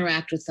you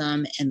interact with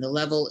them and the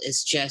level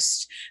is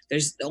just,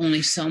 there's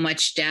only so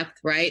much depth,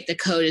 right? The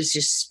code is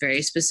just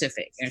very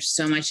specific. There's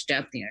so much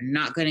depth, you're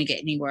not going to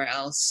get anywhere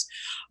else.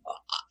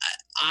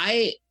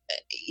 I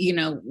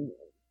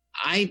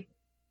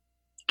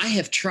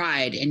have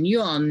tried, and you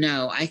all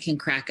know I can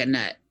crack a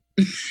nut.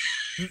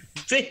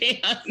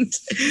 And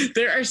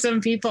there are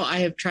some people I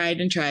have tried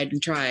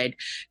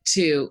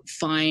to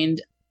find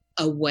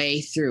a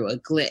way through, a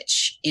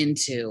glitch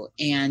into,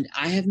 and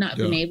I have not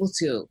been able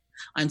to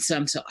on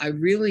some. So I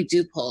really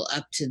do pull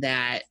up to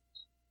that.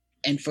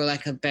 And for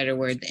lack of a better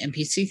word, the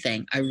NPC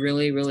thing, I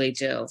really, really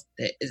do.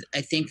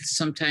 I think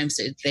sometimes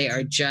they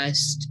are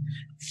just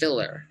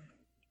filler.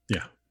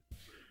 Yeah.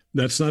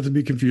 That's not to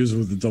be confused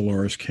with the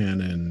Dolores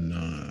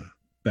Cannon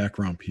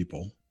background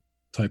people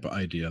type of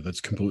idea.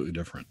 That's completely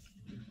different.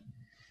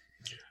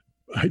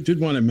 I did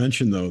want to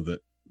mention, though,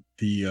 that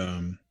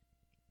the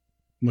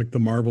like the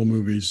Marvel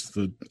movies,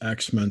 the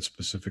X-Men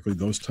specifically,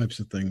 those types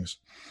of things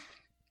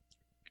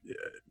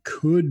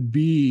could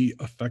be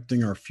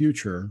affecting our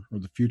future or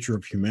the future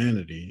of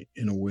humanity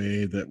in a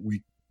way that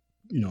we,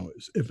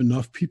 if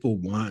enough people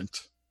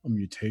want a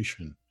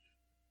mutation,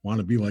 want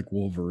to be like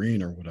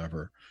Wolverine or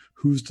whatever,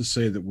 who's to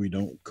say that we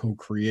don't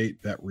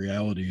co-create that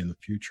reality in the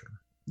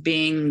future?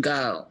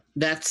 Bingo.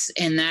 That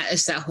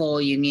is that whole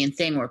Jungian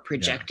thing. We're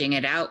projecting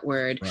it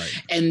outward.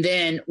 Right. And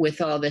then with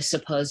all this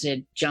supposed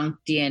junk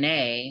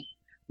DNA,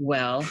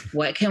 well,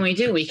 what can we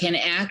do? We can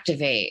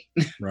activate.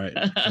 Right.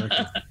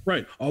 Exactly.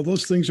 Right. All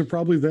those things are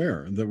probably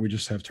there that we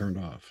just have turned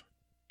off.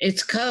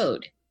 It's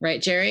code,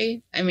 right,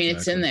 Jerry? I mean,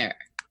 It's in there.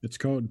 It's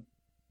code.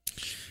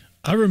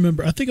 I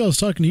remember, I think I was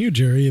talking to you,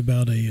 Jerry,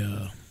 about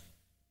a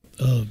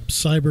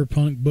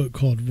cyberpunk book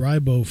called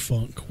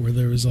Ribofunk, where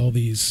there was all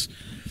these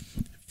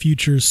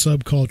future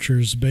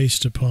subcultures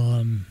based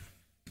upon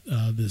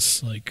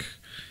this like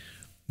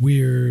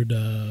weird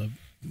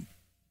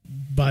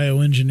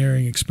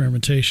bioengineering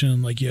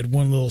experimentation. Like you had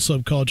one little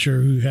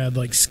subculture who had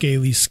like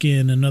scaly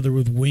skin, another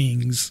with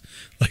wings,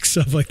 like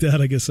stuff like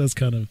that. I guess that's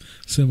kind of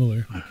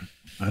similar.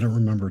 I don't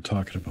remember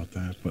talking about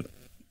that, but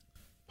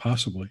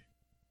possibly.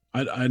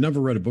 I never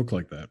read a book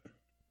like that.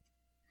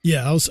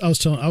 Yeah, I was trying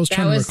to recall.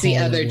 That was the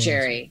other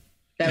Jerry.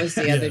 That was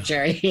the other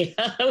Jerry.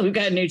 We've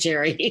got a new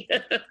Jerry.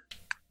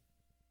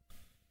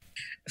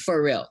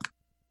 For real.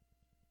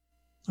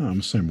 Oh, I'm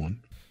the same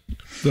one.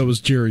 That was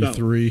Jerry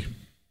 3.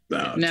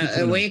 No,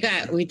 we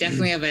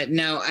definitely have it.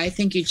 No, I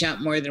think you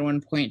jumped more than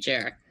 1 point,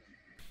 Jerry.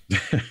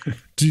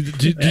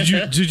 Did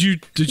you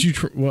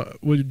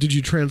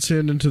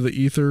transcend into the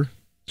ether,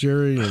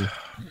 Jerry, and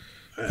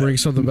bring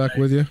something back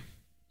with you?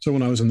 So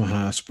when I was in the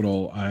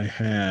hospital, I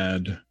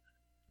had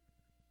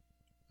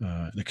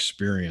an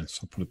experience,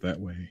 I'll put it that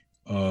way,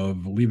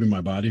 of leaving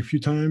my body a few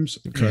times.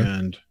 Okay.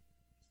 And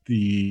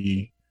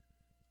the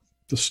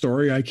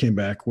story I came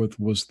back with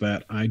was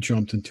that I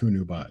jumped into a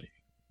new body,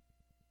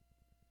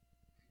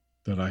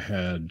 that I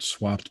had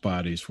swapped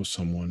bodies with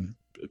someone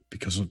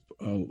because of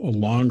a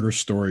longer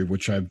story,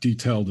 which I've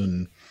detailed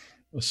in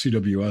a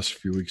CWS a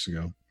few weeks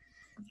ago.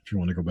 If you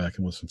want to go back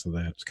and listen to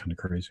that, it's kind of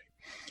crazy.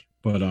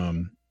 But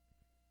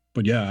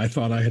yeah, I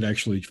thought I had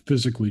actually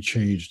physically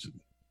changed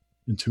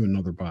into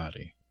another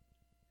body.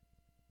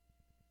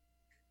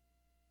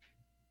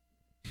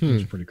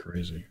 It's pretty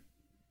crazy.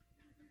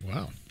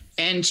 Wow.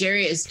 And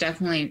Jerry is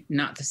definitely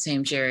not the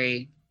same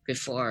Jerry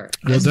before.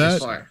 Well,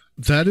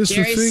 that is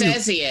Jerry the thing.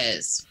 says he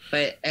is,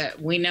 but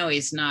we know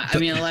he's not. I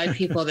mean, a lot of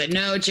people that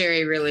know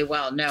Jerry really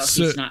well know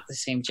he's not the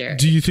same Jerry.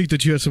 Do you think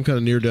that you had some kind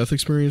of near-death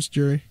experience,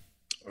 Jerry?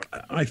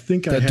 I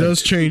think that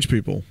does change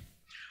people.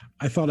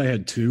 I thought I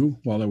had 2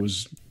 while I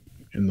was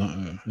in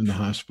the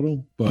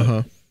hospital,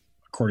 but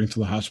according to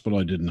the hospital,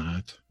 I did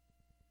not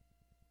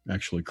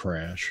actually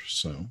crash.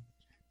 So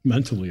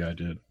mentally, I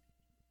did.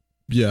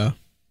 Yeah.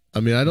 I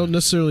mean, I don't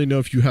necessarily know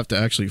if you have to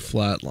actually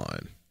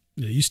flatline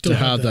you still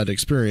have that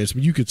experience,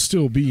 but you could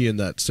still be in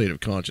that state of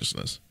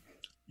consciousness.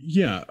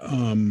 Yeah.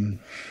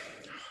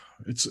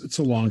 It's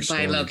a long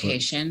story. By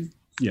location.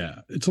 Yeah,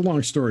 it's a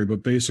long story,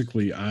 but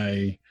basically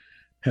I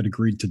had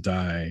agreed to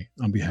die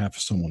on behalf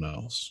of someone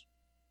else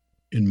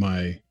in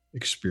my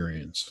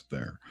experience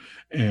there.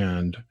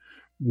 And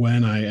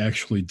when I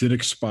actually did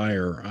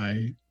expire,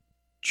 I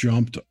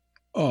jumped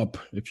up,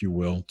 if you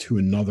will, to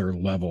another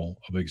level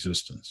of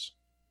existence.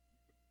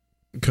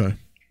 Okay.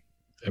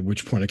 At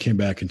which point I came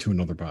back into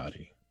another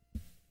body.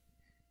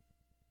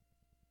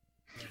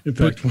 In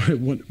fact,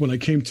 when I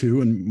came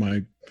to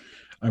and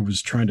I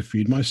was trying to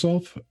feed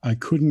myself, I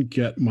couldn't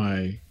get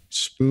my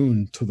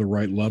spoon to the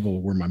right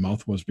level where my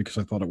mouth was because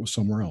I thought it was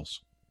somewhere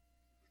else,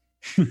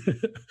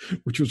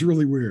 which was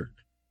really weird.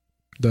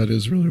 That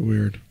is really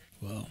weird.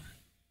 Wow.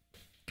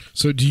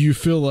 So do you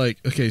feel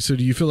like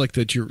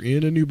that you're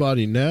in a new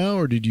body now,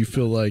 or did you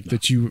feel like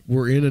that you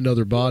were in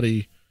another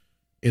body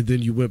and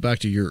then you went back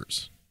to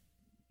yours?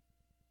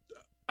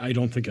 I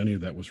don't think any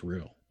of that was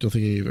real. Don't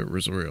think any of it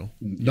was real.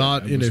 Yeah,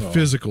 Not in a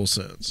physical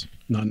sense.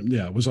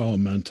 It was all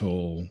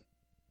mental,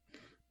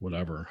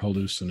 whatever,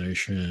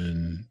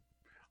 hallucination,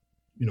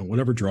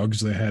 whatever drugs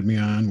they had me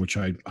on, which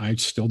I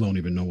still don't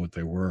even know what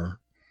they were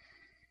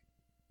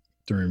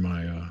during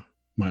my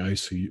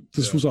ICU.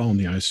 This was all in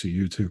the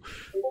ICU too.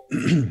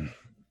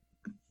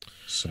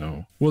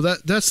 So, well,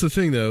 that's the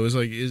thing though, is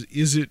like,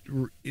 is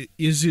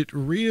it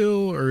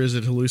real, or is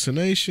it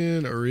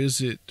hallucination, or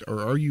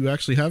are you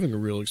actually having a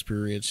real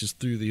experience just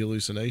through the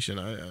hallucination?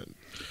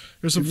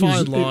 There's some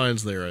fine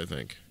lines there, I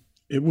think.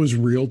 It was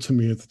real to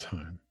me at the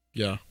time.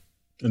 Yeah.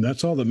 And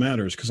that's all that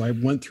matters, because I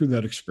went through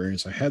that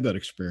experience. I had that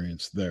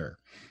experience there.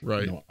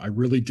 Right. I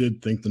really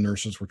did think the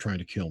nurses were trying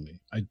to kill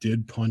me. I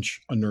did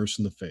punch a nurse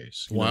in the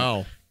face.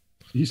 Wow.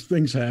 These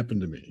things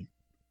happened to me.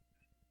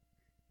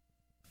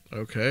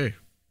 Okay.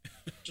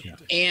 Yeah.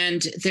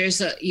 And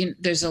there's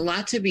a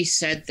lot to be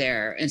said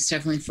there. It's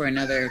definitely for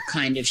another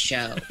kind of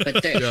show.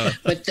 But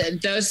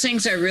those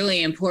things are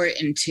really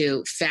important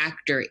to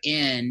factor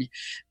in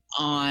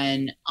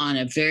on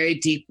a very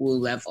deep woo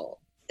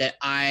level that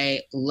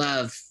I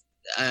love,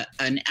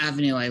 an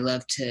avenue I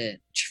love to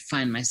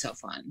find myself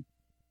on.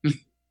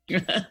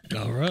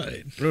 All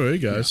right. All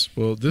right, guys.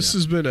 Well, this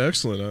has been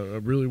excellent. I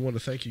really want to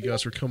thank you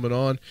guys for coming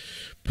on.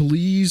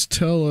 Please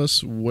tell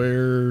us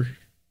where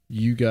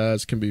you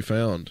guys can be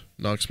found.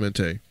 Nox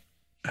Mente.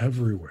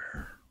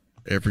 Everywhere.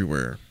 You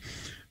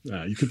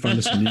can find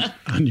us on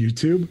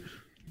YouTube.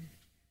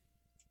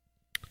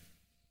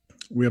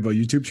 We have a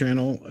YouTube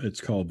channel.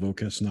 It's called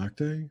Voces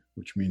Nocte,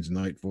 which means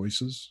night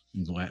voices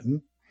in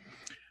Latin.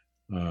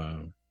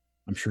 I'm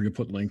sure you'll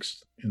put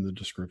links in the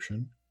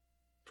description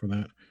for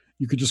that.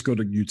 You could just go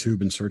to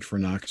YouTube and search for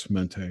Nox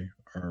Mente,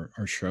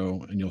 our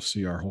show, and you'll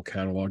see our whole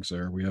catalogs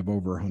there. We have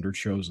over 100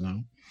 shows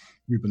now.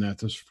 We've been at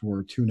this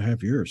for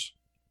 2.5 years.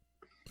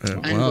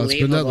 Wow, it's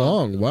been that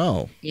long.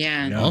 Wow.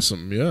 Yeah.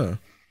 Awesome. Yeah.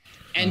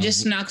 And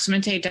just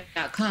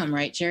noxmente.com,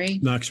 right, Jerry?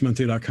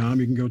 Noxmente.com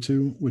you can go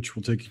to, which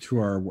will take you to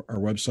our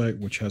website,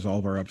 which has all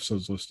of our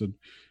episodes listed.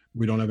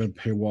 We don't have a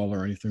paywall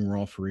or anything. We're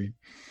all free.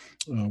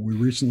 We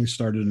recently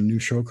started a new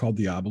show called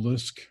The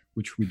Obelisk,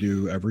 which we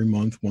do every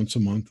month, once a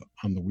month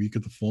on the week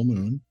of the full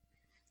moon.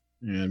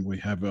 And we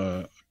have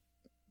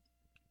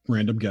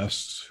random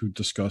guests who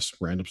discuss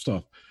random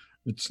stuff.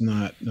 It's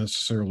not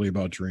necessarily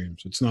about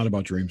dreams. It's not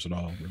about dreams at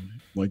all, really.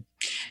 Like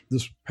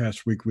this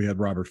past week, we had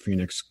Robert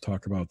Phoenix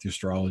talk about the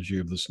astrology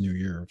of this new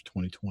year of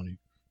 2020.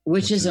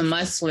 Which is a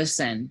must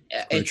listen.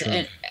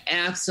 It's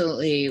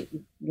absolutely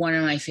one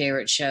of my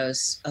favorite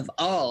shows of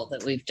all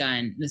that we've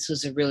done. This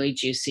was a really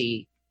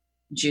juicy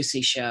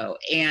show.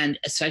 And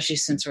especially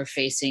since we're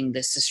facing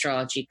this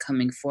astrology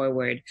coming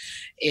forward,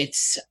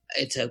 it's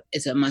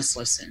a must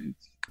listen.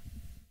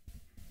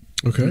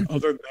 Okay.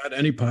 Other than that,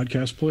 any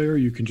podcast player,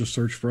 you can just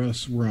search for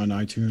us. We're on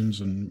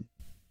iTunes and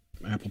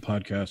Apple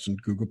Podcasts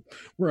and Google.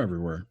 We're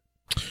everywhere.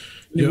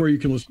 Anywhere you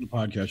can listen to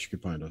podcasts, you can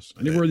find us.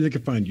 Anywhere they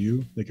can find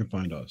you, they can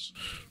find us.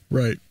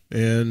 Right.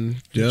 And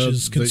which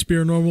is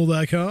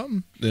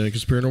conspiranormal.com. Yeah,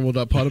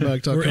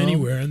 conspiranormal.podomatic.com. Or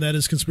anywhere, and that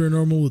is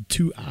Conspiranormal with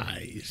 2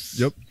 eyes.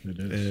 Yep.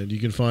 And you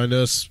can find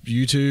us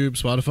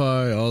YouTube,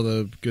 Spotify, all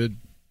the good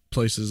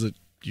places that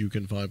you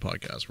can find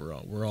podcasts.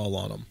 We're all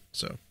on them.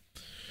 So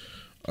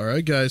all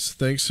right, guys,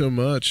 thanks so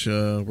much.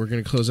 We're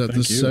going to close out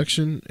this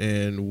section,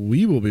 and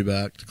we will be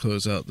back to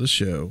close out this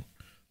show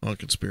on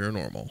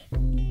Conspiranormal.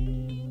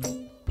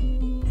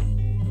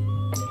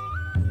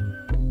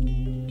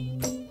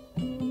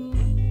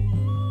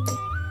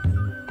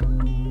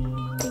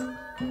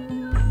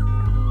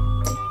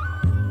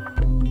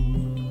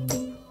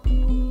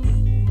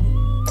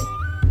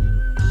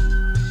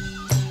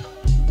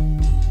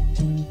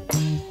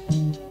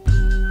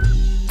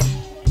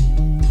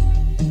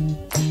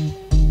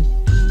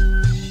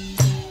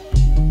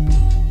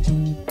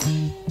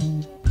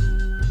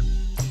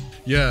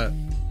 Yeah,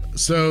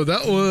 so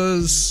that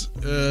was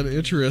an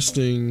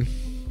interesting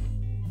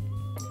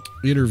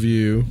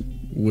interview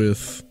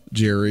with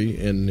Jerry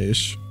and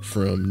Nish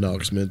from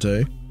Nox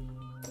Mente.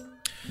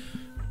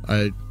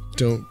 I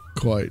don't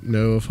quite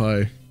know if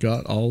I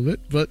got all of it,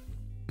 but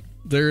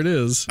there it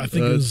is. I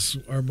think it was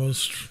our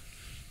most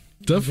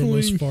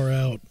far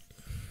out.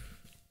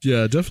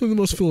 Yeah, definitely the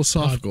most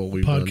philosophical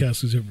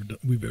podcast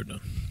we've ever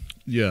done.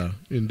 Yeah,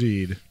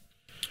 indeed.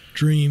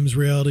 dreams,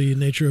 reality,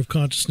 nature of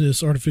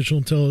consciousness, artificial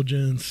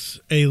intelligence,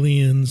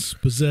 aliens,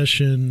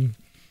 possession,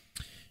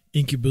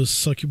 incubus,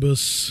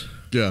 succubus.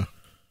 Yeah.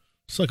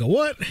 Suck a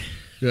what?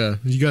 Yeah.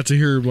 You got to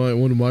hear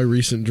one of my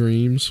recent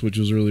dreams, which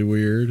was really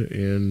weird,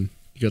 and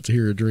you got to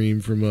hear a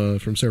dream from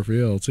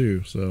Serafiel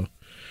too. So,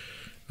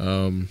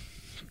 and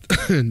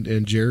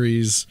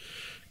Jerry's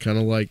kind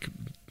of like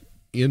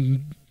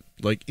in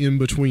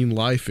between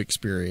life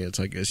experience,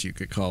 I guess you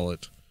could call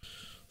it.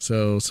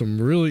 So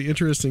some really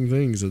interesting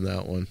things in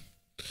that one.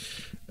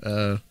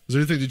 Is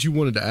there anything that you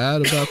wanted to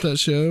add about that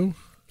show?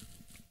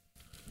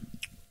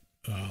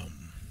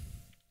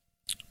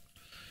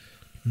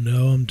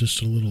 No, I'm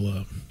just a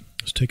little,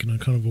 just taking a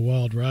kind of a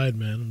wild ride,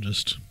 man. I'm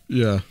just...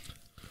 Yeah.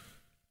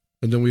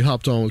 And then we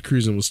hopped on with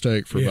Cruising with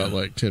Steak for about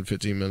like 10,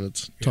 15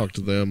 minutes. Yeah. Talked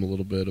to them a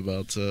little bit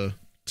about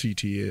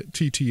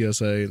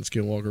TTSA and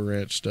Skinwalker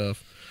Ranch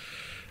stuff.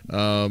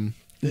 In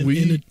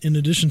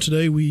addition,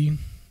 today we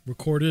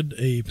recorded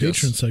a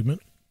Patreon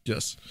segment.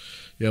 Yes.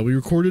 Yeah, we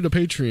recorded a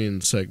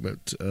Patreon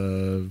segment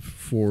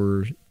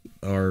for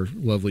our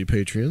lovely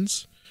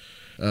patrons.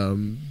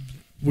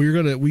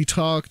 We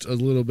talked a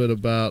little bit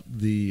about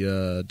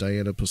the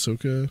Diana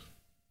Pasoka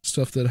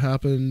stuff that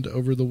happened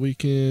over the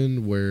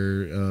weekend,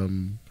 where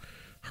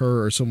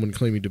her or someone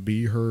claiming to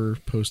be her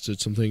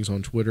posted some things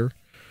on Twitter.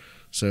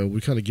 So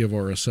we kind of give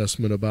our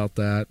assessment about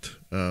that.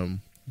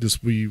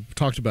 We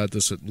talked about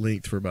this at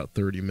length for about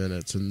 30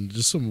 minutes, and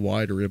just some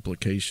wider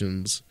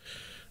implications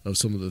of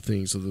some of the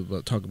things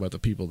talk about the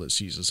people that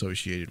she's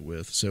associated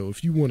with. So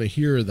if you want to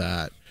hear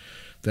that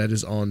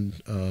is on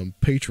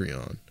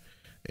Patreon,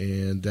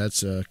 and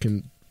that's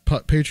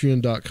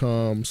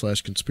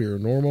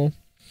patreon.com/conspiranormal.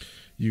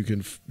 You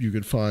can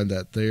find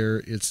that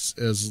there. It's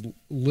as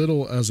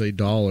little as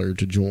 $1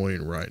 to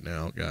join right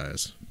now,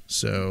 guys.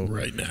 So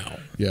right now.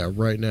 Yeah,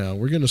 right now.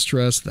 We're going to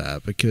stress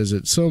that, because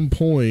at some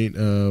point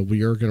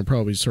we are going to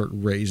probably start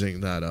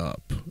raising that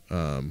up.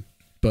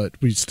 But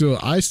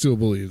I still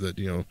believe that,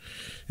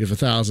 if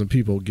 1,000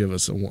 people give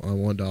us a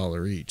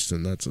 $1 each,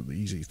 then that's an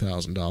easy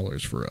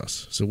 $1,000 for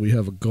us. So we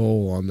have a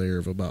goal on there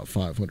of about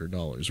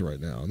 $500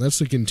 right now, and that's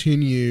to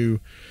continue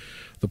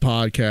the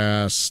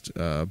podcast,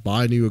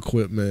 buy new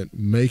equipment,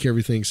 make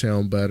everything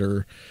sound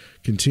better,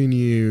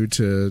 continue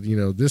to,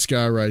 this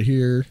guy right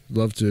here,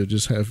 love to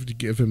just have to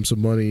give him some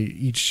money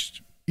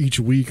each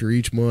week or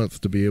each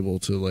month to be able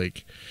to,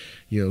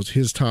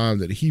 his time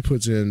that he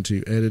puts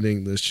into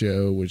editing this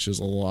show, which is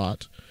a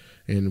lot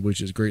and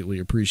which is greatly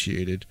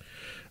appreciated.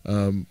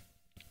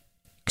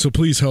 So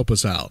please help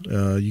us out.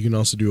 You can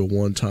also do a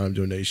one-time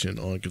donation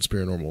on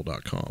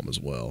conspiranormal.com as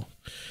well.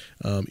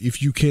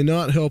 If you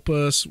cannot help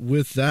us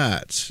with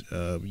that,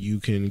 you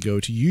can go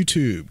to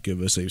YouTube,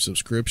 give us a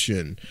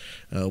subscription.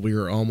 We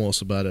are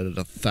almost about at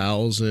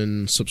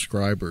 1,000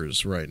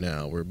 subscribers right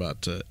now. We're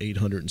about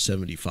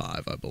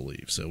 875, I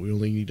believe. So we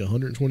only need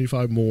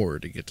 125 more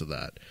to get to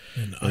that.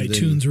 And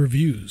iTunes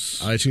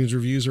reviews. iTunes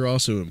reviews are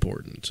also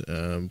important.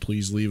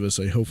 Please leave us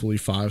a hopefully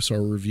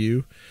 5-star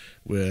review.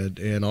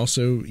 And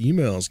also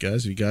emails,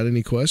 guys. If you got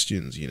any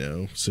questions,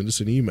 send us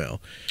an email.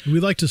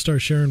 We'd like to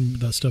start sharing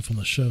that stuff on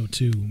the show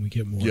too when we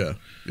get more.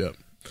 Yeah.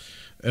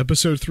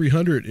 Episode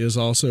 300 is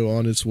also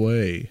on its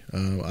way.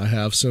 I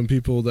have some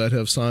people that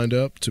have signed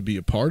up to be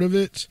a part of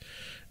it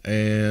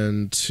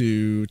and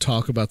to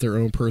talk about their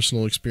own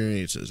personal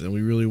experiences, and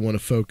we really want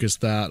to focus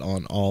that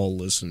on all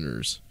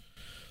listeners.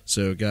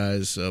 So,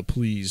 guys,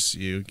 please,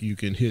 you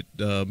can hit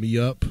me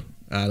up,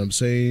 Adam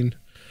Sane,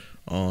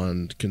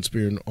 on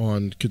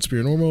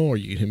Conspiranormal, or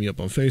you can hit me up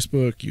on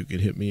Facebook. You can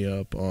hit me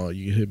up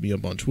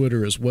on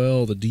Twitter as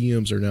well. The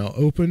DMs are now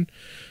open,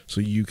 so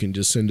you can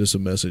just send us a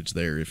message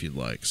there if you'd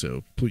like.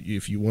 So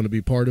if you want to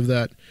be part of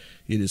that,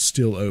 it is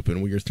still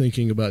open. We are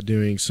thinking about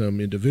doing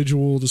some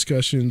individual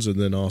discussions and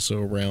then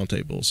also a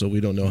roundtable. So we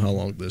don't know how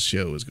long this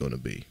show is going to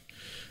be,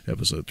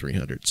 episode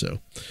 300. So,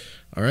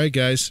 all right,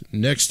 guys.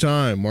 Next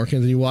time, Mark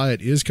Anthony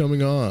Wyatt is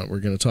coming on. We're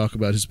going to talk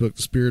about his book,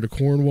 The Spirit of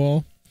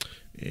Cornwall.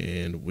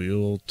 And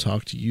we'll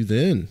talk to you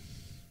then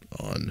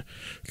on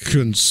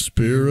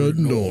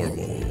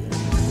Conspiranormal.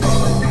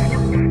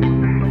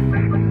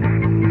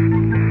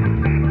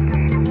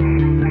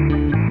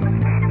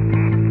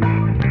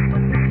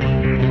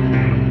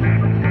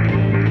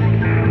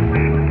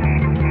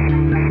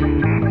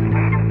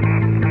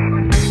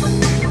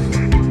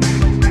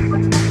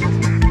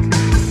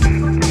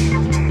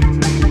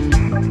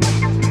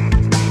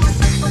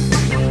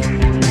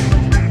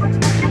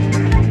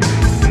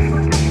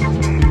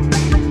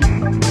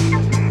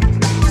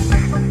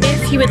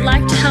 If you would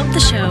like to help the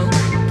show,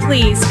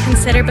 please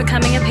consider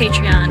becoming a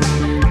Patreon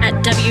at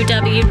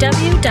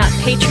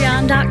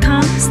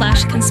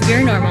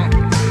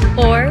www.patreon.com/conspiranormal,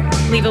 or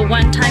leave a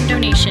one-time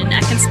donation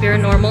at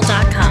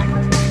conspiranormal.com.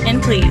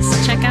 And please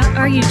check out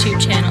our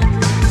YouTube channel,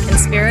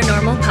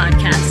 Conspiranormal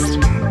Podcast.